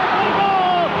 Power play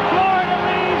goal! Florida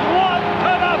leads 1-0.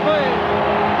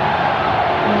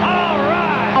 All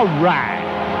right. All right.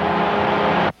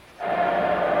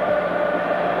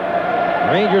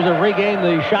 Rangers have regained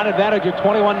the shot advantage at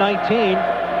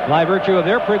 21-19 by virtue of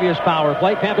their previous power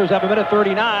play. Panthers have a minute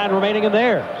 39 remaining in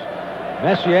theirs.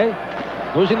 Messier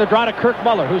losing the draw to Kirk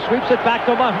Muller, who sweeps it back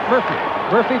to Murphy.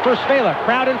 Murphy for Spela.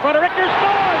 Crowd in front of Richter.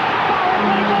 Scores!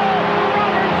 Power play goal!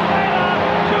 Robert Spela!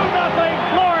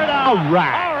 2-0 Florida! All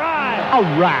right. All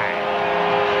right.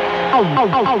 All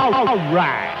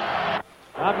right.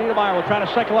 Bob Niedermeyer will try to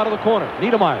cycle out of the corner.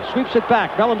 Niedermeyer sweeps it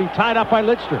back. Bellamy tied up by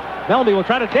Lidster. Bellamy will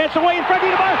try to dance away in front of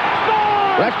Niedermeyer.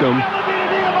 Scores! Rectum. Bellamy to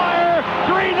Niedermeyer.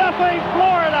 3-0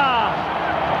 Florida.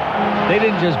 They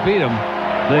didn't just beat him.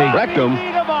 They wrecked him.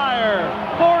 Niedermeyer,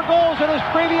 4 goals in his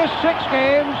previous 6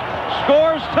 games,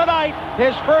 scores tonight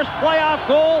his first playoff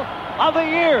goal of the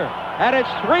year, and it's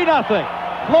 3-0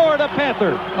 Florida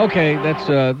Panthers. Okay,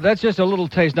 that's just a little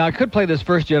taste. Now, I could play this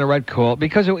first Generette call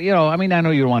because, I know you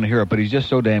don't want to hear it, but he's just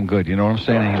so damn good. You know what I'm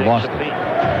saying? And he lost it.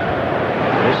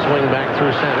 They swing back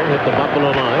through center, hit the Buffalo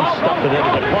line, stuffed it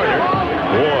into the corner.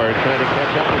 Ward trying to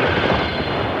catch up with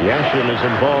it. Yashin is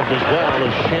involved as well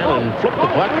as Shannon flipped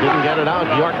the puck, didn't get it out.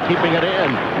 York keeping it in.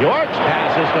 York's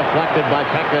pass is deflected by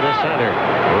Pekka to center.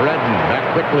 Redden back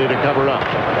quickly to cover up.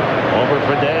 Over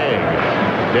for Daig.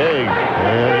 Daig,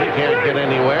 he can't get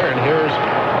anywhere, and here's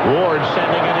Ward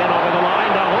sending it in over the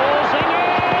line to Holzinger.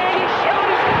 He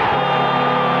shoots!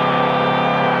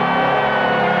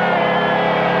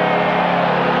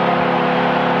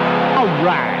 All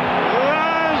right.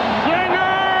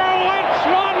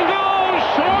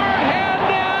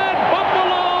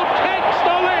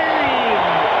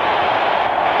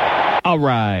 All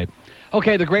right.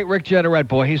 Okay, the great Rick Jeanneret,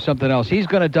 boy, he's something else. He's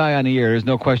going to die on the air. There's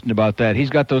no question about that. He's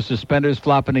got those suspenders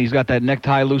flopping. He's got that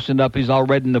necktie loosened up. He's all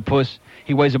red in the puss.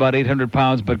 He weighs about 800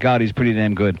 pounds, but, God, he's pretty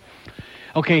damn good.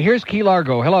 Okay, here's Key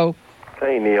Largo. Hello.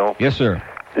 Hey, Neil. Yes, sir.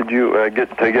 Did you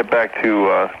get back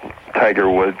to Tiger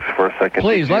Woods for a second?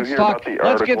 Please, let's talk.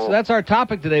 That's our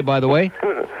topic today, by the way.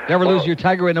 Never lose your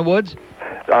tiger in the woods?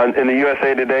 In the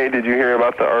USA Today, did you hear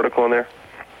about the article in there?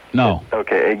 No.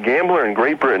 Okay, a gambler in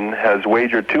Great Britain has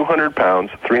wagered 200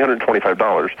 pounds,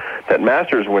 $325, that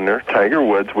Masters winner, Tiger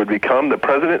Woods, would become the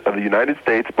President of the United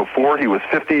States before he was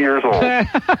 50 years old.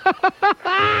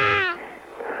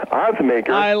 Oddsmaker.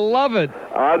 I love it.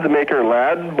 Oddsmaker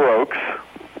Lad Brooks,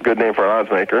 good name for an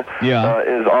oddsmaker,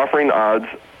 is offering odds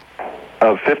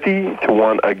of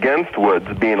 50-1 against Woods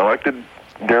being elected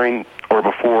during or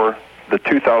before the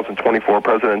 2024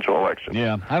 presidential election.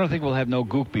 Yeah, I don't think we'll have no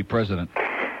Gook be president.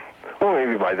 Well,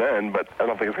 maybe by then, but I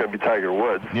don't think it's going to be Tiger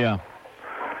Woods. Yeah.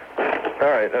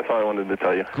 All right, that's all I wanted to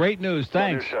tell you. Great news,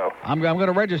 thanks. Show. I'm going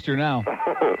to register now.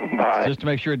 Bye. Just to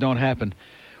make sure it don't happen.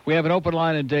 We have an open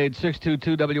line in Dade,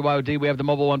 622-WIOD. We have the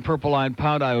mobile one, purple line,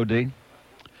 pound IOD.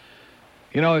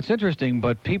 You know, it's interesting,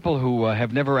 but people who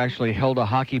have never actually held a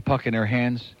hockey puck in their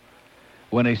hands,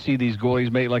 when they see these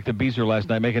goalies make, like the Beezer last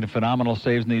night, making phenomenal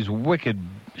saves and these wicked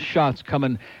shots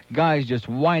coming, guys just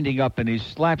winding up in these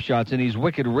slap shots and these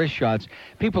wicked wrist shots,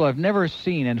 people have never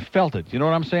seen and felt it. You know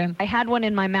what I'm saying? I had one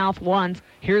in my mouth once.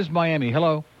 Here's Miami.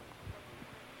 Hello.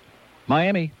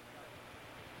 Miami.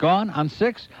 Gone on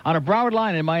 6? On a Broward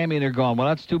line in Miami, they're gone. Well,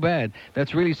 that's too bad.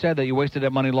 That's really sad that you wasted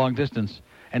that money long distance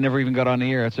and never even got on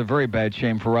the air. It's a very bad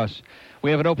shame for us.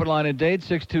 We have an open line in Dade,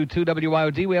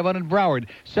 622-WIOD. We have one in Broward,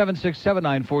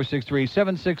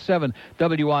 767-9463,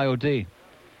 767-WIOD.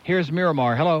 Here's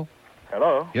Miramar. Hello.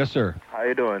 Hello. Yes, sir. How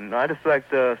you doing? I just like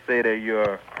to say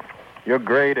that you're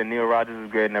great and Neil Rogers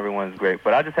is great and everyone's great.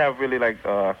 But I just have really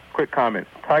a quick comment.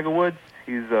 Tiger Woods,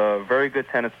 he's a very good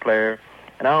tennis player.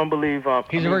 And I don't believe...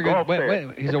 he's a very good...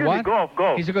 Wait. He's a what?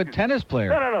 Golf. He's a good tennis player.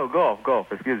 No.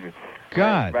 Golf. Excuse me.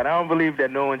 God. But I don't believe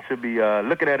that no one should be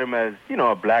looking at him as,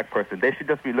 a black person. They should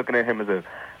just be looking at him as a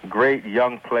great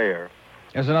young player.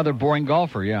 As another boring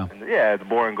golfer, yeah. Yeah, as a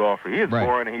boring golfer. He is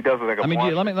boring, and he does look like a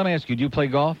monster. Let me ask you, do you play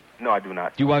golf? No, I do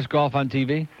not. Do you watch golf on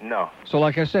TV? No. So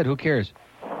like I said, who cares?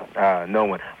 No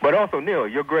one. But also, Neil,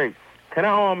 you're great. Can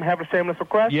I have a shameless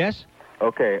request? Yes.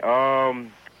 Okay.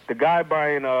 The guy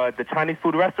buying the Chinese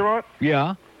food restaurant?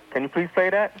 Yeah. Can you please play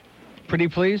that? Pretty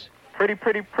please? Pretty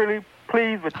please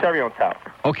with cherry on top.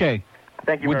 Okay.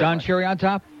 Thank you with very Don much. Cherry on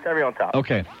top? Cherry on top.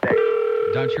 Okay. Thanks.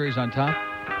 Don Cherry's on top?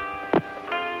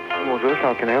 Bonjour,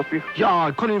 how can I help you?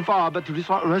 Yeah, calling for the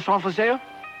restaurant for sale?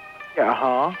 Yeah,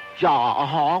 uh-huh.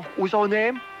 Yeah, What's your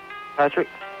name? Patrick.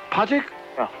 Patrick?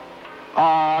 Yeah.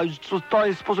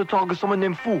 You're supposed to talk to someone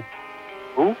named Fu.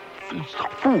 Who?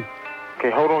 Fu. Okay,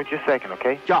 hold on just a second,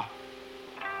 okay? Yeah.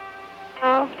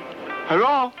 Hello?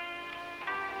 Hello?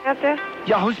 Yes, sir?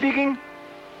 Yeah, who's speaking?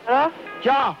 Hello?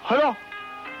 Yeah, hello?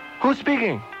 Who's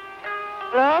speaking?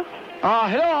 Hello?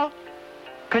 Hello?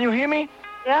 Can you hear me?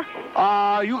 Yeah.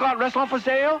 You got restaurant for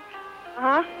sale?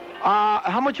 Uh-huh.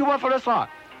 How much you want for restaurant?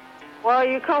 Well,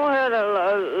 you come here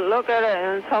to look at it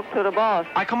and talk to the boss.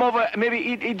 I come over, maybe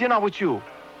eat dinner with you.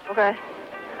 Okay.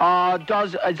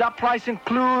 Does that price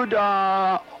include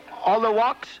all the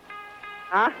walks?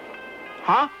 Huh?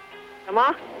 Huh? 什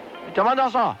么？ 怎么到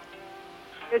上?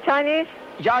 You Chinese?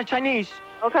 Yeah, Chinese.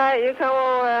 Okay, you come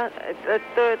over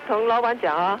同老板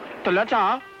讲啊。对了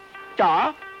讲，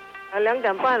讲。2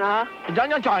点半啊。讲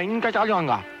应该讲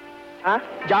噶。啊？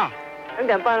呀。2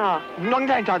点半哈。2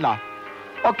点半了。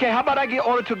Okay, how about I get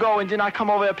order to go and then I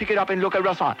come over, pick it up and look at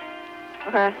restaurant?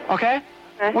 Okay. Okay?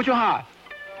 What you have?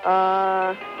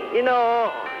 You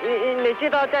know, 你知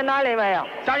道在哪里没有？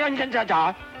讲。你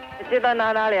知道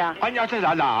哪里啊？你要在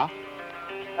哪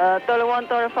？31,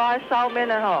 35 South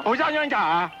Middle. 我讲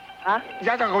啊？啊？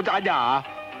講我講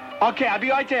Okay, I'll be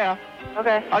right there.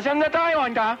 Okay. 我現在打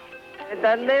電話。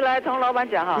等你來同老闆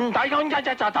講哈。打講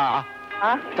打。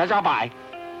啊？打拜。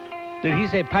Did he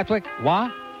say Patrick?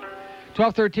 What?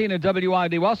 12:13 at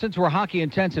WID. Well, since we're hockey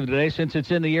intensive today, since it's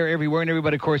in the air everywhere, and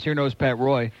everybody, of course, here knows Pat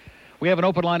Roy, we have an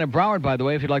open line in Broward, by the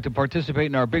way, if you'd like to participate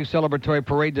in our big celebratory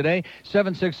parade today.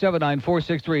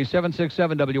 767-9463,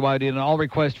 767-WID, and an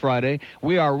all-request Friday.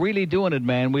 We are really doing it,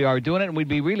 man. We are doing it, and we'd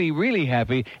be really, really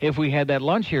happy if we had that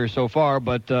lunch here so far.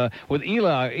 But with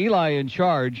Eli in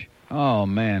charge, oh,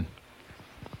 man.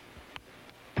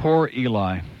 Poor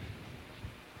Eli.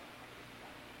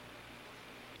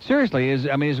 Seriously, is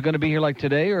it going to be here like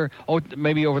today or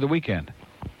maybe over the weekend?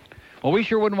 Well, we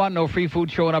sure wouldn't want no free food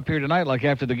showing up here tonight like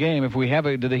after the game. If we have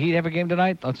do the Heat have a game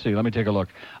tonight? Let's see. Let me take a look.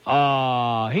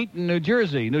 Heat in New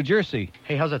Jersey.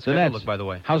 Hey, how's that schedule look, by the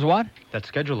way? How's what? That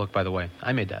schedule look, by the way.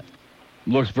 I made that.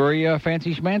 Looks very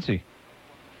fancy schmancy.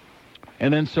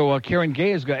 And then so Erin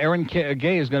Gay is going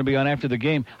to be on after the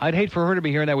game. I'd hate for her to be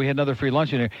hearing that we had another free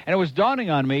lunch in here. And it was dawning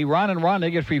on me, Ron and Ron,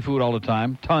 they get free food all the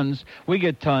time. Tons. We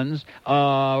get tons.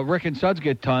 Rick and Suds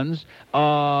get tons.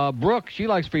 Brooke, she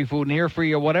likes free food in here,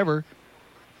 free or whatever.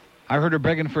 I heard her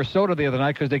begging for soda the other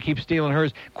night because they keep stealing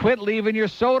hers. Quit leaving your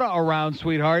soda around,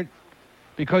 sweetheart.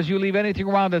 Because you leave anything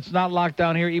around that's not locked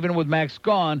down here, even with Max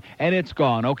gone, and it's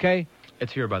gone, okay?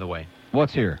 It's here, by the way.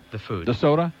 What's here? The food. The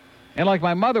soda? And like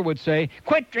my mother would say,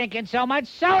 quit drinking so much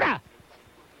soda.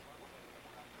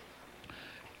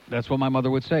 That's what my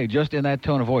mother would say, just in that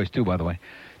tone of voice, too, by the way.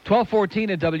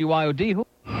 12:14 at WIOD. Who?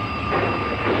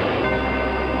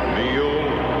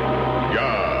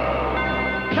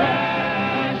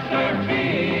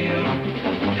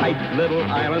 Tight little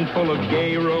island full of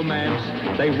gay romance.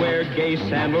 They wear gay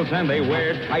sandals and they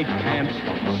wear tight pants.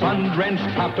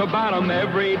 Sun-drenched top to bottom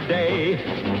every day.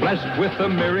 Blessed with the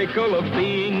miracle of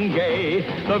being gay.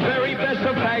 The very best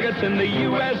of faggots in the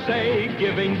USA.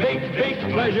 Giving big, big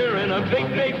pleasure in a big,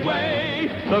 big way.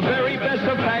 The very best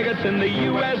of faggots in the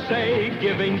USA.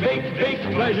 Giving big, big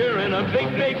pleasure in a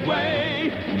big, big way.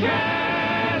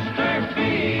 Chesterfield.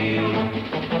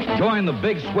 Join the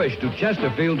big swish to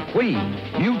Chesterfield Queen.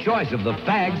 New choice of the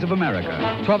fags of America.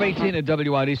 12:18 at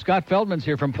WID. Scott Feldman's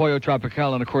here from Pollo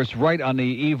Tropical, and of course, right on the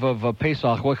eve of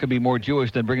Pesach, what could be more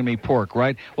Jewish than bringing me pork,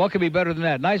 right? What could be better than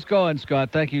that? Nice going,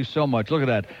 Scott. Thank you so much. Look at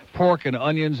that. Pork and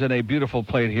onions and a beautiful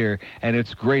plate here, and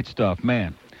it's great stuff,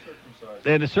 man.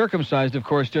 And it's circumcised, of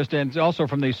course, and also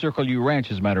from the Circle U Ranch,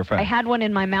 as a matter of fact. I had one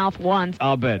in my mouth once.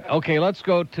 I'll bet. Okay, let's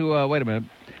go to, wait a minute,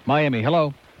 Miami.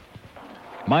 Hello.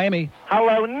 Miami.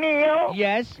 Hello, Neil.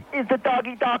 Yes? Is the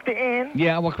doggy doctor in?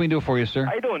 Yeah, what can we do for you, sir?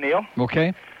 How you doing, Neil?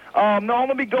 Okay. No, I'm going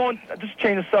to be going, just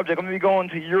change the subject, I'm going to be going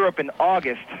to Europe in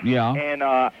August. Yeah. And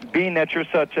being that you're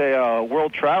such a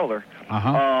world traveler,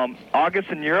 August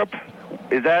in Europe,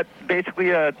 is that basically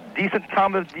a decent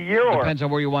time of the year? Depends on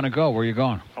where you want to go. Where are you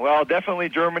going? Well, definitely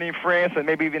Germany, France, and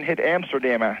maybe even hit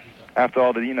Amsterdam after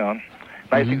all the,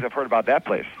 nice things I've heard about that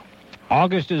place.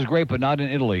 August is great, but not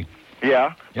in Italy.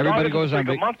 Yeah. Everybody goes on. It's a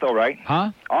pretty good month, though, right?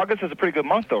 Huh? August is a pretty good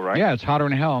month, though, right? Yeah, it's hotter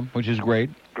than hell, which is great.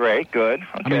 Great, good.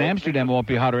 Okay. I mean, Amsterdam won't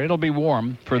be hotter. It'll be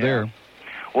warm for there.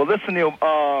 Well, listen, Neil,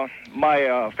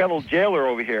 my fellow jailer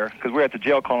over here, because we're at the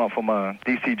jail calling up from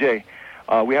DCJ,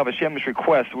 we have a shameless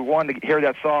request. We wanted to hear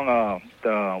that song,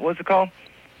 what's it called?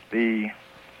 The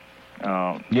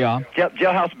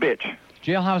Jailhouse Bitch.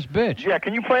 Jailhouse Bitch. Yeah,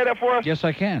 can you play that for us? Yes,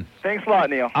 I can. Thanks a lot,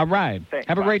 Neil. All right. Thanks.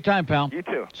 Have a great time, pal. You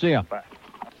too. See ya. Bye.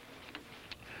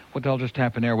 What the hell just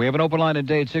happened there? We have an open line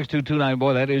today at 6229.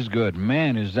 Boy, that is good.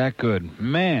 Man, is that good.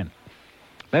 Man.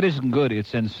 That isn't good. It's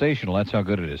sensational. That's how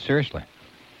good it is. Seriously.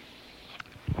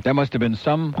 That must have been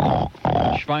some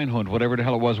Schweinhund, whatever the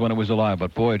hell it was when it was alive.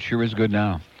 But, boy, it sure is good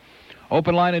now.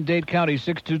 Open line in Dade County,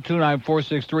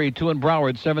 6229463. 2 in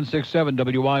Broward, 767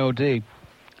 WIOD.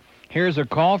 Here's a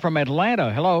call from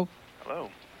Atlanta. Hello. Hello.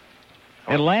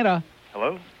 Atlanta.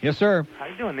 Hello. Yes, sir. How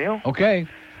you doing, Neil? Okay.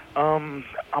 I'm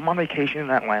on vacation in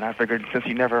Atlanta. I figured since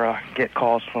you never get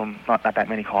calls from, not that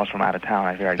many calls from out of town,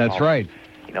 I figured I'd That's call, right.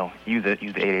 Use the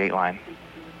 88 line.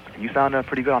 You sound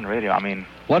pretty good on the radio. I mean...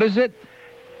 What is it?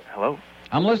 Hello?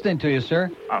 I'm listening to you,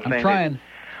 sir. I'm trying.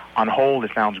 On hold,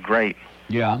 it sounds great.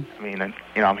 Yeah. I mean,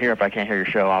 I'm here if I can't hear your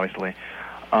show, obviously.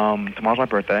 Tomorrow's my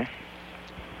birthday.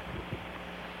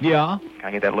 Yeah. Can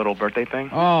I get that little birthday thing?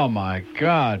 Oh, my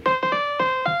God.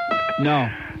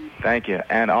 No. Thank you.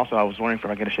 And also, I was wondering if I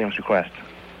could get a shameless request.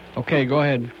 Okay, go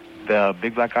ahead. The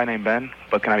big black guy named Ben,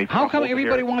 but can I be... How come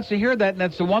everybody wants to hear that, and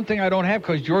that's the one thing I don't have,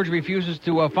 because George refuses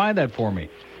to find that for me?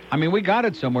 I mean, we got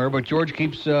it somewhere, but George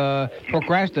keeps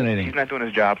procrastinating. He's not doing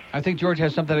his job. I think George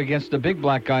has something against the big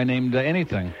black guy named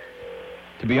anything,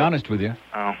 to be honest with you.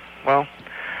 Oh, well...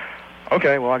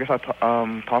 Okay, well, I guess I'll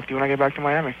talk to you when I get back to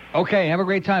Miami. Okay, have a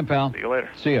great time, pal. See you later.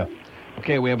 See ya.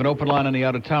 Okay, we have an open line on the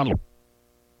out-of-town.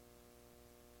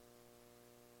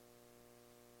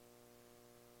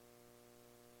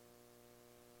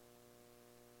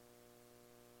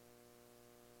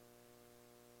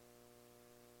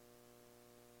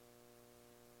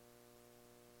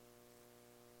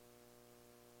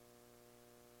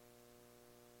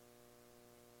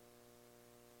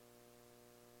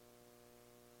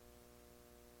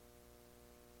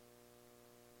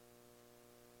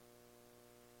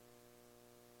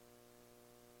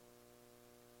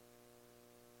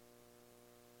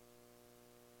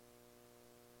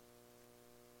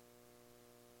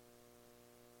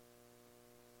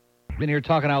 in here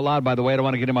talking out loud, by the way. I don't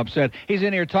want to get him upset. He's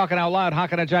in here talking out loud,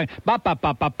 hocking a giant bop, bop,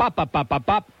 bop, bop, bop, bop, bop, bop,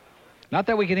 bop. Not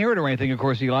that we can hear it or anything, of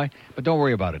course, Eli, but don't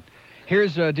worry about it.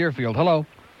 Here's Deerfield. Hello.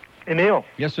 Hey, Neil.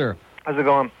 Yes, sir. How's it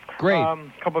going? Great.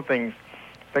 Couple of things.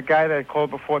 The guy that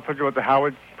called before told you about the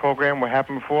Howard program, what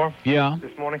happened before? Yeah.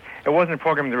 This morning? It wasn't a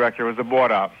program director. It was the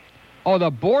board op. Oh,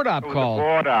 the board op called. The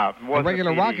board op. A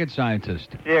regular rocket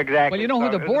scientist. Yeah, exactly. Well, you know who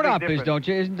the board op is, don't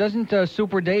you? Doesn't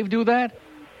Super Dave do that?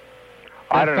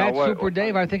 I don't know. Fat Super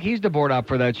Dave, I think he's the board op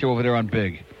for that show over there on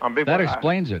Big. On Big. That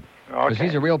explains it. Because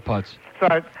he's a real putz. So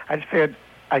I just figured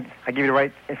I give you the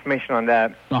right information on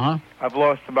that. Uh-huh. I've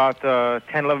lost about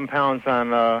 10, 11 pounds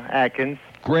on Atkins.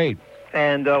 Great.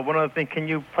 And one other thing, can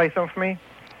you play something for me?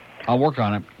 I'll work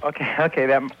on it. Okay.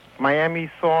 That Miami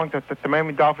song, the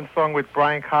Miami Dolphins song with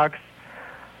Brian Cox,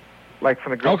 like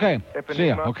from the group. Okay. See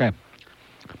ya. Okay.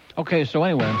 Okay, so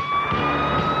anyway.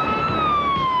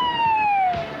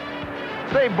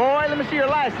 Say, boy, let me see your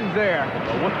license there.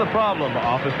 What's the problem,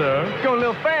 officer? Going a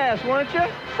little fast, weren't you?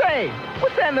 Say,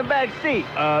 what's that in the back seat?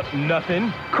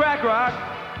 Nothing. Crack Rock.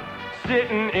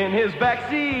 Sitting in his back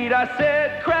seat, I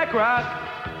said, Crack Rock.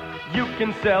 You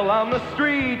can sell on the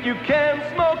street, you can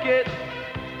smoke it,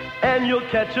 and you'll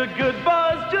catch a good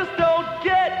buzz. Just don't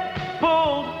get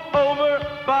pulled over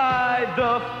by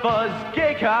the fuzz.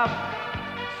 Gay cop,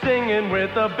 singing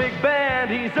with a big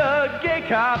band. He's a gay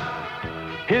cop.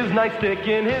 His nightstick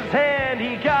in his hand,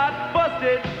 he got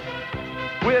busted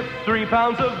with 3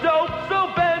 pounds of dope. So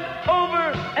bend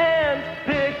over and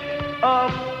pick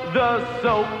up the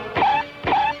soap.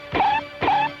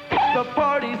 The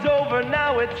party's over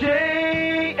now, it's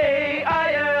J-A-I-L.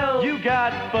 You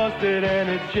got busted and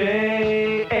it's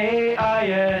J-A-I-L.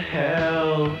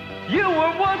 You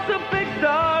were once a big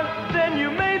star, then you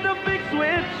made the big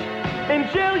switch. In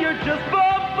jail you're just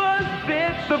Bubba's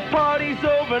bitch. The party's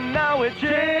over now, it's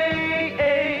J-A-I-L.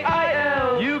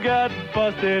 You got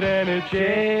busted and it's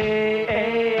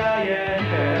J-A-I-L.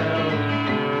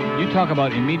 You talk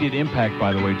about immediate impact,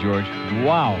 by the way, George.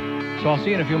 Wow. So I'll see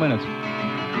you in a few minutes.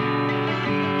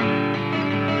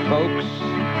 Folks,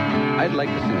 I'd like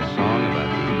to sing a song about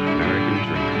the American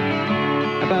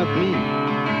dream. About me.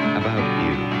 About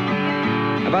you.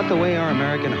 About the way our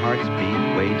American hearts beat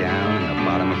way down in the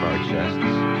bottom of our chests.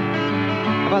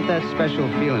 About that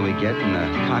special feeling we get in the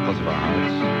cockles of our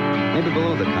hearts. Maybe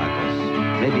below the cockles.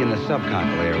 Maybe in the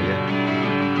subcockle area.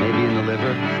 Maybe in the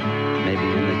liver. Maybe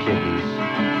in the kidneys.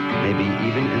 Maybe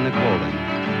even in the colon.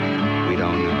 We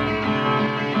don't know.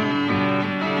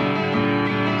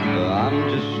 I'm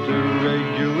just a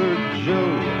regular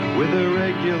Joe with a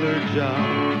regular job.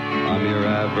 I'm your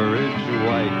average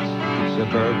white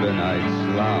suburbanite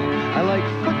slob. I like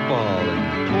football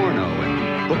and porno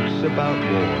and books about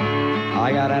war.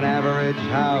 I got an average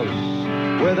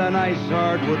house with a nice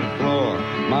hardwood floor.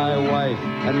 My wife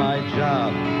and my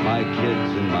job, my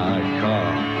kids and my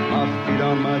car. My feet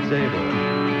on my table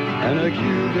and a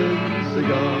Cuban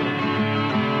cigar.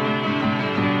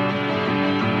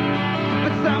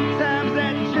 Sometimes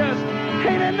that just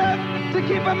ain't enough to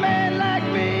keep a man like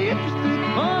me interested.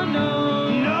 Oh, no.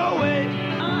 No way.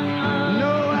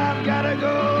 No, I've got to go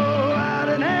out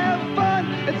and have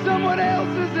fun at someone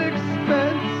else's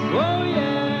expense. Oh,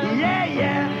 yeah.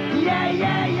 Yeah.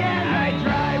 I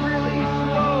drive really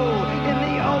slow in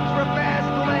the ultra-fast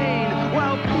lane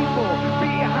while people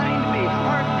behind me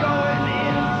are going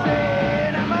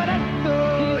insane. I'm an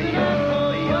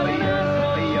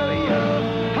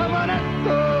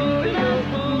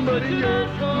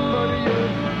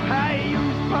I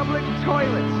use public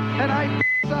toilets and I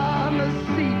piss on the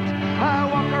seat. I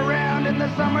walk around in the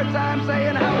summertime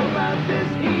saying, how about this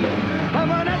heat?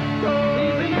 I'm an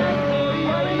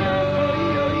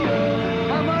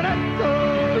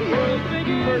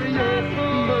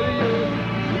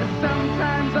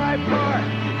Sometimes I park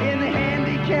in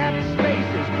handicapped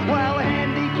spaces while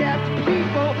handicapped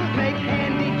people make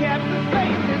handicapped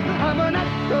faces. I'm an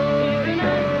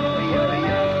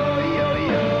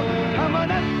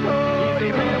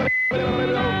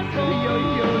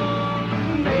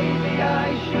Maybe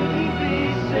I shouldn't be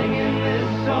singing this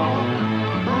song,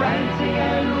 ranting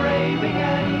and raving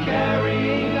and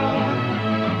carrying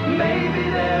on. Maybe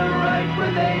they're right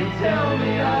when they tell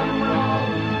me I'm wrong.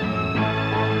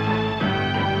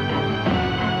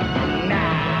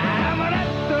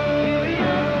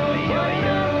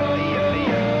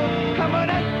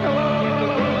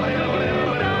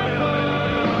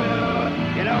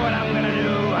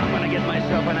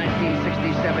 Myself a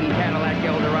 1967 Cadillac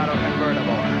Eldorado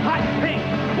convertible, hot pink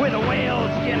with a whale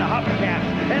skin hubcaps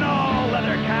and all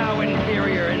leather cow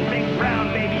interior and big brown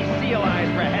baby seal eyes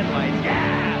for headlights.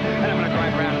 Yeah! And I'm gonna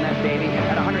drive around in that baby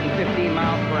at 115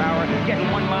 miles per hour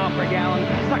miles per gallon,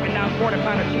 sucking down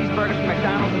quarter-pounder cheeseburgers from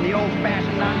McDonald's in the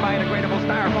old-fashioned, non-biodegradable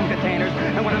styrofoam containers.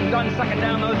 And when I'm done sucking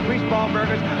down those greaseball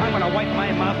burgers, I'm going to wipe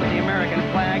my mouth with the American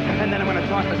flag, and then I'm going to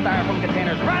toss the styrofoam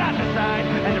containers right out the side,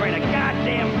 and there ain't a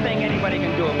goddamn thing anybody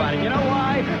can do about it. You know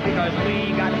why? Because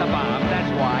we got the bomb.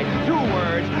 That's why. 2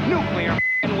 words, nuclear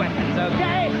weapons,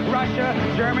 okay? Russia,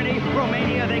 Germany,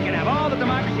 Romania, they can have all the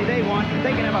democracy they want.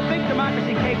 They can have a big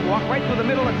democracy cakewalk right through the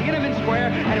middle of Tiananmen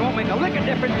Square, and it won't make a lick of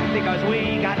difference because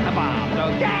we got the bombs,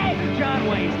 okay? John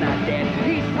Wayne's not dead.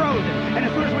 He's frozen. And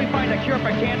as soon as we find a cure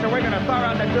for cancer, we're going to thaw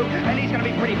out the Duke, and he's going to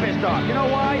be pretty pissed off. You know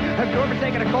why? Have you ever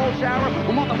taken a cold shower?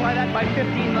 We'll multiply that by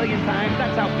 15 million times.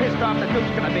 That's how pissed off the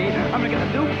Duke's going to be. I'm going to get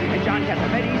the Duke and John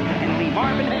Cassavetes and Lee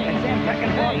Marvin and Sam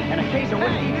Peckinpah and a case of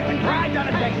whiskey and drive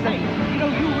down to Texas. You know,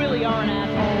 you really are an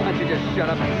asshole. Why don't you just shut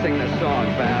up and sing the song,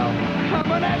 pal?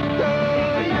 I'm an asshole.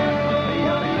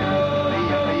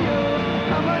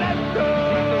 I'm an asshole.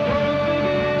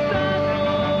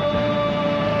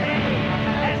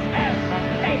 A-S-S-H-O-L-E.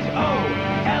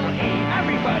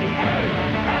 Everybody,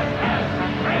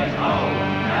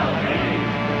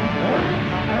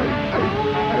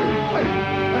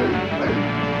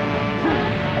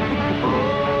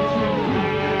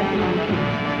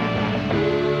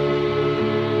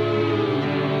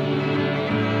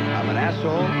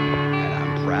 and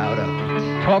I'm proud of it.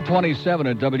 12:27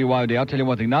 at WYD. I'll tell you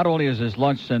one thing. Not only is this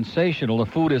lunch sensational, the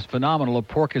food is phenomenal, the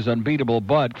pork is unbeatable,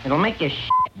 but it'll make you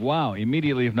wow,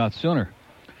 immediately, if not sooner.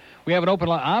 We have an open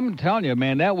line. I'm telling you,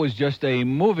 man, that was just a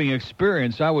moving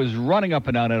experience. I was running up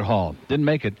and down that hall. Didn't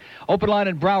make it. Open line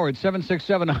in Broward,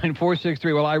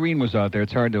 767-9463. Well, Irene was out there.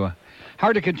 It's hard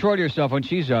to control yourself when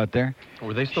she's out there.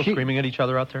 Were they still screaming at each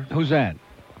other out there? Who's that?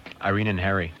 Irene and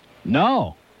Harry.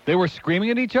 No. They were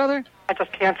screaming at each other? I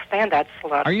just can't stand that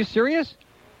slut. Are you serious?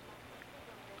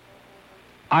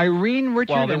 Irene,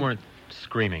 Richard... Well, they weren't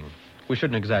screaming. We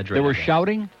shouldn't exaggerate. They were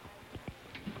shouting?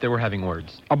 They were having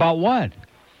words. About what?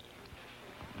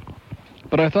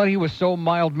 But I thought he was so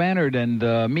mild-mannered and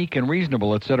meek and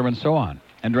reasonable, et cetera, and so on,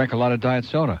 and drank a lot of diet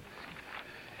soda.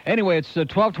 Anyway, it's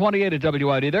 12:28 at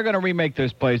WID. They're going to remake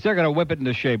this place. They're going to whip it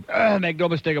into shape. Make no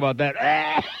mistake about that.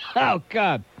 Oh,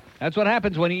 God. That's what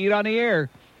happens when you eat on the air.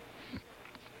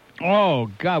 Oh,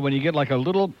 God, when you get like a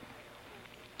little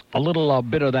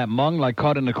bit of that mung, like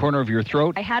caught in the corner of your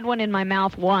throat. I had one in my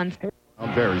mouth once.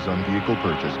 Varies on vehicle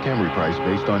purchase. Camry price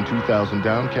based on $2,000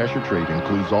 down. Cash or trade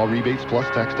includes all rebates plus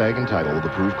tax tag and title. The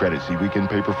approved credit. See weekend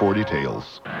paper for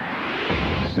details.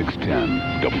 610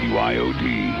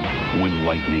 WIOD. When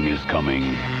lightning is coming.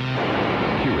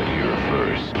 Hear it here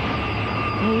first.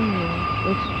 Hey,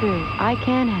 Neil, it's true. I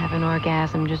can have an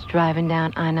orgasm just driving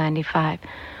down I-95.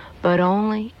 But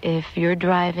only if you're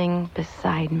driving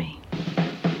beside me.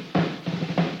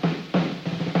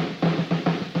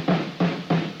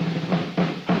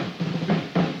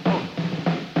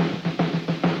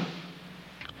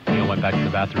 Neil went back to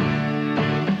the bathroom.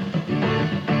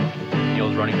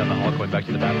 Neil's running down the hall going back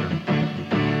to the bathroom.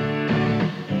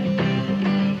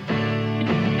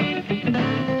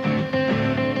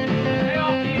 Stay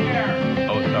off the air.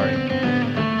 Oh, sorry.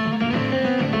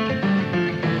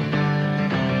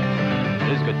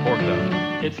 Good pork, though.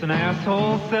 It's an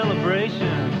asshole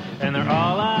celebration, and they're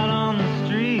all out on the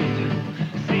street.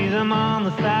 See them on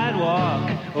the sidewalk,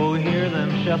 oh, hear them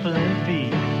shuffling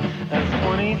feet. That's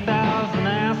 20,000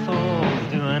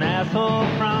 assholes doing asshole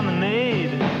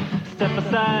promenade. Step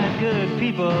aside, good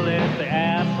people, it's the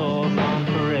assholes on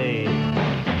parade.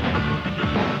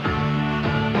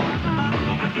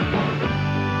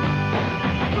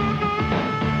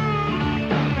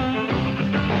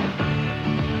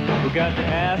 We got the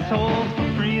assholes for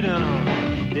freedom,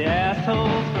 the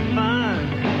assholes for fun,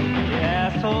 the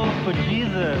assholes for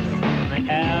Jesus, and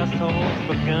the assholes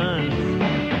for guns,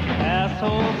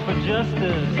 assholes for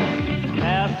justice,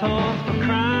 assholes for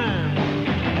crime,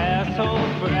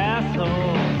 assholes for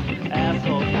assholes,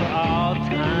 assholes for all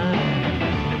time.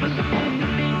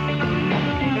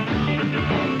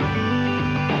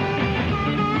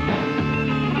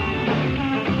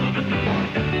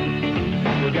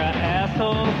 We got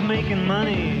assholes making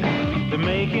money, they're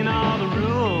making all the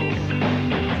rules,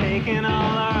 taking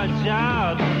all our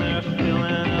jobs and they're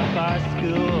filling up our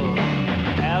schools.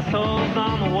 Assholes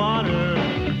on the water,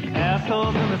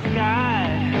 assholes in the sky,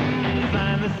 the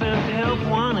sign that says help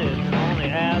wanted, only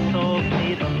assholes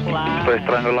need apply. Estoy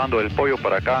estrangulando el pollo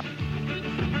para acá.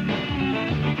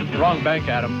 Wrong bank,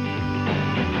 Adam.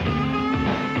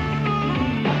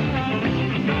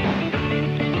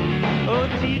 Oh,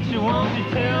 teacher, won't you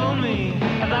tell me,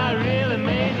 have I really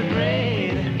made the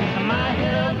grade? Am I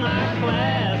head of my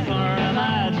class, or am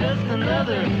I just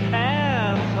another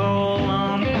asshole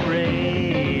on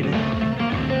parade?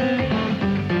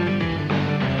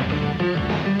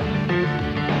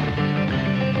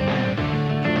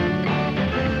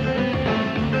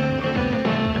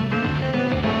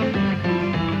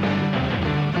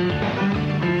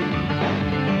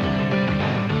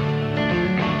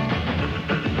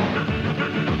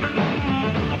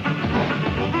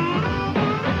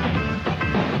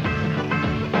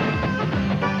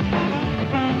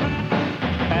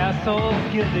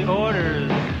 Assholes give the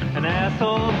orders, and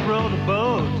assholes row the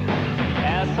boat.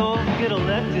 Assholes get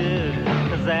elected,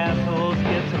 cause assholes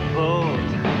get to vote.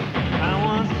 I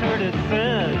once heard it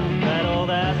said that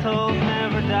old assholes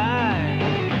never die.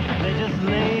 They just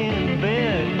lay in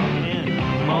bed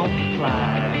and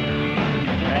multiply.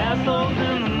 Assholes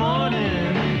in the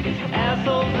morning,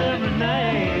 assholes every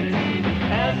night.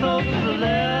 Assholes to the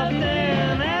left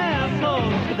and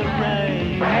assholes to the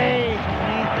right. Hey,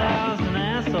 3,000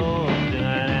 assholes doing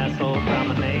asshole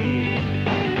promenade.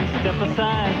 Step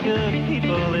aside, good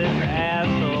people, it's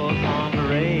assholes on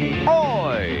parade.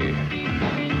 Oi!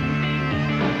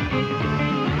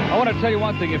 I want to tell you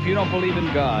one thing. If you don't believe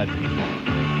in God,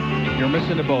 you're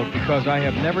missing the boat, because I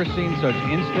have never seen such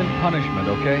instant punishment,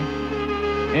 okay?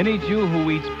 Any Jew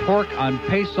who eats pork on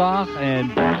Pesach,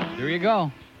 and there you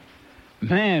go.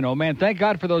 Man, oh man, thank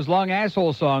God for those long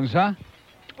asshole songs, huh?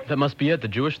 That must be it, the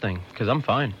Jewish thing, because I'm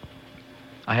fine.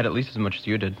 I had at least as much as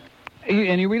you did.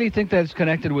 And you really think that's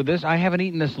connected with this? I haven't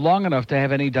eaten this long enough to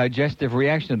have any digestive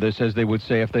reaction to this, as they would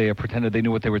say if they pretended they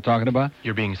knew what they were talking about.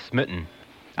 You're being smitten.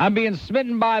 I'm being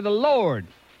smitten by the Lord.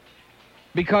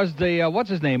 Because the, what's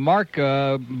his name, Mark,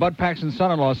 Bud Paxton's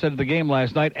son-in-law, said at the game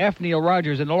last night, F. Neil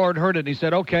Rogers, and the Lord heard it, and he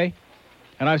said, okay.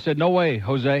 And I said, no way,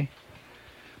 Jose.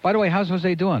 By the way, how's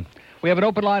Jose doing? We have an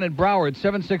open line in Broward,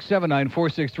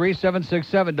 767-9463,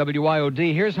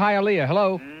 767-WIOD. Here's Hialeah.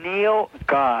 Hello. Neil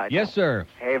God. Yes, sir.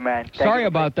 Hey, man. Sorry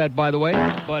about that, by the way.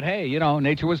 But, hey, you know,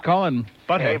 nature was calling.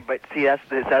 But, hey, but see, that's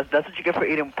what you get for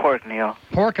eating pork, Neil.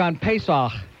 Pork on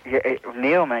Pesach. Yeah,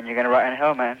 Neil, man, you're going to rot in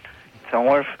hell, man. Don't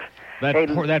worry.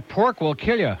 That pork will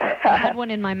kill you. I had one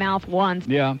in my mouth once.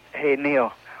 Yeah. Hey,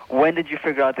 Neil, when did you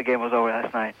figure out the game was over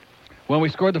last night? When we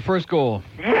scored the first goal.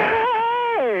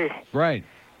 Yay! Right.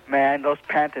 Man, those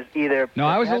Panthers either... No,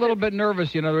 I was a little bit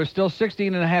nervous. You know, there was still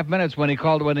 16 and a half minutes when he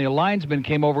called, when the linesman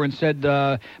came over and said,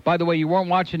 by the way, you weren't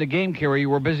watching the game, Kerry. You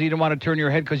were busy. You didn't want to turn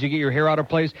your head because you get your hair out of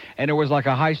place. And there was like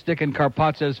a high stick in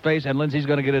Karpatsa's face, and Lindsay's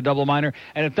going to get a double minor.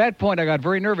 And at that point, I got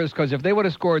very nervous because if they would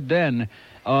have scored then,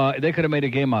 they could have made a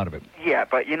game out of it. Yeah,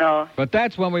 but, you know... But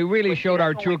that's when we really showed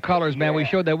our true colors, man. We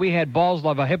showed that we had balls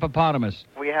like a hippopotamus.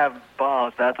 We have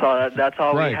balls. That's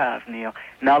all Right. we have, Neil.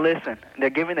 Now, listen. They're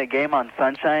giving the game on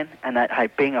Sunshine, and that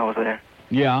Hypinga was there.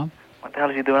 Yeah. What the hell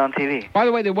is he doing on TV? By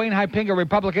the way, the Wayne Hypinga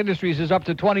Republic Industries is up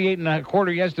to 28 and a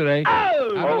quarter yesterday. I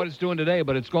don't know what it's doing today,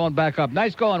 but it's going back up.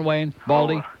 Nice going, Wayne.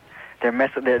 Baldy. They're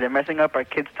messing up our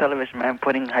kids' television, man,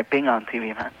 putting Hypinga on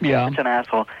TV, man. Yeah. Such an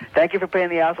asshole. Thank you for playing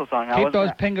the asshole song. Keep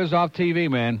those pingas off TV,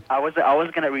 man. I was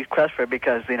going to request for it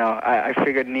because, you know, I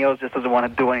figured Neil just doesn't want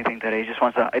to do anything today. He just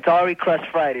wants to... It's all request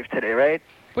Friday today, right?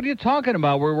 What are you talking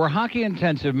about? We're hockey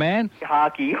intensive, man.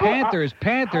 Hockey. Panthers.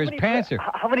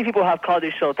 How many people have called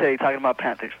this show today talking about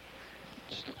Panthers?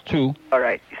 2. All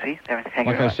right. You see? Hang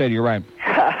Like I said, you're right.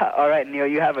 All right, Neil,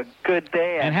 you have a good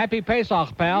day. And happy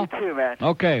Pesach, pal. You too, man.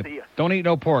 Okay. See ya. Don't eat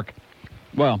no pork.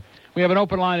 Well, we have an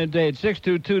open line in Dade,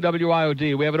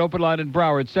 622-WIOD. We have an open line in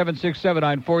Broward,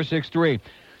 767-9463.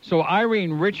 So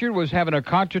Irene Richard was having a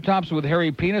contra-tops with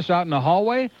Harry Penis out in the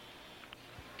hallway?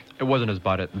 It wasn't as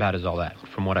bad as all that,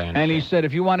 from what I understand. And he said,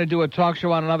 if you want to do a talk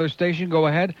show on another station, go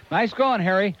ahead. Nice going,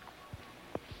 Harry.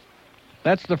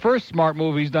 That's the first smart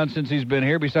move he's done since he's been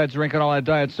here, besides drinking all that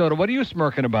diet soda. What are you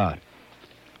smirking about?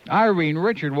 Irene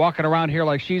Richard walking around here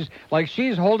like she's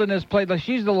holding this place, like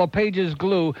she's the LePage's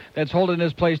glue that's holding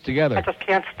this place together. I just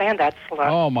can't stand that slut.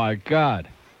 Oh, my God.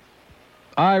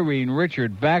 Irene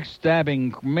Richard,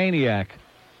 backstabbing maniac.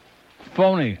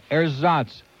 Phony.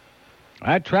 Ersatz.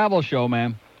 That travel show,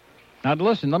 man. Now,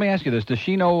 listen, let me ask you this. Does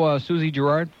she know Susie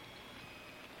Gerard?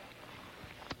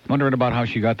 Wondering about how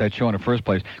she got that show in the first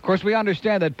place. Of course, we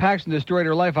understand that Paxton destroyed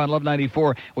her life on Love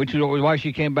 94, which is why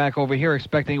she came back over here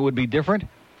expecting it would be different.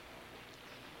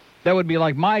 That would be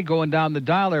like my going down the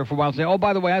dial there for a while and saying, oh,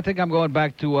 by the way, I think I'm going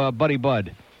back to Buddy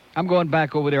Bud. I'm going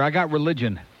back over there. I got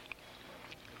religion.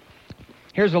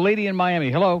 Here's a lady in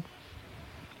Miami. Hello.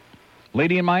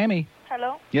 Lady in Miami.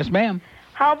 Hello? Yes, ma'am.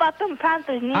 How about them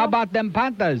Panthers, Neil? How about them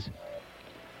Panthers?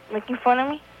 Making fun of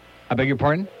me? I beg your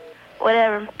pardon?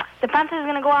 Whatever. The Panthers are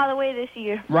going to go all the way this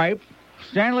year. Right.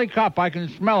 Stanley Cup, I can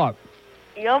smell it.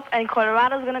 Yup, and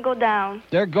Colorado's going to go down.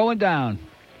 They're going down.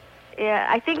 Yeah,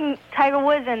 I think Tiger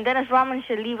Woods and Dennis Rodman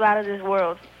should leave out of this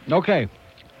world. Okay.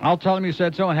 I'll tell him you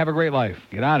said so and have a great life.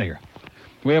 Get out of here.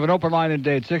 We have an open line in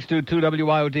Dade,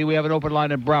 622-WIOD. We have an open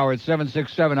line in Broward,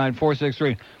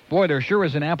 767-9463. Boy, there sure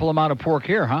is an ample amount of pork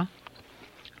here, huh?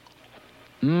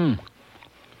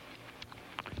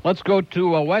 Let's go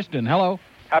to Weston. Hello.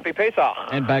 Happy Pesach.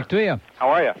 And back to you. How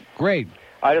are you? Great.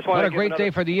 I just want What to a great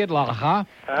day for the Yidlach, huh?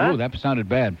 Huh? Ooh, that sounded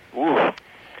bad. Ooh.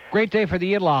 Great day for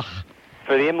the Yidlach.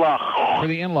 For the in-law. For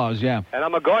the in-laws, yeah. And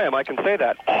I'm a goyim, I can say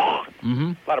that.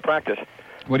 Mm-hmm. A lot of practice.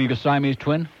 What are you, a Siamese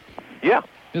twin? Yeah.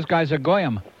 This guy's a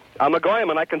goyim. I'm a goyim,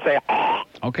 and I can say.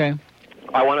 Okay.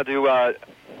 I wanted to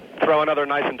throw another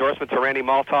nice endorsement to Randy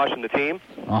Maltosh and the team.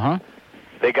 Uh-huh.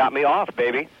 They got me off,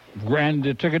 baby. Grand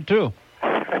ticket, too.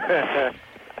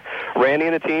 Randy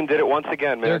and the team did it once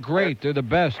again, man. They're great. They're the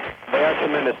best. They are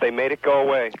tremendous. They made it go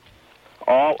away.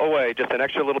 All away. Just an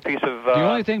extra little piece of... The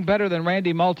only thing better than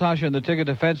Randy Maltosh and the ticket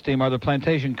defense team are the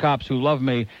plantation cops who love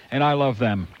me, and I love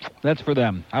them. That's for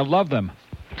them. I love them.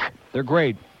 They're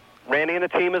great. Randy and the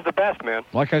team is the best, man.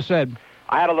 Like I said.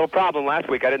 I had a little problem last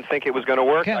week. I didn't think it was going to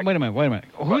work. Wait a minute.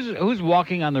 Who's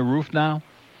walking on the roof now?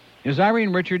 Is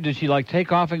Irene Richard, did she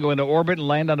take off and go into orbit and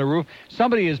land on the roof?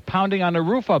 Somebody is pounding on the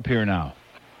roof up here now.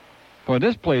 Boy,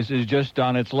 this place is just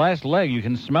on its last leg. You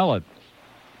can smell it.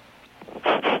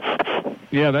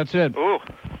 Yeah, that's it. Ooh.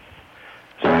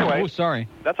 So anyway. Oh, sorry.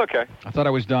 That's okay. I thought I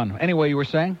was done. Anyway, you were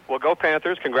saying? Well, go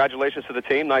Panthers. Congratulations to the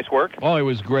team. Nice work. Oh, it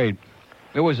was great.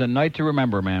 It was a night to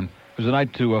remember, man. It was a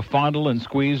night to fondle and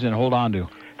squeeze and hold on to.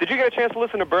 Did you get a chance to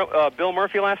listen to Bill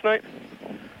Murphy last night?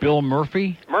 Bill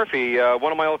Murphy? Murphy,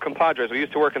 one of my old compadres. We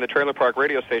used to work in the Trailer Park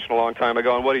radio station a long time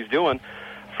ago, and what he's doing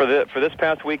for this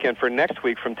past weekend, for next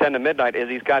week from 10 to midnight, is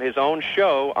he's got his own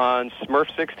show on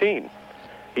Smurf 16.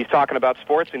 He's talking about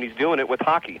sports, and he's doing it with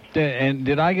hockey. And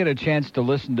did I get a chance to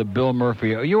listen to Bill Murphy?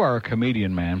 You are a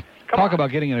comedian, man. Talk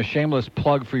about getting in a shameless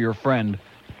plug for your friend.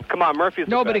 Come on, Murphy's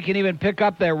Nobody can even pick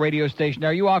up that radio station.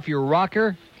 Are you off your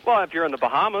rocker? Well, if you're in the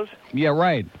Bahamas. Yeah,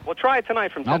 right. Well, try it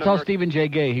tonight from 10 I'll to tell midnight. Stephen J.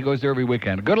 Gay. He goes there every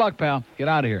weekend. Good luck, pal. Get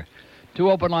out of here. 2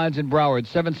 open lines in Broward,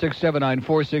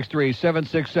 767-9463,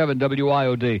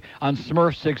 767-WIOD on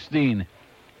Smurf 16,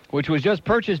 which was just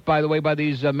purchased, by the way, by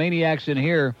these maniacs in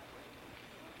here,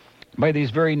 by these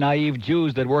very naive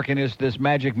Jews that work in this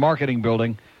magic marketing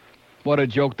building. What a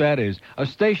joke that is. A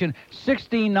station,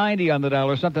 $16.90 on the dial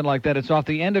or something like that. It's off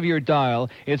the end of your dial.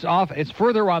 It's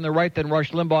further on the right than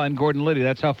Rush Limbaugh and Gordon Liddy.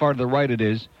 That's how far to the right it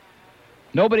is.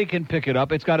 Nobody can pick it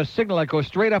up. It's got a signal that goes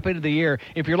straight up into the air.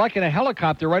 If you're like in a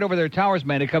helicopter right over their towers,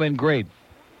 man, they come in great.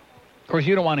 Of course,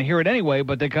 you don't want to hear it anyway,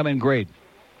 but they come in great.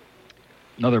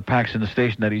 Another Paxson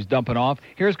station that he's dumping off.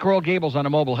 Here's Coral Gables on a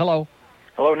mobile. Hello.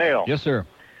 Hello, Neil. Yes, sir.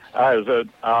 I was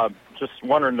just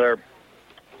wondering there,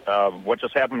 what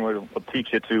just happened will teach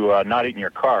you to not eat in your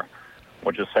car.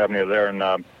 What just happened to you there? And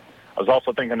I was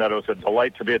also thinking that it was a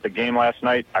delight to be at the game last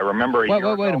night. I remember Wait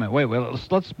a minute. Wait.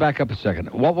 Let's back up a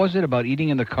second. What was it about eating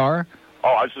in the car? Oh,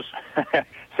 I was just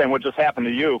saying what just happened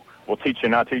to you will teach you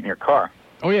not to eat in your car.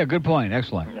 Oh, yeah, good point.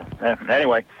 Excellent.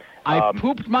 Anyway. I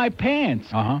pooped my pants.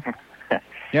 Uh-huh.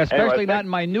 Yeah, especially Anyway, not in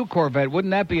my new Corvette.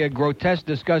 Wouldn't that be a grotesque,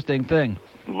 disgusting thing?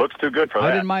 Looks too good for that.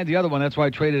 I didn't mind the other one. That's why I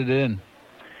traded it in.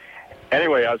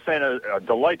 Anyway, I was saying a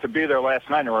delight to be there last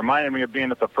night. It reminded me of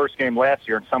being at the first game last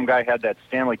year, and some guy had that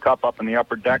Stanley Cup up in the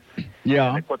upper deck. Yeah.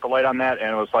 And they put the light on that, and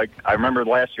it was like, I remember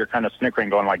last year kind of snickering,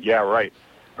 going like, yeah, right.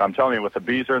 But I'm telling you, with the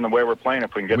Beezer and the way we're playing,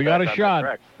 if we can get We got that a on shot. the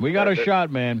track, We got a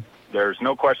shot, man. There's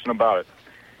no question about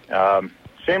it.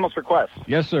 Shameless request.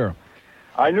 Yes, sir.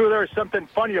 I knew there was something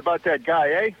funny about that guy,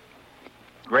 eh?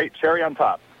 Great cherry on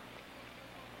top.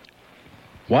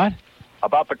 What?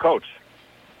 About the coach.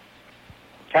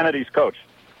 Kennedy's coach.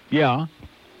 Yeah.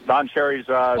 Don Cherry's...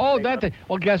 Oh, that thing.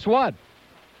 Well, guess what?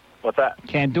 What's that?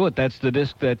 Can't do it. That's the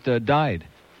disc that died.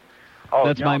 Oh,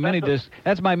 that's my mini disc.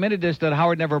 That's my mini disc that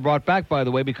Howard never brought back, by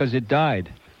the way, because it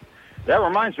died. That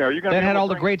reminds me, are you going to... That had all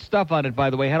the great stuff on it, by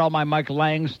the way. Had all my Mike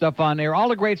Lang stuff on there. All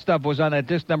the great stuff was on that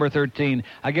disc number 13.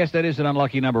 I guess that is an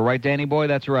unlucky number, right, Danny boy?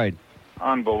 That's right.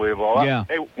 Unbelievable. Yeah.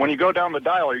 Hey, when you go down the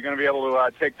dial, are you going to be able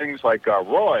to take things like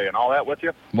Roy and all that with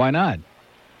you? Why not?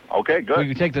 Okay, good. We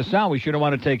can take the sound. We shouldn't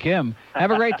want to take him.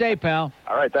 Have a great day, pal.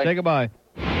 All right, thanks. Say goodbye.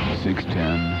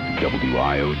 610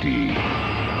 WIOD.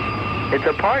 It's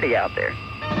a party out there.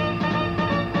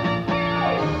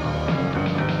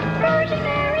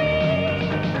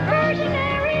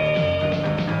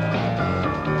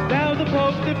 Now the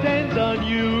Pope depends on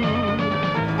you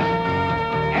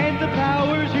and the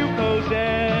powers you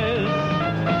possess.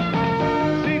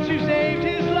 Since you saved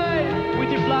his life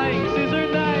with your flying scissor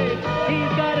knife,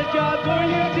 he's got a job for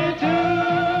you to do.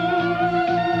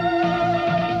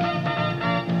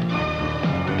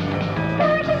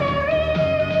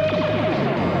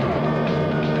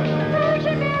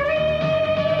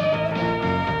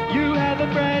 You have a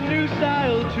brand new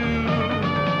style too.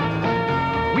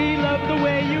 We love the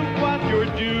way you quaff your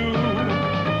dew.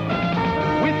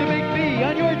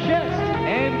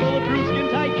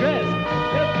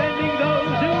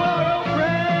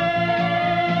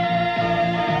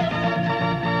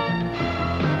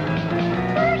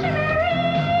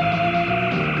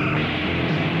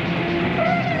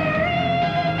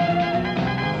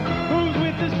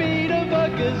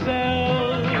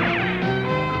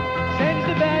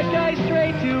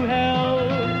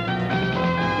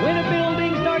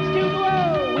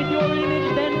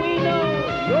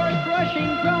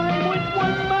 crime with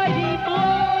one mighty blow.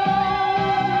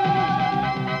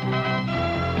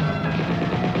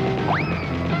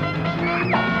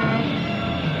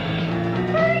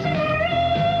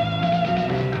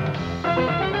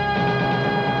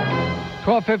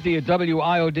 1250 at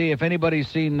WIOD. If anybody's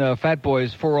seen Fat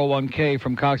Boy's 401k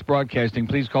from Cox Broadcasting,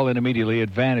 please call in immediately. It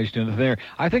vanished into there.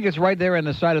 I think it's right there in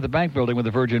the side of the bank building with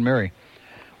the Virgin Mary.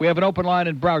 We have an open line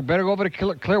in Broward. Better go over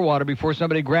to Clearwater before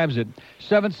somebody grabs it.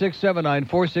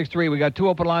 7679463. We got 2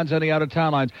 open lines on the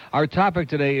out-of-town lines. Our topic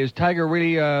today is Tiger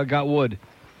really got wood.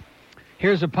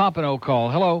 Here's a Pompano call.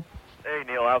 Hello. Hey,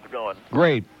 Neil, how's it going?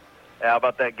 Great. How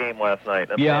about that game last night?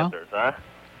 The Yeah. Panthers, huh?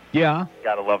 Yeah.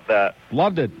 Gotta love that.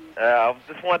 Loved it. I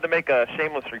just wanted to make a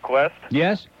shameless request.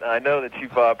 Yes? I know that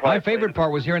you've probably... My favorite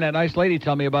part was hearing that nice lady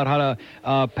tell me about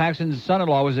how Paxton's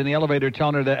son-in-law was in the elevator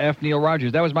telling her to F Neil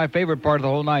Rogers. That was my favorite part of the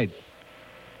whole night.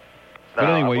 But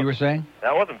anyway, you were saying?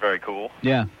 That wasn't very cool.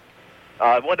 Yeah.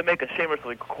 I wanted to make a shameless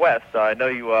request. I know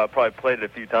you probably played it a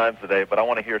few times today, but I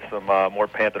want to hear some more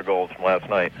Panther goals from last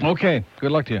night. Okay.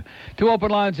 Good luck to you. 2 open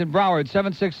lines in Broward,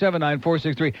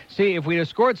 7679463. See, if we'd have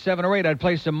scored 7 or 8, I'd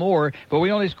play some more, but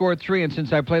we only scored 3, and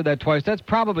since I played that twice, that's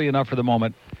probably enough for the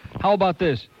moment. How about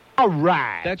this? All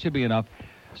right. That should be enough.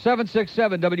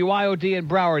 767 WIOD in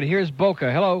Broward. Here's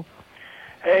Boca. Hello.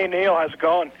 Hey, Neil, how's it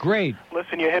going? Great.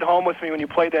 Listen, you hit home with me when you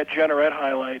played that Jeanneret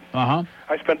highlight. Uh-huh.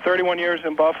 I spent 31 years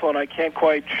in Buffalo, and I can't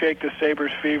quite shake the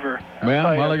Sabres fever.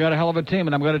 Well, they got a hell of a team,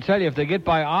 and I'm going to tell you, if they get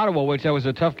by Ottawa, which that was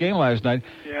a tough game last night,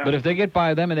 Yeah. but if they get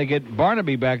by them and they get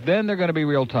Barnaby back, then they're going to be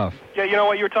real tough. Yeah, you know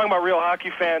what? You were talking about real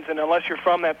hockey fans, and unless you're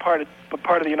from that part of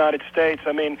the United States,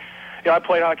 I mean, I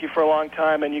played hockey for a long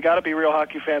time, and you got to be real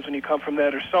hockey fans when you come from there.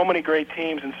 There's so many great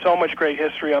teams and so much great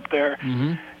history up there.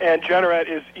 Mm-hmm. And Jeanneret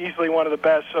is easily one of the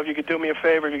best, so if you could do me a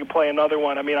favor, if you could play another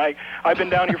one. I mean, I've been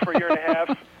down here for a year and a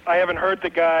half. I haven't heard the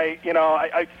guy. You know,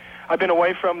 I've been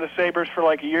away from the Sabres for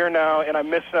like a year now, and I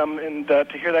miss them, and to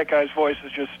hear that guy's voice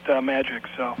is just magic.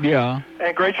 So Yeah.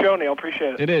 And great show, Neil.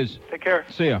 Appreciate it. It is. Take care.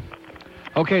 See ya.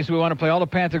 Okay, so we want to play all the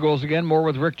Panther goals again, more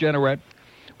with Rick Jeanneret.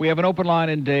 We have an open line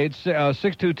in Dade,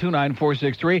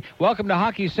 6229463. Welcome to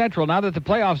Hockey Central. Now that the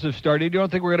playoffs have started, you don't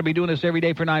think we're going to be doing this every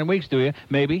day for 9 weeks, do you?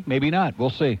 Maybe, maybe not.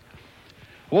 We'll see.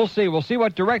 We'll see. We'll see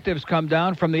what directives come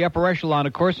down from the upper echelon,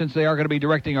 of course, since they are going to be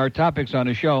directing our topics on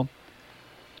the show.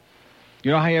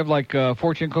 You know how you have, like,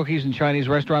 fortune cookies in Chinese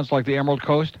restaurants like the Emerald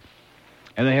Coast?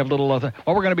 And they have little... what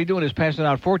we're going to be doing is passing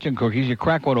out fortune cookies. You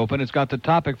crack one open. It's got the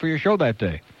topic for your show that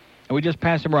day. And we just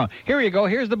pass them around. Here you go.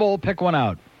 Here's the bowl. Pick one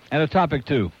out. And a topic,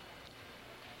 too.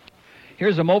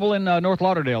 Here's a mobile in North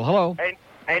Lauderdale. Hello.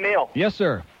 Hey, Neil. Yes,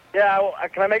 sir. Yeah,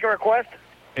 can I make a request?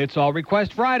 It's all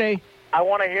Request Friday. I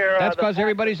want to hear... That's because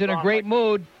everybody's in a great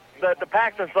mood. The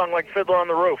Paxton song, like Fiddler on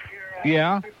the Roof.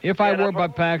 Yeah? If I Were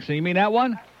But Paxton. You mean that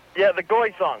one? Yeah, the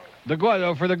Goy song. The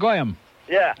Goy, for the Goyim.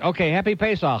 Yeah. Okay, happy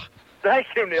Pesach. Thank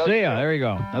you, Neil. See ya. There you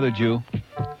go. Another Jew.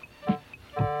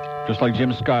 Just like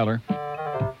Jim Schuyler.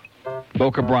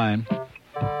 Boca Brian.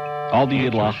 Aldi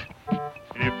Yidlach.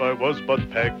 If I was but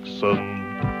Paxson,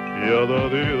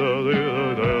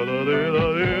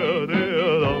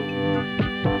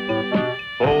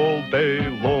 all day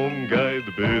long I'd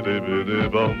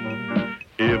biddy-biddy-bum.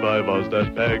 If I was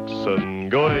that Paxson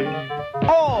Goy,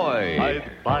 Oi! I'd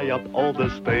buy up all the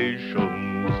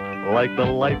stations, like the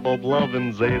light bulb Love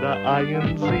and Zeta,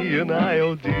 INZ and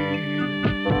IOD.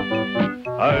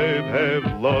 I'd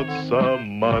have lots of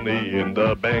money in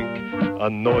the bank,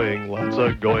 annoying lots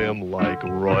of goyim like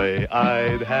Roy.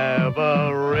 I'd have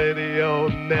a radio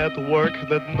network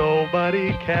that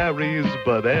nobody carries,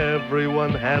 but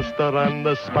everyone has to run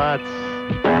the spots.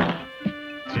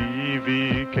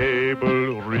 TV,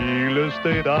 cable, real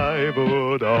estate I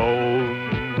would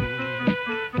own.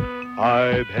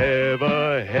 I'd have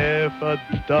a half a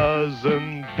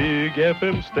dozen big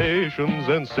FM stations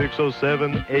and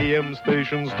 607 AM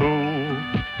stations too.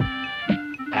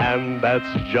 And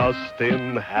that's just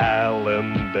in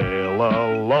Hallandale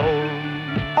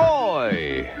alone.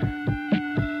 Oi!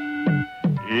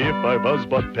 If I was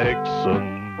but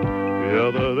Paxson,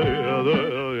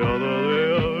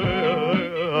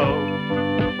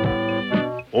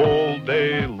 all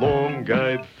day long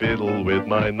I'd fiddle with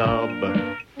my knob.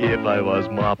 If I was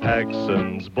Ma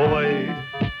Paxson's boy,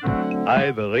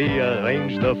 I'd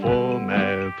rearrange the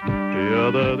format.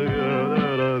 Yada,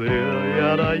 yada,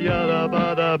 yada, yada,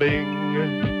 bada, bing.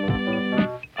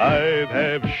 I'd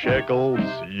have shekels,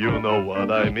 you know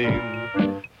what I mean.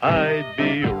 I'd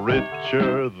be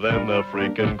richer than the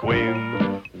freaking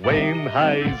queen. Wayne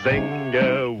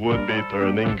Huizenga would be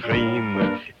turning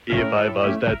green if I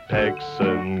was that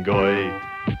Paxson Goy.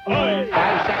 5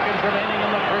 seconds remaining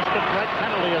in the first. The threat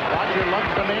penalty as Roger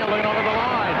lugs the nail in over the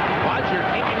line.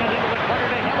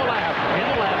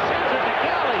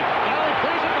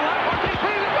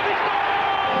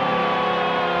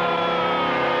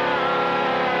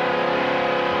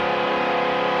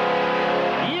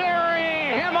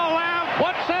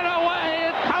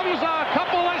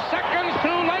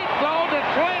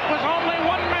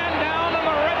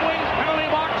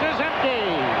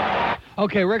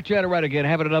 Okay, Rick Jetta again,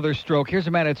 having another stroke. Here's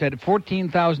a man that's had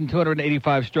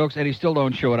 14,285 strokes, and he still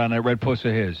don't show it on that red puss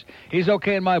of his. He's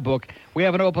okay in my book. We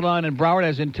have an open line in Broward,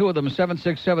 as in two of them,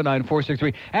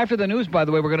 7679463. After the news, by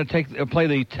the way, we're going to play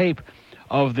the tape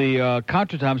of the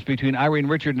contretemps between Irene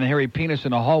Richard and Harry Penis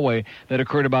in a hallway that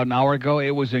occurred about an hour ago.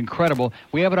 It was incredible.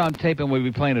 We have it on tape, and we'll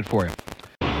be playing it for you.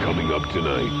 Coming up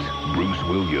tonight, Bruce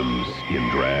Williams in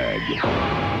drag.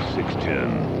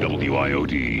 610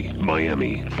 WIOD,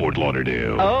 Miami, Fort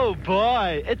Lauderdale. Oh,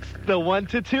 boy. It's the 1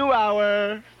 to 2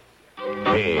 hour.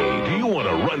 Hey, do you want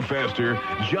to run faster,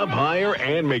 jump higher,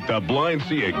 and make the blind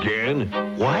see again?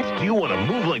 What? Do you want to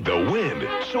move like the wind,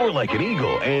 soar like an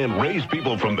eagle, and raise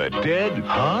people from the dead?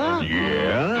 Huh?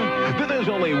 Yeah? Then there's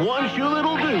only one shoe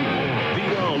that'll do.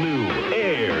 The all-new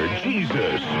Air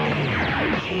Jesus.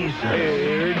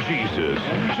 Air Jesus.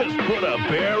 Just put a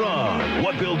pair on.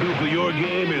 What they'll do for your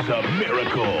game is a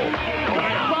miracle.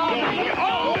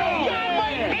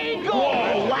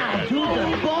 Oh, wow, dude, the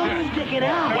bone's sticking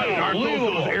out. Wait, aren't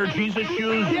those Air Jesus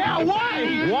shoes? Yeah,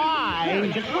 why?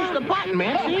 Why? Just push the button,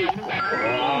 man, see? Wow!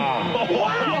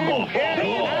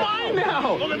 Hey, it's mine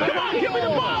now! Come on, give me the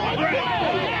ball!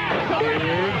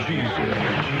 Air Jesus.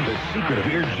 The secret of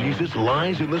Air Jesus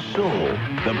lies in the sole.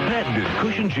 The patented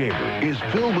cushion chamber is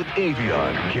filled with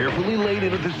Avion, carefully laid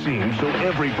into the seam so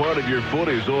every part of your foot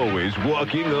is always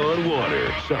walking on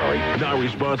water. Sorry, not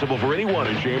responsible for any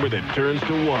water chamber that turns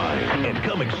to wine. And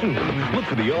coming soon, look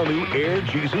for the all-new Air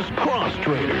Jesus Cross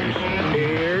Trainers.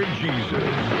 Air Jesus.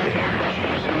 Air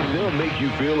Jesus. They'll make you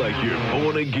feel like you're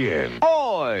born again.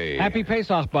 Oi! Happy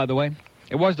Pesach, by the way.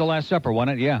 It was the Last Supper,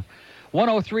 wasn't it? Yeah.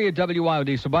 103 at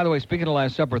WIOD. So, by the way, speaking of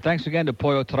Last Supper, thanks again to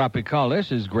Pollo Tropical. This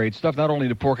is great stuff, not only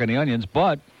the pork and the onions,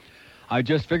 but I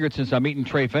just figured since I'm eating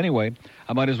trafe anyway,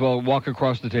 I might as well walk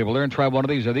across the table there and try one of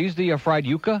these. Are these the fried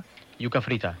yuca? Yuca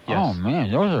frita, yes. Oh, man,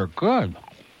 those are good.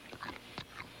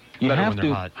 You Better have when they're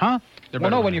to, hot. huh? They're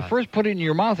Well, better no, when when you they're hot. first put it in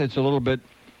your mouth, it's a little bit,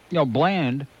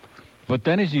 bland. But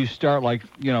then as you start,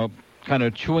 kind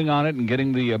of chewing on it and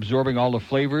absorbing all the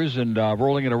flavors and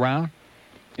rolling it around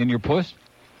in your puss,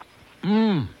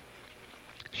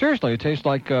 seriously, it tastes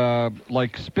like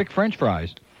Spic French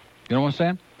fries. You know what I'm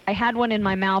saying? I had one in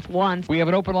my mouth once. We have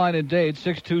an open line in Dade,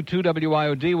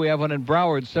 622-WIOD. We have one in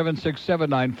Broward,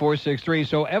 767-9463.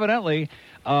 So evidently,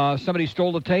 somebody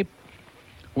stole the tape.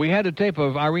 We had a tape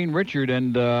of Irene Richard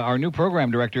and our new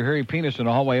program director, Harry Penis, in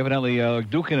the hallway, evidently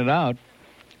duking it out,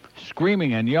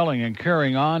 screaming and yelling and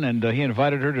carrying on, and he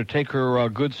invited her to take her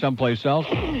goods someplace else.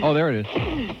 Oh, there it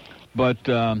is. But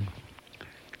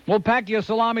we'll pack you a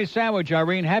salami sandwich,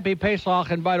 Irene. Happy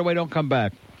Pesach, and by the way, don't come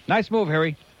back. Nice move,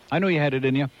 Harry. I knew you had it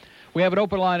in you. We have an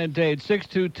open line in Dade,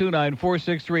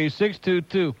 622-9463,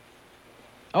 622.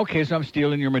 Okay, so I'm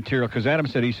stealing your material, because Adam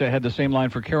said he had the same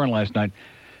line for Karen last night.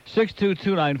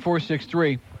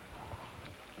 622-9463.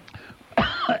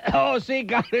 Oh, see,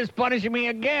 God is punishing me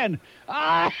again.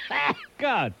 Ah,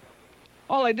 God.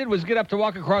 All I did was get up to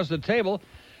walk across the table,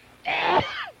 and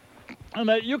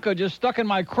that yucca just stuck in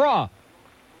my craw.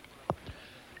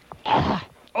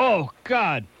 Oh,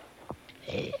 God.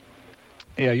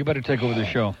 Yeah, you better take over the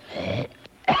show.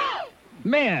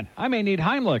 Man, I may need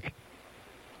Heimlich.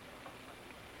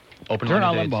 Open Turn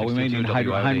on line in Limbaugh. Dade, We may need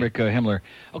 622 WIOD. Heinrich Himmler.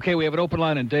 Okay, we have an open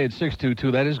line in Dade,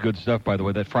 622. That is good stuff, by the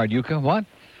way, that fried yucca. What?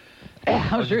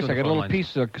 I'm serious. I got a little piece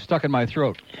stuck in my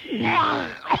throat.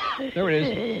 There it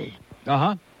is.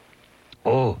 Uh-huh.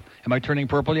 Oh, am I turning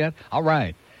purple yet? All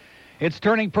right. It's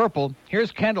turning purple.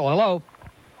 Here's Kendall. Hello.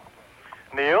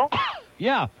 Neil?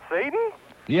 Yeah. Satan?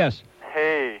 Yes.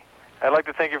 Hey, I'd like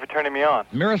to thank you for turning me on.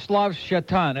 Miroslav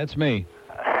Shatan. That's me.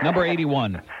 Number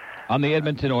 81 on the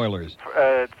Edmonton Oilers.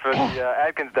 For the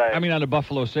Atkins diet. I mean, on the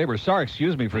Buffalo Sabres. Sorry,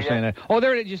 excuse me for saying that. Oh,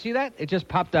 there it is. You see that? It just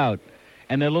popped out.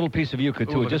 And that little piece of yucca,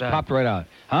 too. Ooh, It look just at that. popped right out.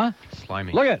 Huh?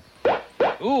 Slimy. Look at it.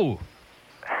 Ooh.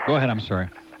 Go ahead. I'm sorry.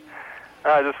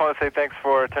 I just want to say thanks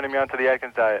for turning me on to the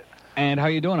Atkins diet. And how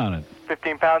you doing on it?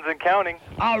 15 pounds and counting.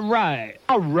 All right.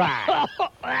 All right.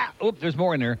 Oop, there's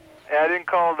more in there. Yeah, I didn't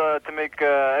call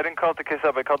to kiss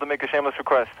up. I called to make a shameless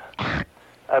request. I'd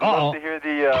love to hear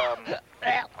the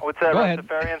what's that Go ahead.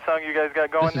 Rastafarian song you guys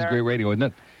got going This is there? great radio, isn't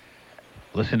it?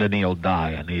 Listen to Neil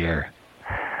die on the air.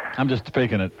 I'm just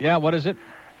faking it. Yeah, what is it?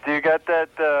 Do you got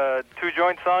that two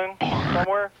joint song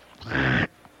somewhere?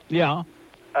 Yeah,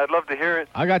 I'd love to hear it.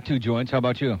 I got 2 joints. How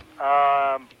about you?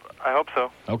 I hope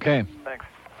so. Okay. Thanks.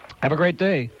 Have a great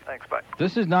day. Thanks. Bye.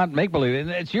 This is not make-believe. And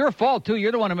it's your fault, too.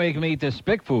 You're the one who making me eat this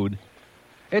spick food.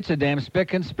 It's a damn spick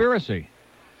conspiracy.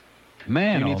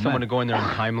 Man, You need oh, someone man. to go in there and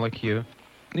Heimlich you.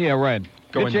 Yeah, right.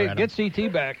 Go in there, Get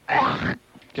CT back. going,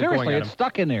 Seriously, Adam. it's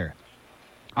stuck in there.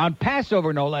 On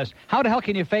Passover, no less. How the hell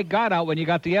can you fake God out when you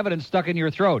got the evidence stuck in your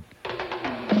throat?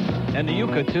 And the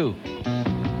yucca, too.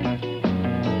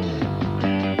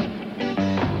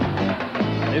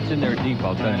 It's in there deep,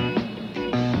 I'll tell you.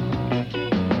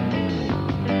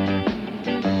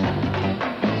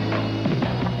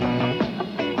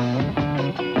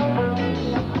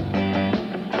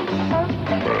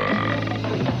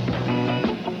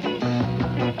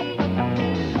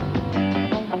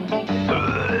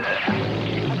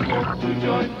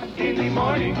 In the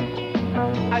morning,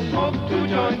 I smoke 2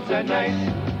 joints at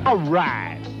night. All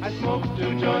right. I smoke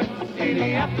 2 joints in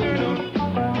the afternoon.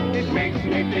 It makes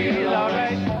me feel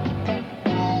alright.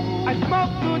 I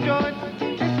smoke 2 joints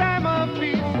in time of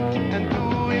peace and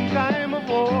 2 in time of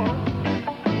war.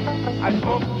 I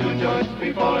smoke 2 joints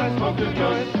before I smoke 2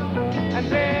 joints,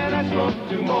 and then I smoke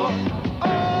 2 more.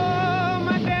 Oh,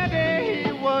 my daddy,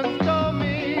 he once told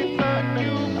me, son,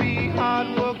 you be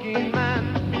hard-working man.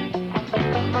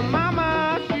 My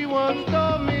mama, she once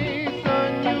told me,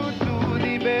 son, you do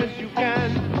the best you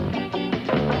can.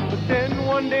 But then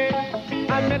one day,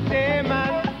 I met a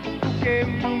man who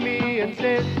came to me and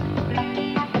said,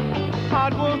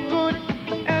 hard work good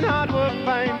and hard work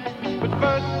fine, but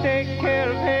first take care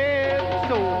of health.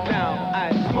 So now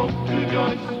I smoke 2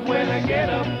 joints when I get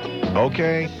up.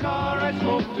 Okay. In the car, I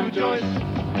smoke 2 joints.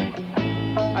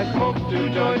 I smoke 2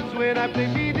 joints when I play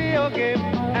video game,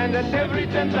 and at every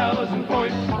 10,000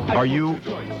 points, Are you?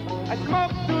 I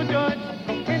smoke 2 joints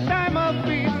in time of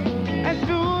peace and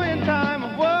 2 in time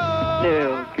of war.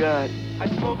 Oh, God. I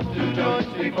smoke 2 joints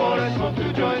before I smoke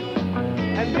 2 joints,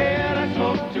 and then I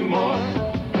smoke 2 more.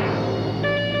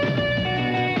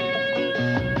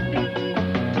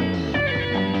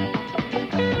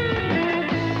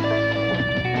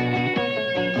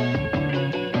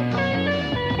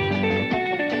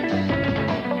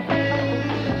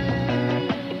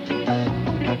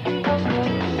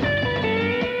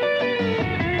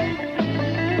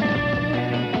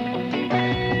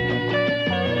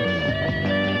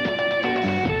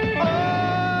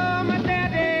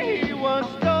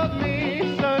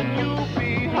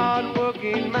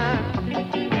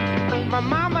 My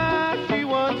mama, she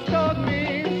once told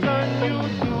me, son, you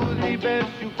do the best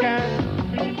you can.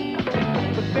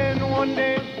 But then one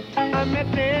day, I met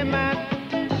a man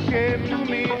who came to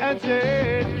me and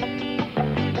said,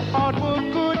 hard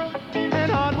work good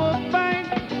and hard work fine,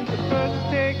 but first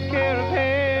take care of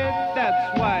head.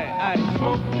 That's why I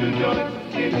smoke 2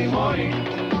 joints in the morning.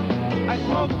 I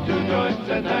smoke 2 joints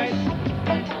at night.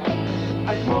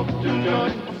 I smoke 2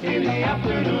 joints in the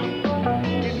afternoon.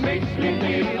 It makes me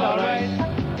feel alright.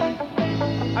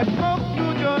 I smoke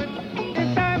 2 joints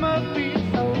in time of peace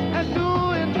and 2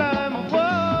 in time of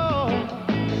war.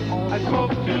 I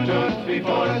smoke 2 joints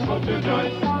before I smoke 2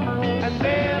 joints, and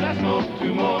then I smoke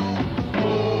 2 more.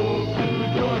 Smoke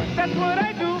 2 joints. That's what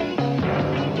I do.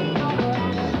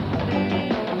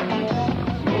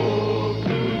 Smoke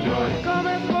 2 joints. Come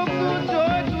and smoke 2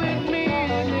 joints with me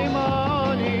in the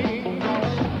morning.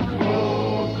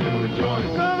 Smoke 2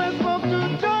 joints. Come and smoke 2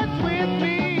 joints with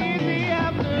me in the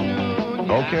afternoon.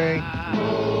 Okay.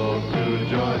 Smoke 2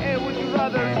 joints. Hey, would you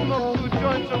rather smoke 2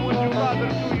 joints or would you rather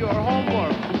do your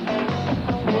homework?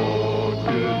 Smoke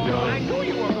 2 joints. I knew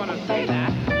you were going to say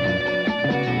that.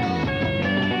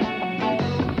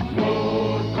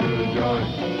 Smoke 2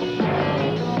 joints.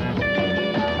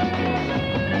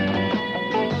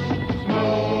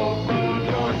 Smoke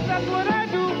 2 joints. That's what I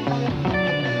do.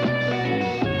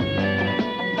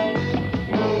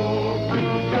 Smoke 2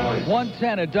 joints.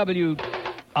 110 at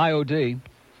WIOD.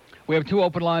 We have 2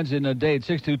 open lines in a day at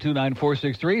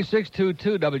 622-9463,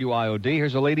 622-WIOD.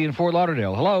 Here's a lady in Fort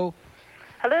Lauderdale. Hello.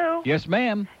 Hello? Yes,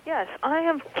 ma'am. Yes, I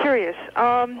am curious.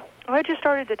 I just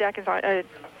started the Atkins diet.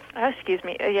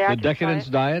 The decadence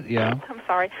diet, yeah. I'm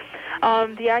sorry.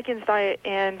 The Atkins diet,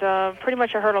 and pretty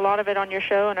much I heard a lot of it on your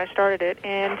show, and I started it.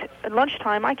 And at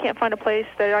lunchtime, I can't find a place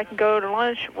that I can go to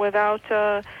lunch without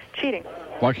cheating.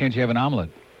 Why can't you have an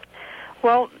omelet?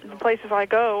 Well, the places I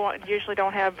go usually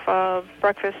don't have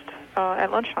breakfast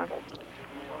at lunchtime.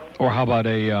 Or how about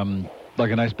a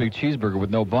like a nice big cheeseburger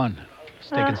with no bun?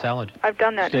 Steak and salad. I've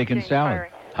done that. Steak and salad.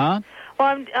 Huh?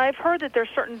 Well, I've heard that there's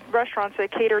certain restaurants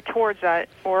that cater towards that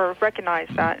or recognize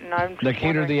that, and I'm just They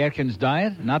cater the Atkins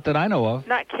diet? Not that I know of.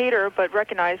 not cater, but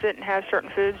recognize it and have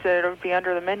certain foods that would be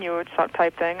under the menu or some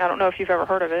type thing. I don't know if you've ever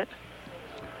heard of it.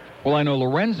 Well, I know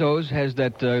Lorenzo's has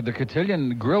that the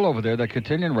Cotillion Grill over there, that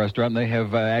Cotillion restaurant. They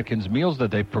have Atkins meals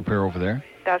that they prepare over there.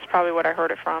 That's probably what I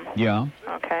heard it from. Yeah.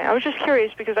 Okay. I was just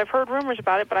curious because I've heard rumors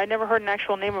about it, but I never heard an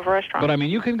actual name of a restaurant. But I mean,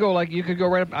 you could go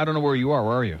right up. I don't know where you are.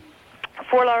 Where are you?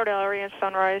 Fort Lauderdale area,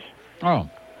 Sunrise. Oh.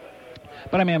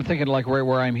 But I mean, I'm thinking like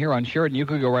where I'm here on Sheridan, you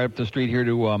could go right up the street here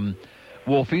to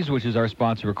Wolfie's, which is our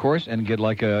sponsor, of course, and get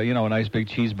like a nice big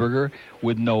cheeseburger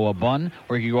with no bun,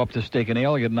 or you could go up to Steak and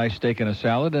Ale, get a nice steak and a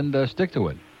salad, and stick to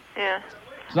it. Yeah.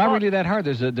 It's not really that hard.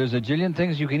 There's a jillion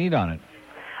things you can eat on it.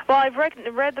 Well, I've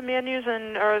read the menus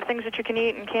or things that you can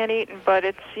eat and can't eat, but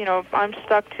it's, I'm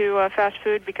stuck to fast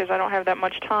food because I don't have that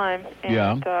much time.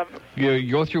 And, You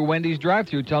go through Wendy's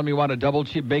drive-thru, tell them you want a double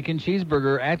bacon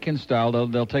cheeseburger, Atkins style.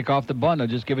 They'll take off the bun. They'll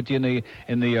just give it to you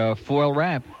in the foil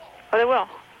wrap. Oh, they will?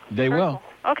 They will.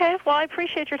 Okay, well, I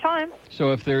appreciate your time.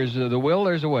 So if there's the will,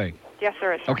 there's a way. Yes,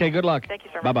 there is. Okay, good luck. Thank you,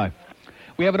 sir. Bye-bye.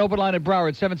 We have an open line at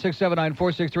Broward,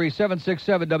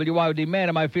 767-9463-767-WYOD. Man,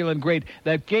 am I feeling great.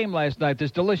 That game last night,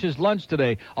 this delicious lunch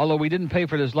today, although we didn't pay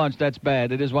for this lunch, that's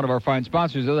bad. It is one of our fine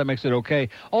sponsors, though. That makes it okay.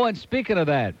 Oh, and speaking of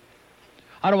that,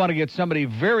 I don't want to get somebody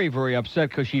very, very upset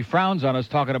because she frowns on us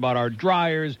talking about our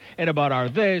dryers and about our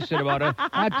this and about our...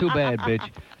 Not too bad, bitch.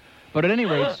 But at any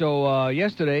rate, so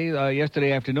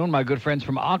yesterday afternoon, my good friends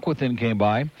from Aquathin came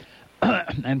by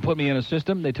and put me in a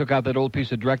system. They took out that old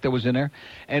piece of Drek that was in there.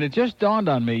 And it just dawned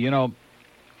on me,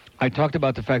 I talked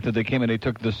about the fact that they came and they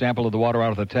took the sample of the water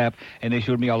out of the tap and they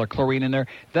showed me all the chlorine in there.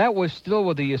 That was still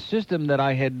with the system that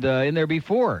I had in there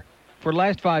before for the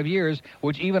last 5 years,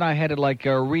 which even I had it like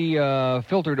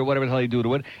re-filtered or whatever the hell you do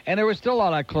to it. And there was still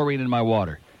all that chlorine in my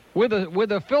water with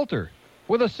a filter,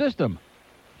 with a system.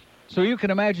 So you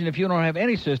can imagine if you don't have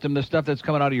any system, the stuff that's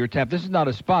coming out of your tap. This is not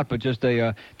a spot, but just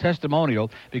a testimonial,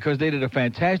 because they did a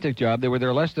fantastic job. They were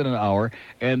there less than an hour,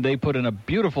 and they put in a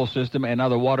beautiful system, and now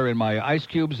the water in my ice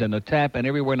cubes and the tap and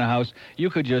everywhere in the house, you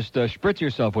could just spritz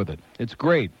yourself with it. It's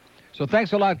great. So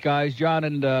thanks a lot, guys. John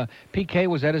and PK,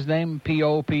 was that his name?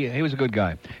 P.O.P. He was a good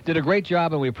guy. Did a great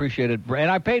job, and we appreciate it.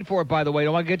 And I paid for it, by the way.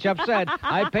 Don't want to get you upset.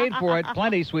 I paid for it.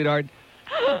 Plenty, sweetheart.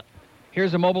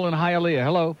 Here's a mobile in Hialeah.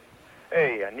 Hello.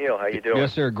 Hey, Neil, how you doing?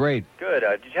 Yes, sir. Great. Good.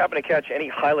 Did you happen to catch any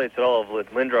highlights at all of what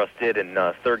Lindros did in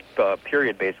third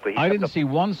period, basically? I didn't see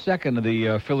 1 second of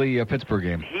the Philly-Pittsburgh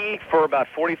game. He, for about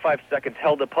 45 seconds,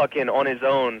 held the puck in on his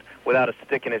own without a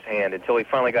stick in his hand until he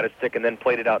finally got a stick and then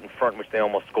played it out in front, which they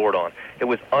almost scored on. It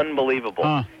was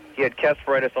unbelievable. He had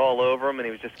Kasparaitis all over him, and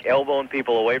he was just elbowing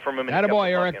people away from him. Attaboy,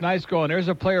 Eric. Nice going. There's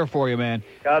a player for you, man.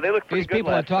 They look pretty These good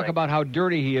people that talk about how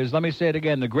dirty he is, let me say it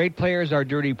again. The great players are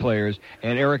dirty players,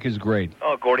 and Eric is great.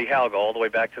 Oh, Gordie Howe, all the way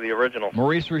back to the original.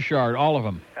 Maurice Richard, all of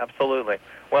them. Absolutely.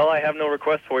 Well, I have no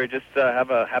request for you. Just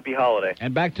have a happy holiday.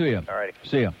 And back to you. All righty.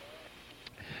 See ya.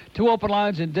 2 open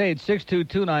lines in Dade,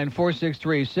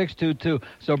 622-9463-622.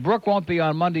 So Brooke won't be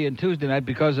on Monday and Tuesday night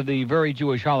because of the very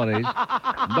Jewish holidays.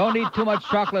 Don't eat too much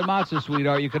chocolate matzah,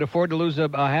 sweetheart. You could afford to lose a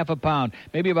half a pound.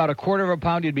 Maybe about a quarter of a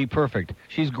pound, you'd be perfect.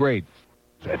 She's great.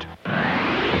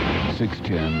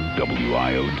 610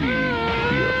 WIOD,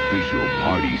 the official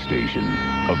party station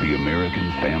of the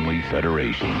American Family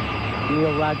Federation.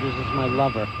 Neil Rogers is my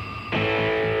lover.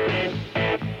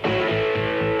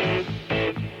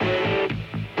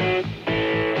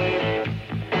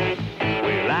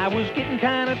 I was getting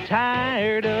kind of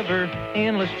tired of her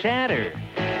endless chatter.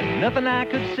 Nothing I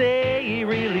could say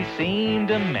really seemed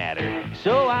to matter.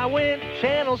 So I went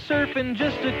channel surfing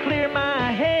just to clear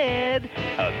my head.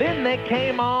 Then they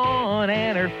came on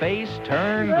and her face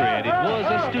turned red. It was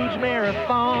a Stooge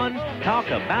marathon. Talk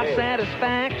about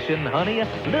satisfaction, honey. A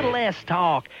little less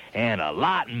talk and a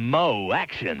lot more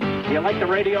action. Do you like the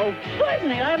radio?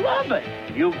 Certainly, I love it.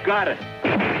 You got it.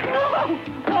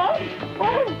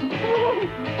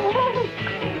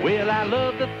 Well, I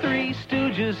love the Three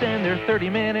Stooges and their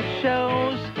 30-minute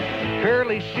shows.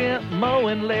 Curly, Shemp, Mo,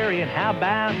 and Larry, and how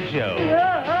about Joe?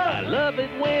 I love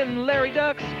it when Larry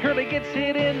ducks, Curly gets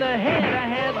hit in the head. I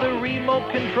had the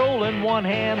remote control in one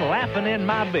hand, laughing in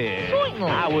my bed.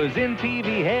 I was in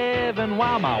TV heaven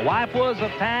while my wife was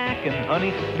attacking. Honey,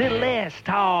 little less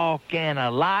talk and a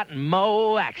lot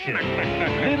more action.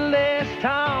 Little less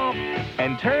talk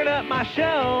and turn up my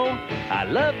show. I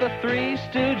love the Three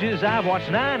Stooges. I've watched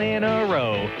 9 in a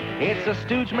row. It's a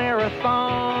Stooge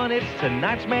marathon. It's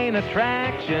tonight's main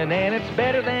attraction, and it's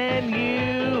better than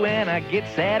you, and I get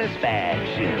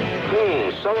satisfaction.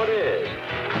 So it is.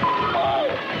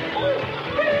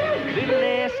 Little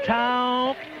less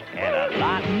talk and a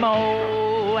lot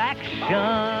more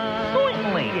action.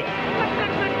 Certainly.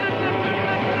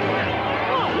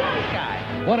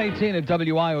 118 at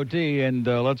WIOD, and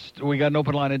we got an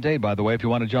open line in Dade, by the way, if you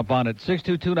want to jump on it.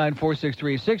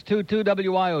 622-9463,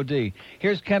 622-WIOD.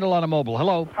 Here's Kendall on a mobile.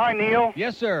 Hello. Hi, Neil.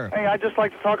 Yes, sir. Hey, I'd just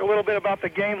like to talk a little bit about the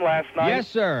game last night. Yes,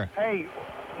 sir. Hey,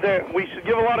 we should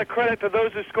give a lot of credit to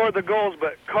those who scored the goals,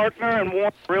 but Kartner and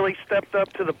Warren really stepped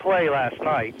up to the play last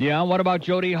night. Yeah, what about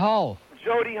Jody Hull?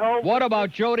 Jody Hull? What about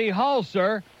Jody Hull,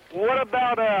 sir? What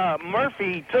about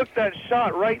Murphy took that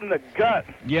shot right in the gut?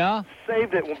 Yeah?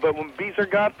 Saved it, but when Beezer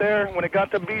got there, when it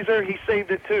got to Beezer, he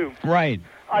saved it too. Right.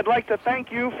 I'd like to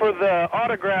thank you for the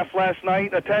autograph last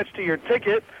night attached to your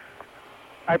ticket.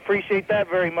 I appreciate that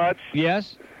very much.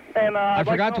 Yes? And I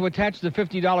forgot to attach the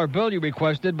 $50 bill you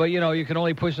requested, but, you can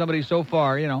only push somebody so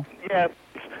far, Yeah.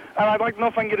 And I'd like to know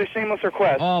if I can get a shameless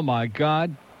request. Oh, my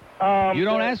God. You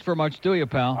don't ask for much, do you,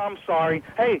 pal? I'm sorry.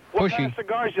 Hey, what kind of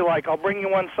cigars you like? I'll bring you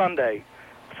one Sunday.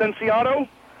 Cincinnati?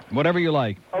 Whatever you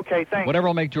like. Okay, thanks. Whatever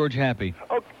will make George happy.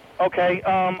 Okay.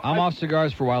 I'm off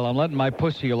cigars for a while. I'm letting my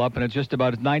puss heal up, and it's just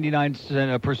about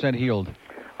 99% healed.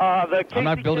 I'm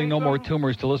not building no more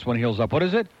tumors till this one heals up. What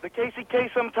is it? The Casey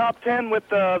Kasem top 10 with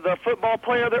the football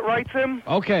player that writes him.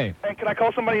 Okay. And can I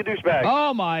call somebody a douchebag?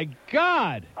 Oh, my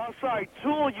God. I'm sorry.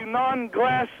 Tool, you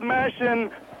non-glass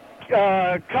smashing,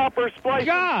 copper splicing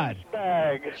God.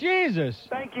 douchebag. Jesus.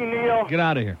 Thank you, Neil. Get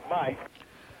out of here. Bye.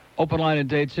 Open line in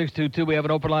Dade 622. We have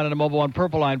an open line and a mobile one.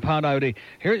 Purple line, pound IOD.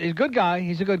 Here, he's a good guy.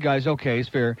 He's a good guy. He's okay. He's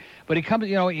fair. But he comes,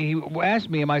 he asked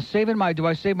me, do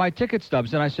I save my ticket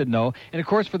stubs? And I said no. And, of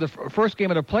course, for the first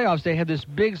game of the playoffs, they had this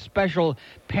big special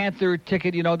Panther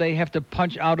ticket. They have to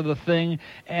punch out of the thing.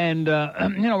 And,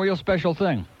 real special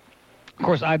thing. Of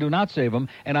course, I do not save them,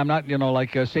 and I'm not,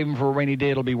 save them for a rainy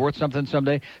day. It'll be worth something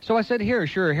someday. So I said, here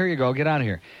you go. Get out of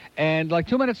here. And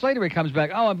 2 minutes later, he comes back.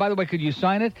 Oh, and by the way, could you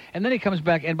sign it? And then he comes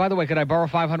back, and by the way, could I borrow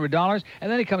 $500?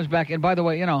 And then he comes back, and by the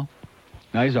way, No,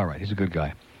 he's all right. He's a good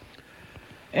guy.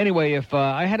 Anyway, if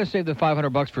I had to save the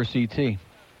 $500 for CT.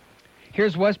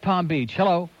 Here's West Palm Beach.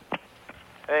 Hello.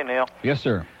 Hey, Neil. Yes,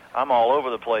 sir. I'm all over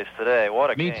the place today.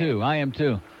 What a game. Me too. I am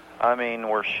too. I mean,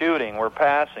 we're shooting, we're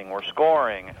passing, we're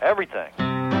scoring, everything.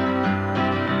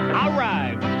 All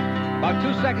right. About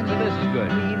 2 seconds of this is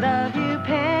good. We love you,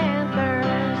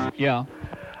 Panthers. Yeah.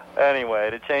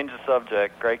 Anyway, to change the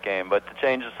subject, great game, but to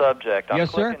change the subject, I'm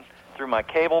clicking through my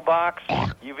cable box.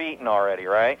 You've eaten already,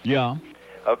 right? Yeah.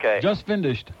 Okay. Just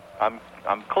finished. I'm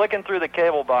clicking through the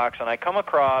cable box, and I come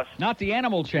across... Not the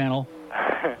Animal Channel.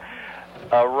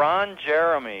 A Ron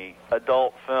Jeremy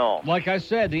adult film. Like I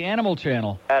said, the Animal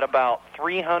Channel. At about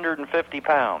 350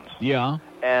 pounds. Yeah.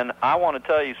 And I want to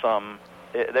tell you something.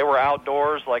 They were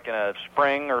outdoors, like in a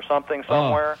spring or something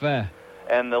somewhere. Oh, fair.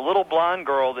 And the little blonde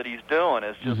girl that he's doing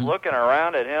is just looking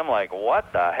around at him like,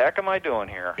 what the heck am I doing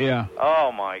here? Yeah.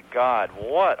 Oh, my God.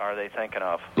 What are they thinking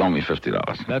of? Loan me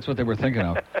 $50. That's what they were thinking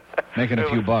of. Making a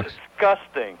few bucks.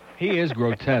 Disgusting. He is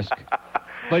grotesque.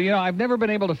 But, I've never been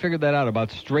able to figure that out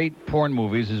about straight porn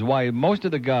movies is why most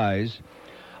of the guys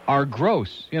are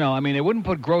gross. They wouldn't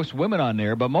put gross women on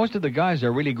there, but most of the guys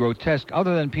are really grotesque,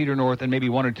 other than Peter North and maybe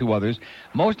one or two others.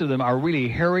 Most of them are really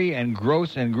hairy and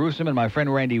gross and gruesome, and my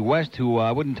friend Randy West, who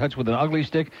I wouldn't touch with an ugly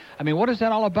stick. What is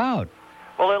that all about?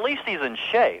 Well, at least he's in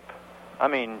shape.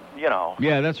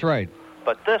 Yeah, that's right.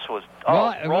 But this was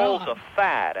rolls of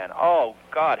fat and, oh,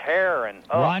 God, hair and...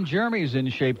 Oh. Ron Jeremy's in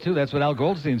shape, too. That's what Al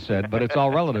Goldstein said, but it's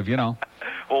all relative, Well,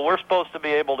 we're supposed to be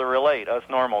able to relate, us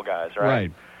normal guys, right?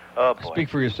 Right. Oh, boy. Speak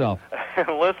for yourself.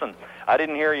 Listen, I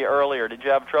didn't hear you earlier. Did you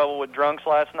have trouble with drunks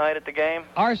last night at the game?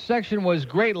 Our section was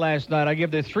great last night. I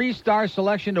give the 3-star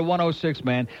selection to 106,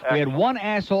 man. We had one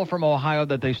asshole from Ohio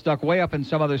that they stuck way up in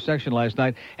some other section last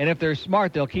night, and if they're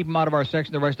smart, they'll keep them out of our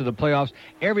section the rest of the playoffs.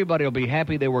 Everybody will be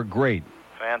happy. They were great.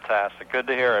 Fantastic. Good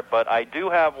to hear it. But I do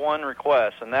have one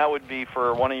request, and that would be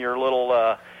for one of your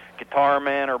little Guitar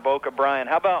Man or Boca Brian.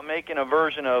 How about making a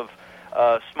version of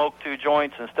Smoke 2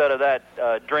 Joints instead of that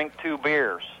Drink 2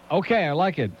 Beers? Okay, I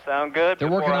like it. Sound good?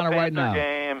 They're working on it right now.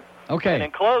 Game. Okay. And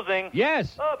in closing,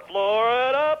 yes, the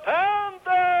Florida Panthers!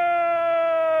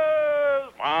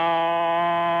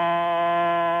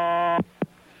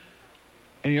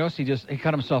 And he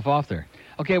cut himself off there.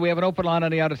 Okay, we have an open line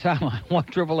on the out-of-town line,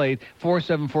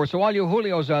 1-888-474. So all you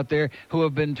Julios out there who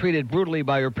have been treated brutally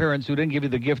by your parents who didn't give you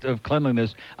the gift of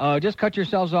cleanliness, just cut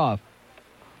yourselves off.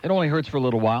 It only hurts for a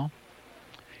little while.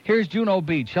 Here's Juno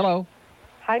Beach. Hello.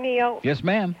 Hi, Neil. Yes,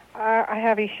 ma'am. I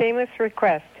have a shameless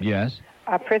request. Yes.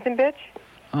 Prison bitch?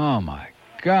 Oh, my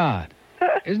God.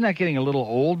 Isn't that getting a little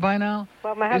old by now?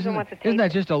 Well, my husband wants to tape Isn't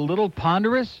that just a little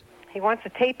ponderous? He wants to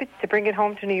tape it to bring it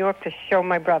home to New York to show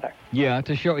my brother. Yeah,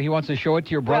 he wants to show it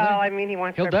to your brother? Well, he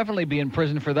wants He'll definitely be in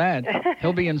prison for that.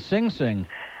 He'll be in Sing Sing.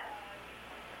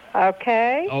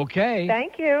 Okay. Okay.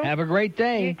 Thank you. Have a great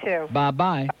day. You too.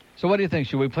 Bye-bye. So what do you think?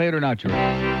 Should we play it or not, George?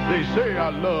 They say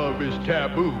our love is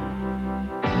taboo,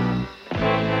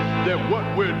 that what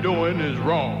we're doing is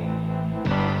wrong.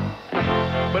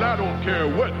 But I don't care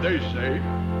what they say,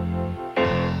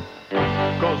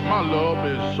 'cause my love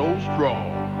is so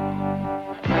strong.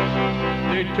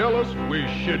 They tell us we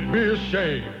should be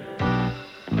ashamed,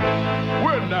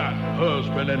 We're not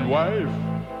husband and wife,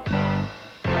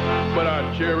 but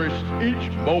I cherished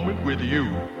each moment with you.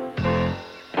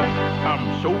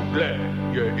 I'm so glad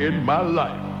you're in my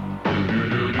life.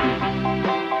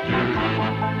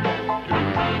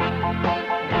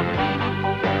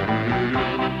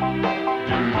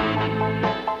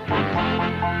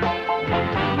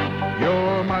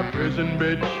 You're my prison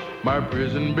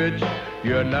bitch,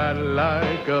 you're not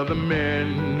like other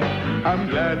men. I'm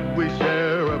glad we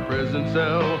share a prison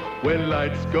cell when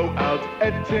lights go out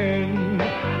at 10.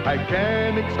 I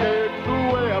can't escape the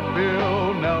way I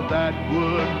feel, now that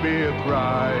would be a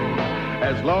crime.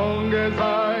 As long as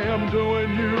I am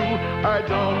doing you, I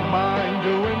don't mind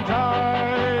doing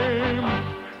time.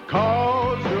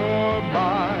 'Cause you're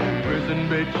my prison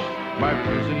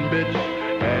bitch,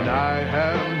 and I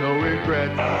have no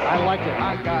regrets. I like it.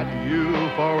 I got you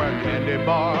for a candy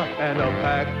bar and a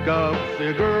pack of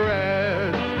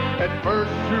cigarettes. At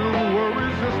first you were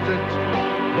resistant,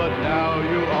 but now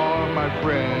you are my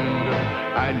friend.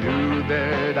 I knew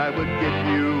that I would get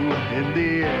you in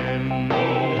the end.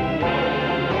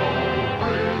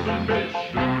 Prison bitch,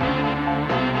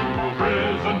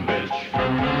 prison bitch.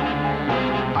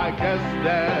 I guess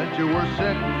that you were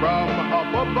sent from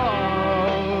up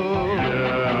above.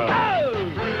 Yeah. Oh!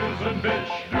 Prison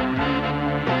bitch,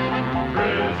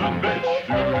 prison bitch.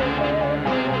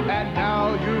 And now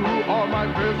you are my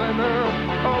prisoner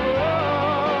of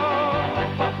love.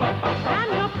 I'm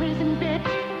your prison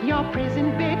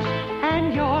bitch,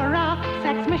 and you're a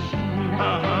sex machine. I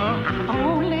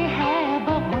only have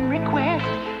one request.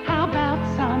 How about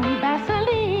some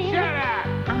Vaseline? Shut up!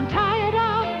 I'm tired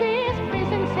of this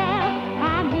prison cell.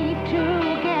 I need to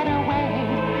get away.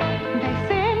 They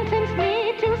sentenced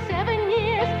me to 7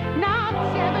 years, not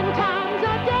 7 times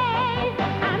a day.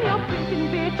 I'm your prison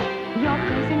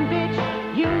bitch,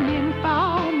 you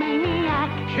nymphomaniac.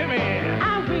 Come here. I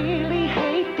really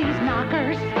hate these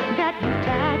knockers that you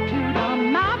tattooed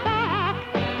on my back.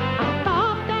 I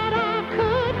thought that I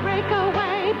could break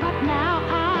away, but now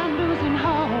I'm losing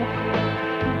hope.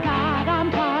 God, I'm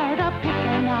tired of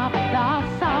picking up the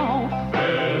soap.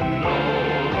 Bend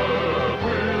over,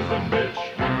 prison bitch.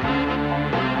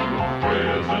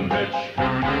 Prison bitch.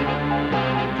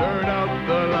 Turn out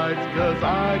the lights, 'cause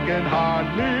I can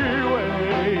hardly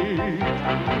wait.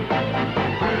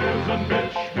 Prison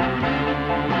bitch.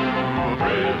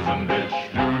 Prison bitch.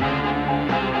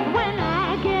 When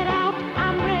I get out,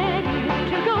 I'm ready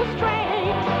to go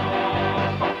straight.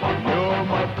 You're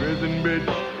my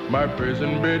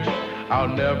prison bitch. I'll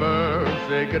never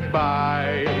say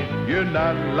goodbye. You're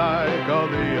not like all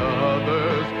the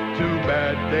others. Too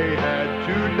bad they had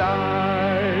to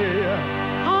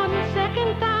die. On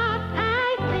second thought,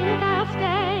 I think I'll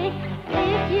stay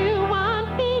if you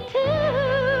want me to.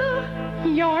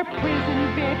 Your prison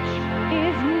bitch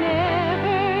is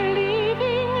never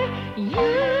leaving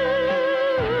you.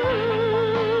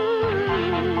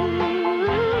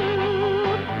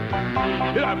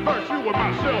 Yeah, at first you were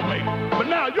my cellmate, but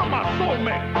now you're my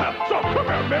soulmate. So come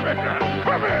here, baby.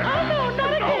 Come here. Oh, no,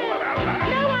 not again.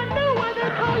 Now I know why they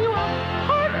call you a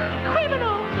hard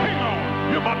criminal. Hang on.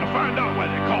 You're about to find out why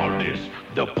they call this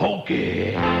the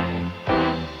pokey.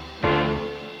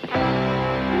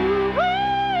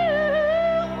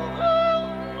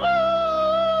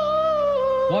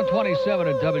 127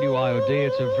 at WIOD.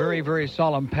 It's a very, very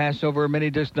solemn Passover. Mini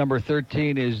disc number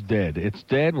 13 is dead. It's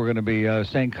dead. We're going to be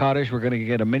saying Kaddish. We're going to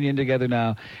get a minion together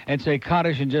now and say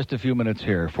Kaddish in just a few minutes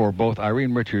here for both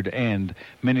Irene Richard and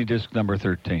mini disc number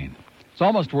 13. It's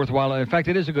almost worthwhile. In fact,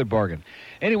 it is a good bargain.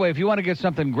 Anyway, if you want to get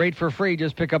something great for free,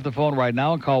 just pick up the phone right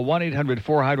now and call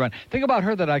 1-800-4-HYDRAN. Thing about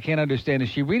her that I can't understand is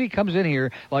she really comes in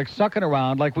here like sucking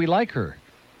around like we like her.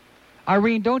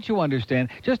 Irene, don't you understand?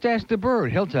 Just ask the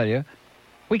bird. He'll tell you.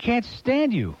 We can't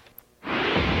stand you.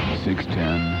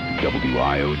 610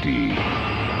 WIOD.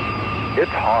 It's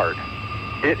hard.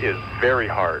 It is very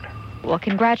hard. Well,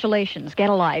 congratulations. Get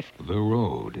a life. The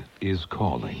road is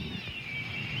calling.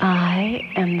 I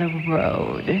am the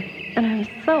road, and I'm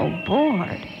so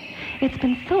bored. It's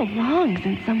been so long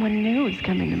since someone new's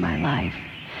come into my life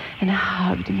and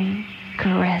hugged me,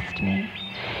 caressed me,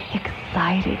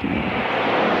 excited me.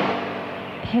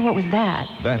 Hey, what was that?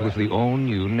 That was the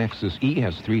all-new Nexus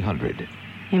ES300.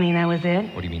 You mean that was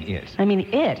it? What do you mean, it? I mean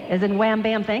it, as in wham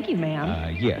bam thank you,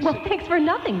 ma'am. Yes. Well, thanks for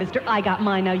nothing, mister. I got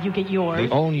mine, now you get yours. The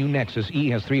all-new Nexus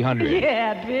ES300.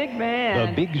 Yeah, big man.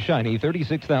 The big, shiny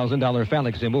 $36,000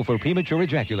 phallic symbol for premature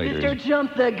ejaculators. Mr.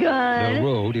 Jump the Gun. The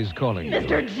road is calling you.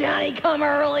 Mr. Johnny Come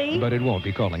Early. But it won't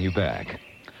be calling you back.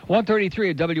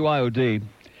 133 at WIOD.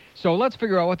 So let's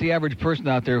figure out what the average person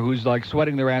out there who's like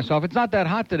sweating their ass off. It's not that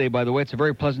hot today, by the way. It's a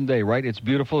very pleasant day, right? It's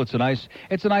beautiful. It's a nice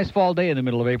fall day in the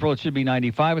middle of April. It should be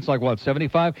 95. It's like, what,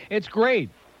 75? It's great.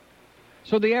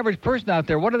 So the average person out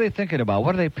there, what are they thinking about?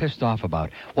 What are they pissed off about?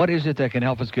 What is it that can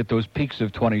help us get those peaks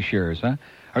of 20 shares, huh?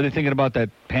 Are they thinking about that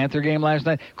Panther game last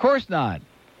night? Of course not.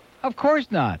 Of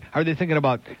course not. Are they thinking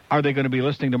about, are they going to be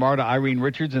listening tomorrow to Irene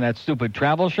Richards and that stupid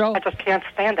travel show? I just can't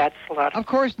stand that slut. Of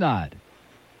course not.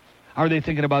 Are they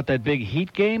thinking about that big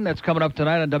Heat game that's coming up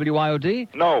tonight on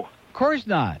WIOD? No. Of course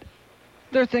not.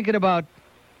 They're thinking about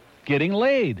getting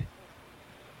laid.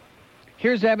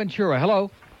 Here's Aventura.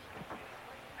 Hello.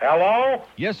 Hello?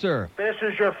 Yes, sir. This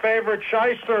is your favorite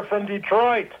shyster from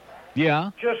Detroit.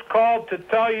 Yeah? Just called to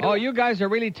tell you... Oh, you guys are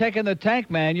really taking the tank,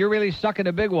 man. You're really sucking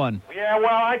a big one. Yeah, well,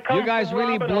 I come You guys from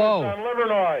really Robin blow. Hoods on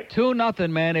Livernois.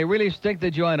 2-0, man. They really stink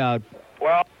the joint out.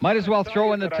 Well... Might as well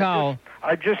throw in the towel.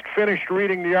 I just finished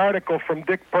reading the article from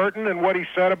Dick Burton, and what he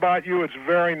said about you is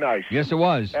very nice. Yes, it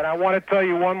was. And I want to tell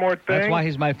you one more thing. That's why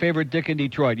he's my favorite dick in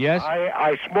Detroit, yes?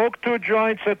 I smoked 2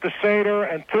 joints at the Seder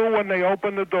and 2 when they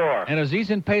opened the door. And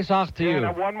Aziz and Pesach to you.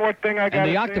 And one more thing I got to And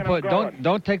the say, octopus,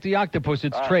 don't take the octopus,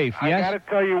 it's Trafe, I yes? got to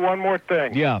tell you one more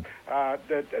thing. Yeah.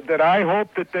 That I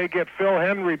hope that they get Phil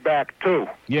Henry back, too.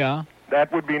 Yeah.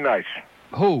 That would be nice.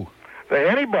 Who?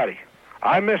 Anybody.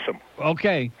 I miss him.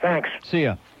 Okay. Thanks. See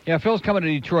ya. Yeah, Phil's coming to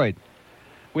Detroit.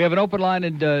 We have an open line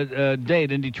and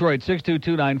date in Detroit,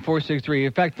 622-9463.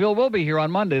 In fact, Phil will be here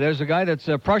on Monday. There's a guy that's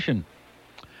Prussian.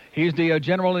 He's the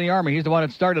general in the Army. He's the one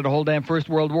that started the whole damn First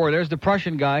World War. There's the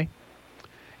Prussian guy.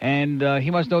 And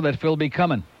he must know that Phil will be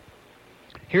coming.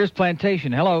 Here's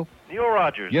Plantation. Hello. Neil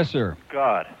Rogers. Yes, sir.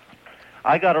 God.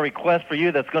 I got a request for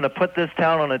you that's going to put this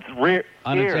town on its rear.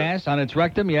 On its ass, on its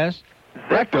rectum, yes.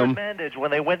 Rectum. Mandage,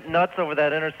 when they went nuts over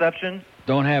that interception.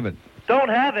 Don't have it. Don't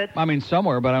have it? I mean,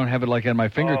 somewhere, but I don't have it like on my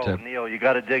fingertip. Oh, Neil, you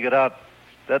got to dig it up.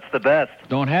 That's the best.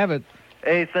 Don't have it.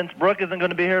 Hey, since Brooke isn't going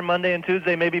to be here Monday and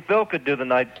Tuesday, maybe Phil could do the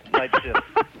night shift.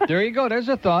 There you go. There's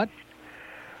a thought.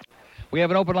 We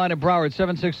have an open line in Broward,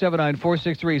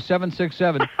 767-9463,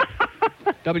 767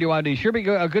 WID. Sure be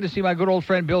good to see my good old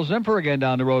friend Bill Zimfer again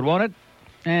down the road, won't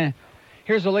it?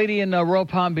 Here's a lady in Royal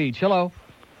Palm Beach. Hello.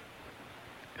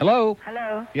 Hello.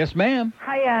 Hello. Yes, ma'am.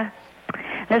 Hiya.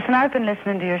 Listen, I've been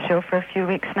listening to your show for a few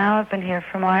weeks now. I've been here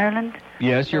from Ireland.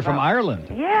 Yes, you're from Ireland.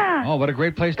 Yeah. Oh, what a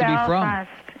great place to be from. Belfast,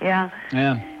 yeah.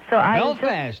 Yeah. So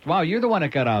Belfast. Wow, you're the one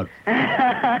that got out.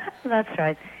 That's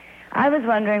right. I was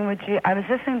wondering, I was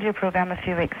listening to your program a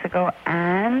few weeks ago,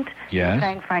 and you were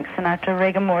playing Frank Sinatra,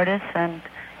 Rigor Mortis, and,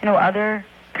 other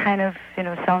kind of,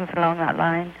 songs along that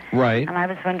line. Right. And I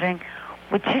was wondering,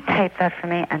 would you tape that for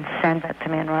me and send that to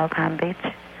me in Royal Palm Beach,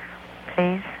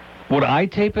 please? Would I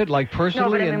tape it, like,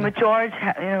 personally? No, but I mean, would George,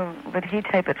 would he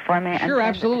tape it for me? Sure,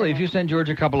 absolutely. If you send George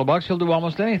a couple of bucks, he'll do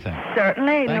almost anything.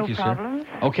 Certainly, Thank you, problems.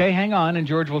 Sir. Okay, hang on, and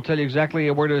George will tell you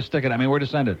exactly where to stick it. Where to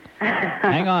send it.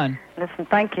 Hang on. Listen,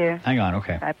 thank you. Hang on,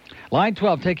 okay. Bye. Line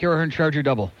 12, take care of her and charge her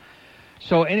double.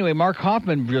 So, anyway, Mark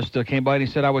Hoffman just came by and he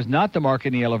said, I was not the Mark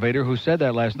in the elevator who said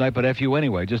that last night, but F you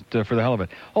anyway, just for the hell of it.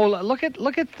 Oh, look at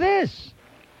this.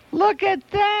 Look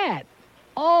at that.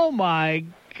 Oh, my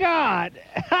God.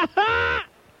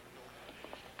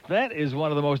 That is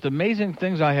one of the most amazing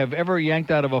things I have ever yanked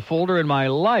out of a folder in my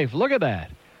life. Look at that.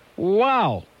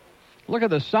 Wow. Look at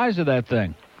the size of that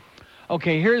thing.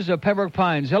 Okay, here's Pembroke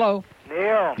Pines. Hello.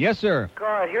 Neil. Yes, sir.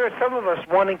 God, here are some of us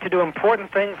wanting to do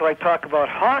important things like talk about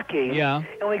hockey. Yeah.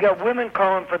 And we got women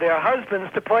calling for their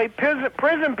husbands to play prison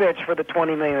bitch for the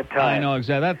 20 millionth time. I know,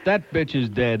 exactly. That bitch is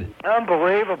dead.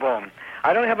 Unbelievable.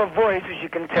 I don't have a voice, as you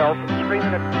can tell, from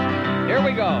screaming at... Here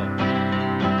we go.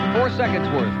 4 seconds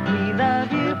worth. We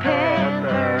love you,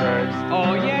 Panthers.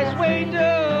 Oh, yes, we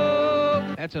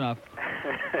do. That's enough.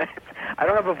 I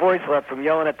don't have a voice left from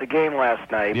yelling at the game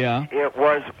last night. Yeah. It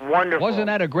was wonderful. Wasn't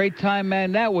that a great time,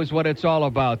 man? That was what it's all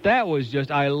about. That was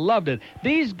just, I loved it.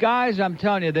 These guys, I'm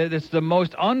telling you, it's the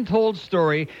most untold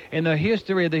story in the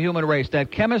history of the human race.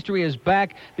 That chemistry is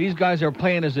back. These guys are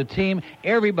playing as a team.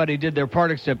 Everybody did their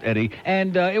part except Eddie.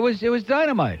 And it was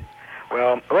dynamite.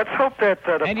 Well, let's hope that...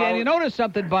 And you notice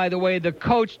something, by the way. The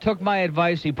coach took my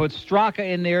advice. He put Straka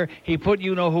in there. He put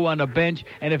you-know-who on the bench.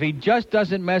 And if he just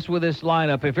doesn't mess with this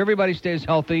lineup, if everybody stays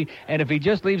healthy, and if he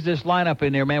just leaves this lineup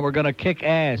in there, man, we're going to kick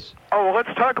ass. Oh, well,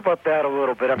 let's talk about that a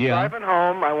little bit. I'm driving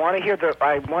home. I want to hear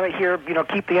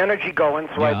keep the energy going,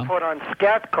 so I put on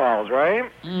scat calls,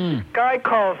 right? Guy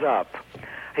calls up.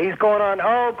 He's going on,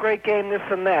 oh, great game, this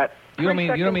and that. You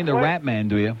don't mean the Rat Man,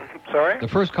 do you? Sorry? The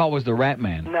first call was the Rat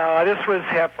Man. No, this was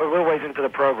a little ways into the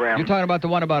program. You're talking about the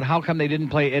one about how come they didn't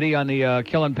play Eddie on the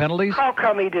killing penalties? How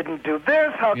come he didn't do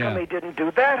this? How come he didn't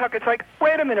do that? It's like,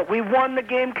 wait a minute, we won the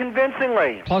game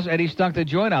convincingly. Plus, Eddie stunk the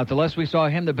joint out. The less we saw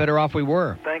him, the better off we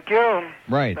were. Thank you.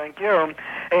 Right. Thank you.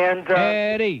 And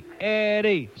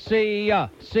Eddie, see ya,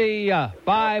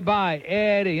 bye,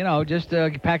 Eddie. You know, just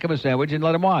pack him a sandwich and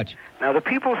let him watch. Now, the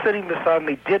people sitting beside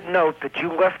me did note that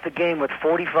you left the game with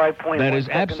 45 points. That is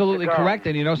absolutely correct.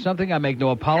 And you know something? I make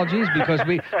no apologies because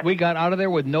we got out of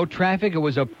there with no traffic. It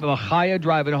was a Chaya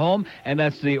driving home, and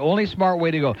that's the only smart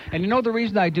way to go. And you know the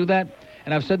reason I do that,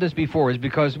 and I've said this before, is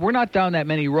because we're not down that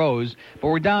many rows, but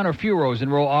we're down a few rows in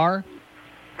row R.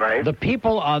 Right. The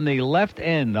people on the left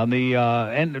end, on the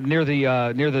end near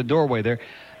the doorway there,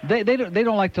 they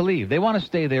don't like to leave. They want to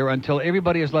stay there until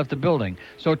everybody has left the building.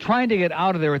 So trying to get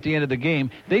out of there at the end of the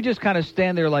game, they just kind of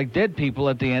stand there like dead people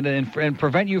at the end and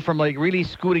prevent you from like really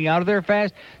scooting out of there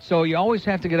fast. So you always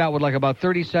have to get out with like about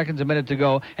 30 seconds, a minute to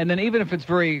go. And then even if it's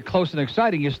very close and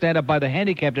exciting, you stand up by the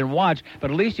handicapped and watch.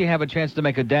 But at least you have a chance to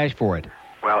make a dash for it.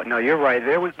 Well, no, you're right.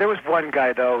 There was one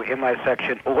guy, though, in my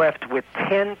section left with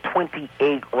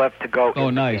 10:28 left to go.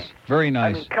 Oh, nice. Very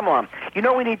nice. I mean, come on. You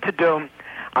know what we need to do?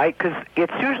 Because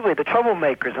it's usually the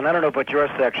troublemakers, and I don't know about your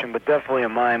section, but definitely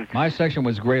in mine. My section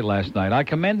was great last night. I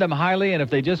commend them highly, and if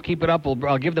they just keep it up,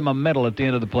 I'll give them a medal at the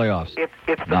end of the playoffs. It's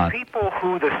the people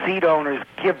who the seat owners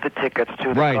give the tickets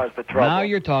to that cause the trouble. Now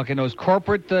you're talking. Those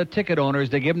corporate ticket owners,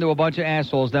 they give them to a bunch of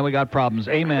assholes, then we got problems.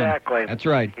 Amen. Exactly. That's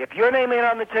right. If your name ain't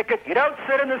on the ticket, you don't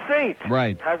sit in the seat.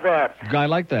 Right. How's that? I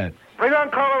like that. Bring on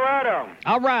Colorado.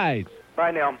 All right.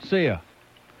 Bye now. See ya.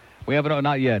 We haven't,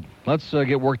 not yet. Let's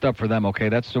get worked up for them, okay?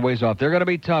 That's the ways off. They're going to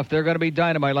be tough. They're going to be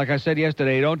dynamite. Like I said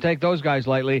yesterday, don't take those guys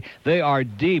lightly. They are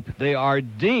deep. They are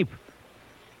deep.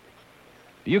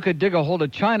 You could dig a hole to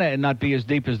China and not be as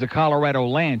deep as the Colorado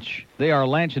Lanch. They are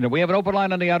lanching it. We have an open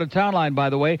line on the out-of-town line, by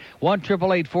the way,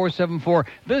 1-888-474.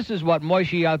 This is what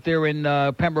Moishy out there in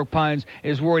Pembroke Pines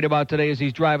is worried about today as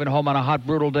he's driving home on a hot,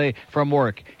 brutal day from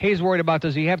work. He's worried about,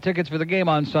 does he have tickets for the game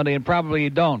on Sunday? And probably he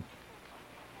don't.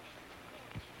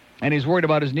 And he's worried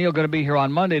about, is Neil going to be here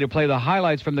on Monday to play the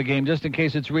highlights from the game just in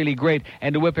case it's really great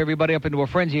and to whip everybody up into a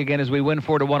frenzy again as we win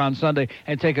 4-1 on Sunday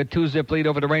and take a 2-zip lead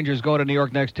over the Rangers going to New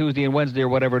York next Tuesday and Wednesday or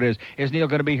whatever it is. Is Neil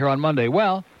going to be here on Monday?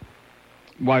 Well,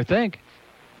 I think.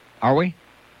 Are we?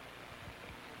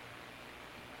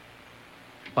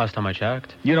 Last time I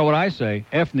checked. You know what I say?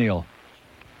 F Neil.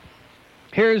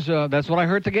 Here's, that's what I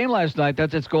heard at the game last night.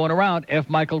 It's going around. F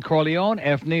Michael Corleone,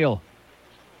 F Neil.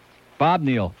 Bob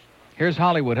Neil. Here's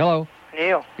Hollywood. Hello.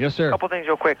 Neil. Yes, sir. A couple things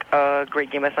real quick. Great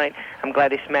game last night. I'm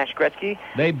glad they smashed Gretzky.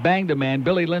 They banged him, man.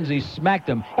 Billy Lindsay smacked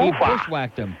him. He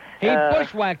bushwhacked him. He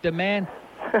bushwhacked him, man.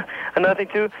 Another thing,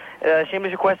 too,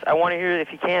 shameless request. I want to hear,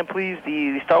 if you can, please,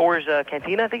 the Star Wars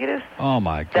Cantina, I think it is. Oh,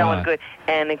 my God. That one's good.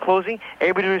 And in closing,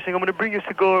 everybody was saying, I'm going to bring you a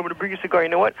cigar. I'm going to bring you a cigar. You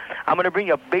know what? I'm going to bring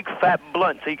you a big, fat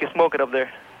blunt so you can smoke it up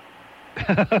there.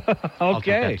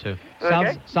 Okay.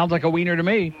 Sounds like a wiener to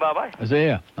me. Bye-bye.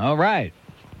 Isaiah. All right.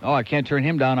 Oh, I can't turn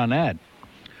him down on that.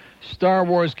 Star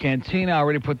Wars Cantina, I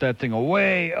already put that thing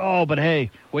away. Oh, but hey,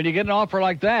 when you get an offer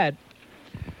like that,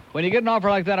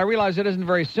 I realize it isn't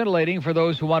very scintillating for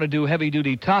those who want to do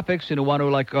heavy-duty topics and who want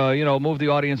to, move the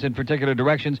audience in particular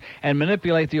directions and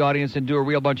manipulate the audience and do a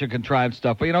real bunch of contrived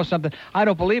stuff. But you know something? I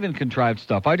don't believe in contrived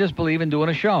stuff. I just believe in doing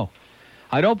a show.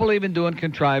 I don't believe in doing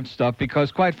contrived stuff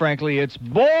because, quite frankly, it's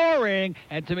boring.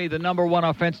 And to me, the number one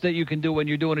offense that you can do when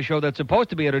you're doing a show that's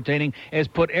supposed to be entertaining is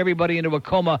put everybody into a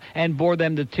coma and bore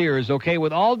them to tears, okay?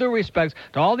 With all due respect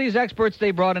to all these experts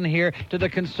they brought in here, to the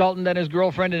consultant and his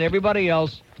girlfriend and everybody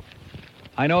else,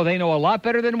 I know they know a lot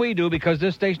better than we do because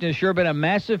this station has sure been a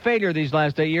massive failure these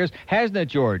last 8 years, hasn't it,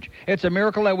 George? It's a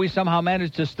miracle that we somehow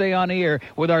managed to stay on the air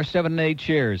with our 7 and 8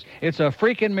 shares. It's a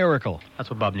freaking miracle. That's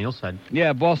what Bob Neal said.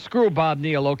 Yeah, well, screw Bob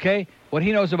Neal, okay? What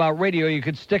he knows about radio, you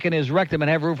could stick in his rectum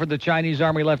and have room for the Chinese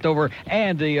army left over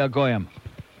and the Goyim.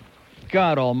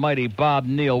 God almighty, Bob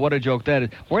Neal, what a joke that is.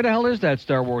 Where the hell is that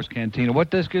Star Wars Cantina?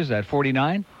 What disc is that,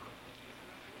 49?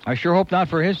 I sure hope not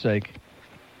for his sake.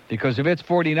 Because if it's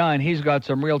 49, he's got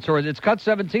some real tours. It's cut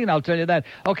 17, I'll tell you that.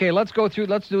 Okay, let's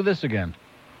do this again.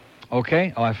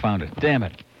 Okay? Oh, I found it. Damn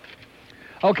it.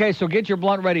 Okay, so get your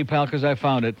blunt ready, pal, because I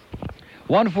found it.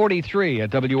 143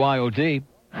 at WIOD.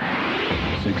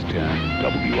 610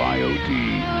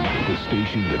 WIOD, the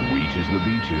station that reaches the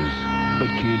beaches, but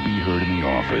can't be heard in the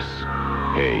office.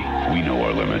 Hey, we know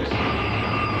our limits.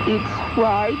 It's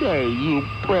Friday, you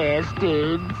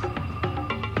bastards.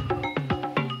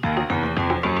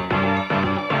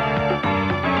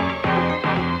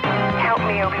 Help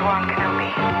me, Obi-Wan Kenobi.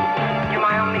 You're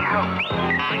my only hope.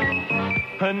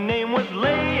 Her name was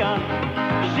Leia.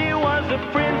 She was a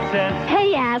princess.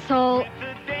 Hey, asshole.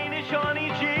 The Danish on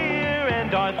each ear and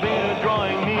Darth Vader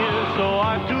drawing near. So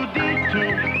R2-D2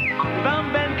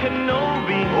 found Ben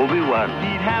Kenobi. Obi-Wan.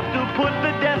 He'd have to put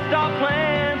the Death Star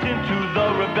plans into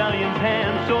the rebellion's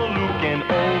hands. So Luke and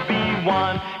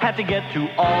Obi-Wan had to get to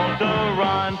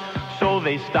Alderaan. So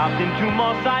they stopped into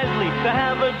Mos Eisley to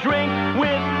have a drink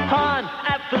with Han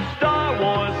at the Star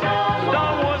Wars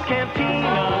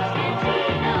Cantina.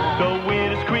 The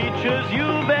weirdest creatures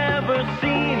you've ever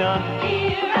seen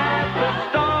here at the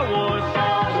Star Wars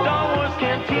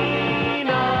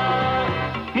Cantina.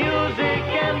 Music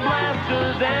and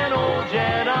blasters and old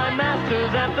Jedi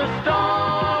masters at the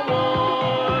Star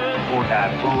Wars.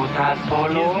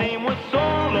 His name was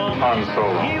Solo. Han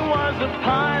Solo. He was a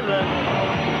pilot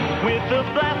with a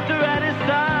blaster at his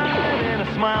side and a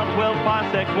smile 12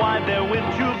 parsecs wide there with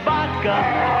Chewbacca.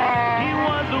 He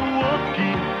was a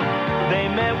Wookiee. They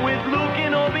met with Luke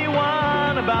and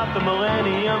Obi-Wan about the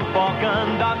Millennium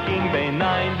Falcon docking Bay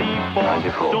 94.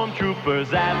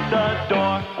 Stormtroopers at the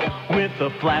door with the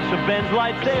flash of Ben's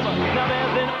lightsaber. Now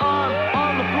there's an arm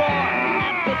on the floor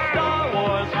at the Star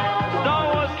Wars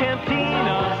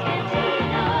Cantina.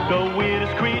 The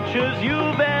weirdest creatures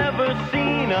you've ever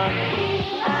seen at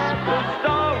the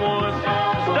Star Wars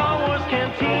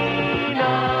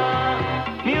Cantina.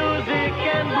 Music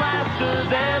and blasters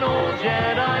and old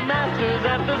Jedi masters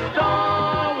at the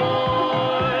Star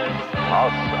Wars.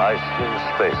 Mos Eisley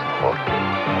Spaceport.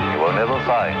 You will never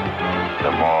find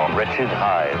the more wretched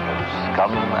hive of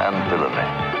scum and villainy.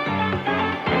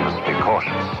 You must be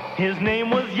cautious. His name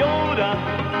was Yoda.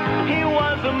 He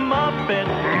was a Muppet.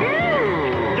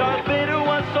 Darth Vader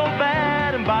was so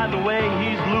bad, and by the way,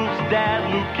 he's Luke's dad.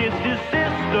 Luke kissed his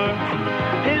sister.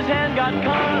 His hand got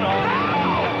cut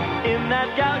off in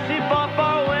that galaxy far,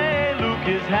 far away.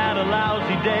 Lucas had a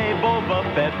lousy day. Boba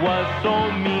Fett was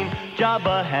so mean.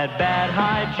 Jabba had bad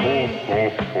hygiene.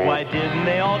 Why didn't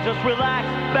they all just relax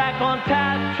back on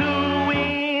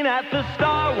Tatooine at the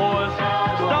Star Wars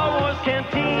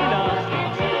Cantina?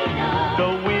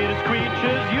 The weirdest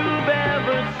creatures you've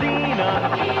ever seen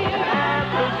at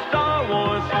the Star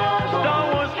Wars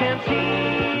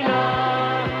Cantina.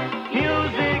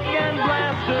 Music and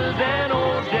blasters and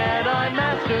old Jedi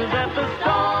masters at the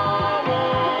Star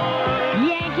Wars.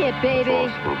 Yank it, baby.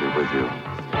 Force will be with you.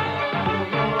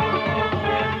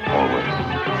 Always.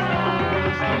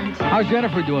 How's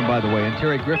Jennifer doing, by the way? And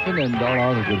Terry Griffin and all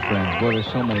our other good friends. Boy,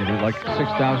 there's so many. There's like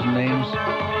 6,000 names.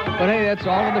 But hey, that's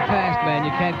all in the past, man.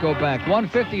 You can't go back.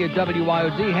 150 at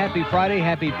WYOD. Happy Friday.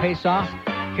 Happy Pesach.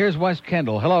 Here's Wes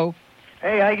Kendall. Hello.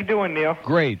 Hey, how you doing, Neil?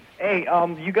 Great. Hey,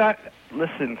 you got...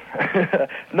 Listen.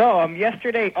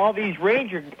 Yesterday, all these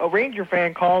Ranger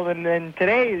fan called, and then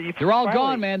today... They're all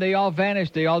gone, man. They all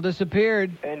vanished. They all disappeared.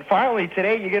 And finally,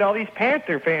 today, you get all these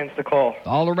Panther fans to call.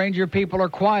 All the Ranger people are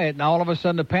quiet, and all of a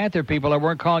sudden, the Panther people that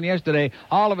weren't calling yesterday,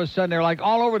 all of a sudden, they're like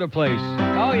all over the place.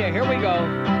 Oh, yeah, here we go.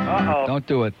 Uh-oh. Don't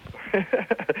do it.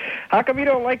 How come you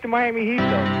don't like the Miami Heat,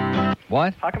 though?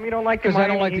 What? How come you don't like the Miami Heat? Because I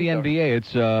don't like the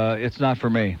NBA. It's not for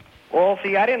me. Well,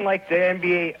 see, I didn't like the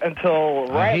NBA until Riley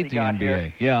got here. I hate the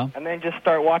NBA, yeah. And then just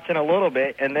start watching a little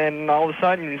bit, and then all of a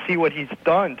sudden you see what he's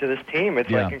done to this team. It's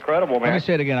like incredible, man. Let me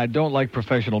say it again. I don't like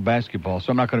professional basketball,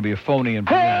 so I'm not going to be a phony and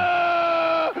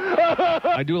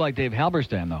I do like Dave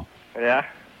Halberstam, though. Yeah?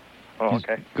 Oh, He's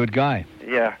okay. Good guy.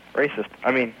 Yeah, racist.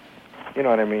 I mean, you know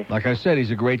what I mean. Like I said,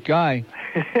 he's a great guy.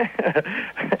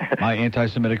 My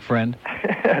anti-Semitic friend.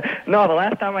 No, the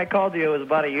last time I called you, it was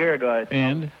about a year ago.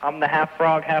 And? I'm the half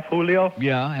frog, half Julio.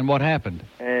 Yeah, and what happened?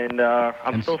 And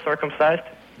I'm still circumcised.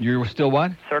 You're still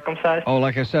what? Circumcised. Oh,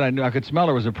 like I said, I knew I could smell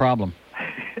there was a problem.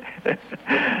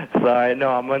 Sorry,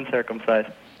 no, I'm uncircumcised.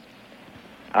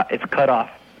 It's cut off.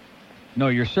 No,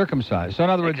 you're circumcised. So in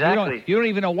other words, you don't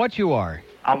even know what you are.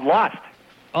 I'm lost.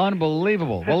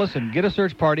 Unbelievable. Well, listen, get a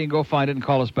search party and go find it and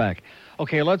call us back.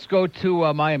 Okay, let's go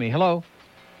to Miami. Hello?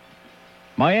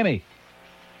 Miami.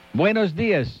 Buenos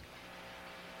dias.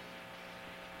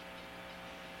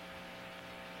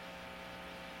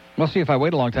 We'll see if I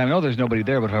wait a long time. I know there's nobody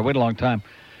there, but if I wait a long time.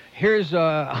 Here's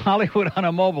Hollywood on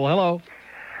a mobile. Hello?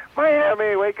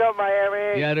 Miami, wake up,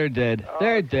 Miami. Yeah, they're dead.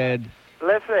 They're dead.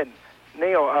 Listen,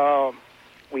 Neil,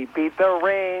 we beat the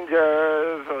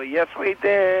Rangers. Oh, yes, we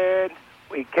did.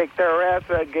 We kicked their ass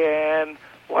again.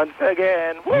 Once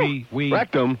again. Woo! We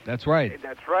wrecked them. That's right.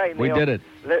 That's right, Neil. We did it.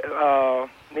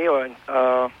 Neil,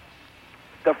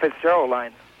 the Fitzgerald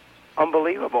line.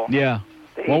 Unbelievable. Yeah.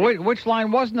 Well, which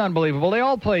line wasn't unbelievable? They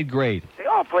all played great. They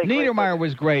all all played great. Niedermeyer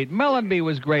was great. Mellenby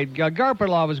was great.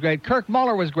 Garpenlaw was great. Kirk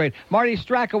Muller was great. Marty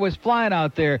Straka was flying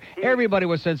out there. Everybody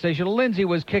was sensational. Lindsay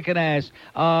was kicking ass.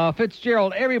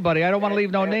 Fitzgerald, everybody. I don't want to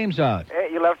leave no names out.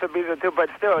 You left the Beezer, too, but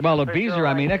still. Well, the Beezer,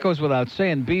 I mean, that goes without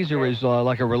saying. Beezer is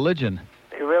like a religion.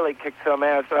 He really kicked some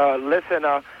ass. Listen,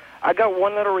 I got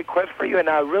one little request for you, and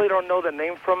I really don't know the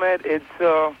name from it. It's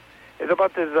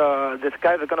about this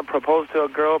guy that's going to propose to a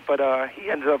girl, but he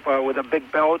ends up with a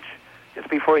big belch just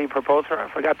before he proposed to her. I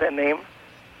forgot that name.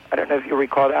 I don't know if you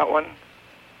recall that one.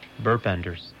 Burt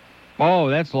Benders. Oh,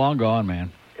 that's long gone,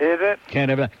 man. Is it? Can't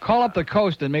have it. Call up the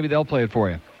Coast, and maybe they'll play it for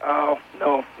you. Oh,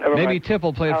 no. Never Maybe mind. Tip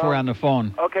will play it for you on the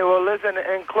phone. Okay, well, listen,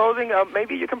 in closing,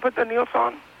 maybe you can put the Neil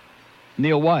song?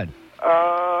 Neil what?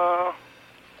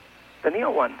 The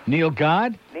Neil one. Neil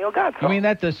God? Neil God song. You mean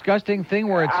that disgusting thing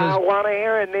where it says... I want to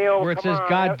hear it, Neil. Where it Come says on.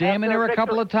 God damn in there a After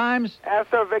couple of times?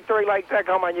 After a victory like that,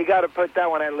 come on, you got to put that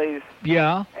one at least.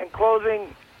 Yeah. In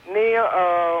closing,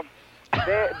 Neil,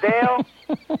 Dale.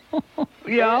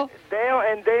 Yeah. Dale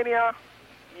and Dania,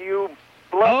 you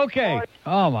blood. Okay.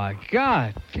 Oh, my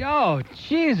God. Oh,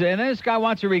 jeez. And this guy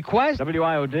wants a request?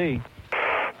 WIOD.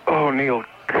 Oh, Neil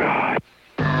God.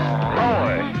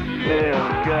 Neil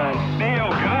God. Neil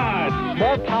God.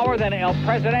 More power than El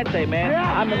Presidente, man.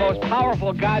 Yeah. I'm the most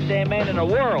powerful goddamn man in the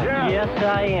world. Yeah. Yes,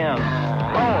 I am.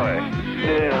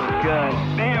 Neil God.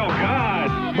 Neil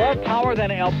God. More power than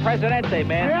El Presidente,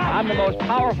 man. Yeah. I'm the most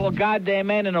powerful goddamn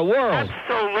man in the world.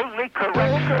 Absolutely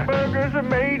correct. Burgers are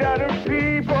made out of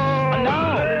people.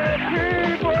 No.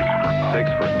 Takes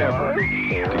forever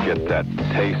to get that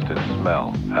taste and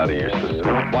smell out of your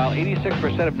system. While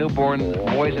 86% of newborn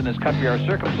boys in this country are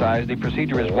circumcised, the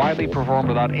procedure is widely performed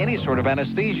without any sort of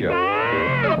anesthesia.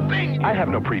 I have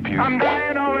no preview. I'm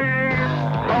dying over here.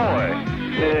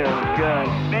 Neil God.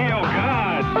 Neil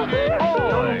God. I feel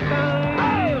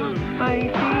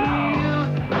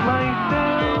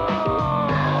myself.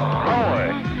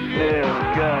 Neil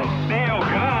God. Neil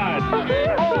God.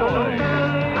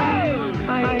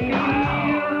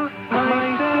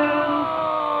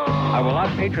 I will not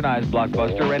patronize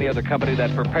Blockbuster or any other company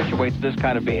that perpetuates this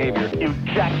kind of behavior. You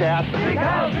jackass.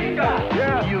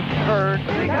 Yeah. You turd.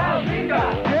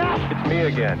 It's me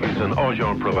again. He's an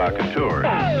ojon provocateur.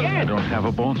 I don't have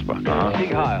a bone spot.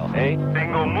 Sieg Heil, eh?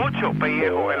 Tengo mucho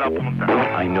pellejo en la punta.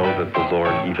 I know that the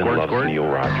Lord even loves Neil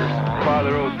Rogers.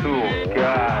 Father O'Toole.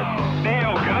 God.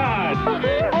 Neil God.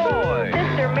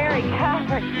 Sister Mary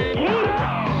Calvert.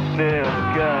 Neil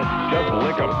God. Just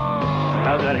lick him.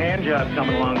 How's that hand job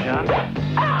coming along, John?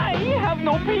 You have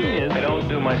no penis. I don't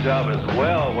do my job as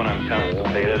well when I'm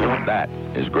constipated. That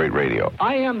is great radio.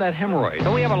 I am that hemorrhoid.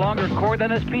 Don't we have a longer cord than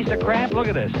this piece of crap? Look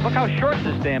at this. Look how short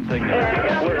this damn thing is.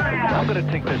 I'm going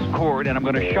to take this cord and I'm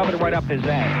going to shove it right up his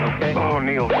ass, okay? Oh,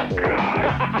 Neil God.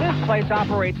 This place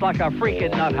operates like a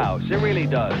freaking nut house. It really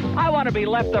does. I want to be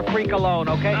left the freak alone,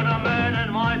 okay? And a man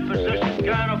in my position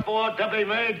can't afford to be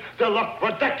made to look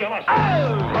ridiculous.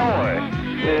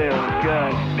 Neil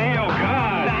God. Neil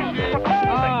God.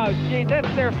 Oh, gee,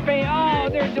 that's their face. Oh,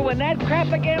 they're doing that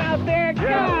crap again out there?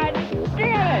 God damn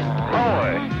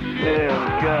Neil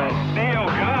God. Neil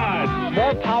God. it.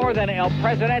 More power than El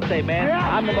Presidente, man.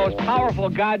 I'm the most powerful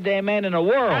goddamn man in the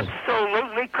world.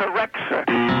 Absolutely correct, sir.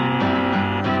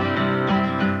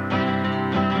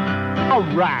 All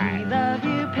right. We love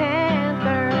you,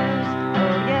 Panthers.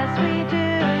 Oh, yes, we do.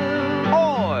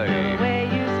 Oi. The way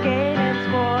you skate and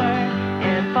score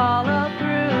and follow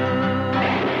through.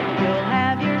 You'll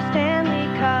have your Stanley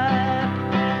Cup.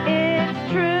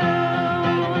 It's true.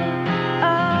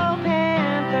 Oh,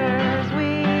 Panthers,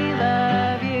 we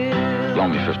love you.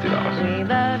 Loan me $50. We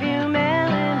love you,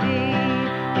 Melody.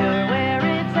 You're where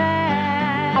it's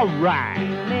at. All right.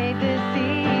 You made this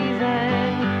season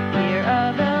year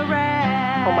of the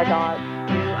rat. Oh, my God.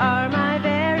 You are my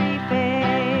very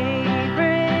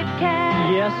favorite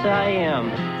cat. Yes, I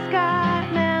am. Scott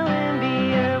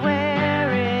Mellenby, you're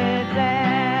where it's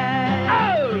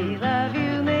at. Oh! We love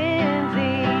you,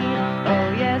 Lindsay.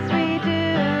 Oh, yes, we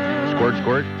do. Squirt,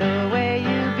 squirt. The way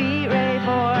you beat Ray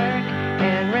Bork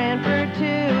and ran for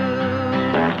two.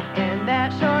 And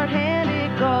that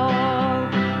short-handed goal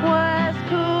was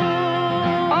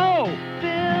cool. Oh!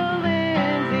 Bill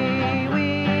Lindsay, we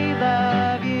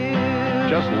love you.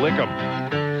 Just lick him.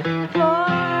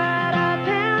 Florida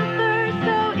Panthers,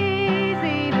 so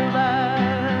easy to love.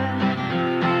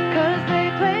 'Cause they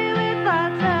play with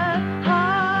lots of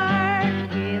heart.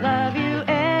 We love you,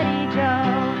 Eddie Joe.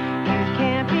 You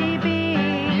can't be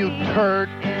beat. You turd.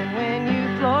 And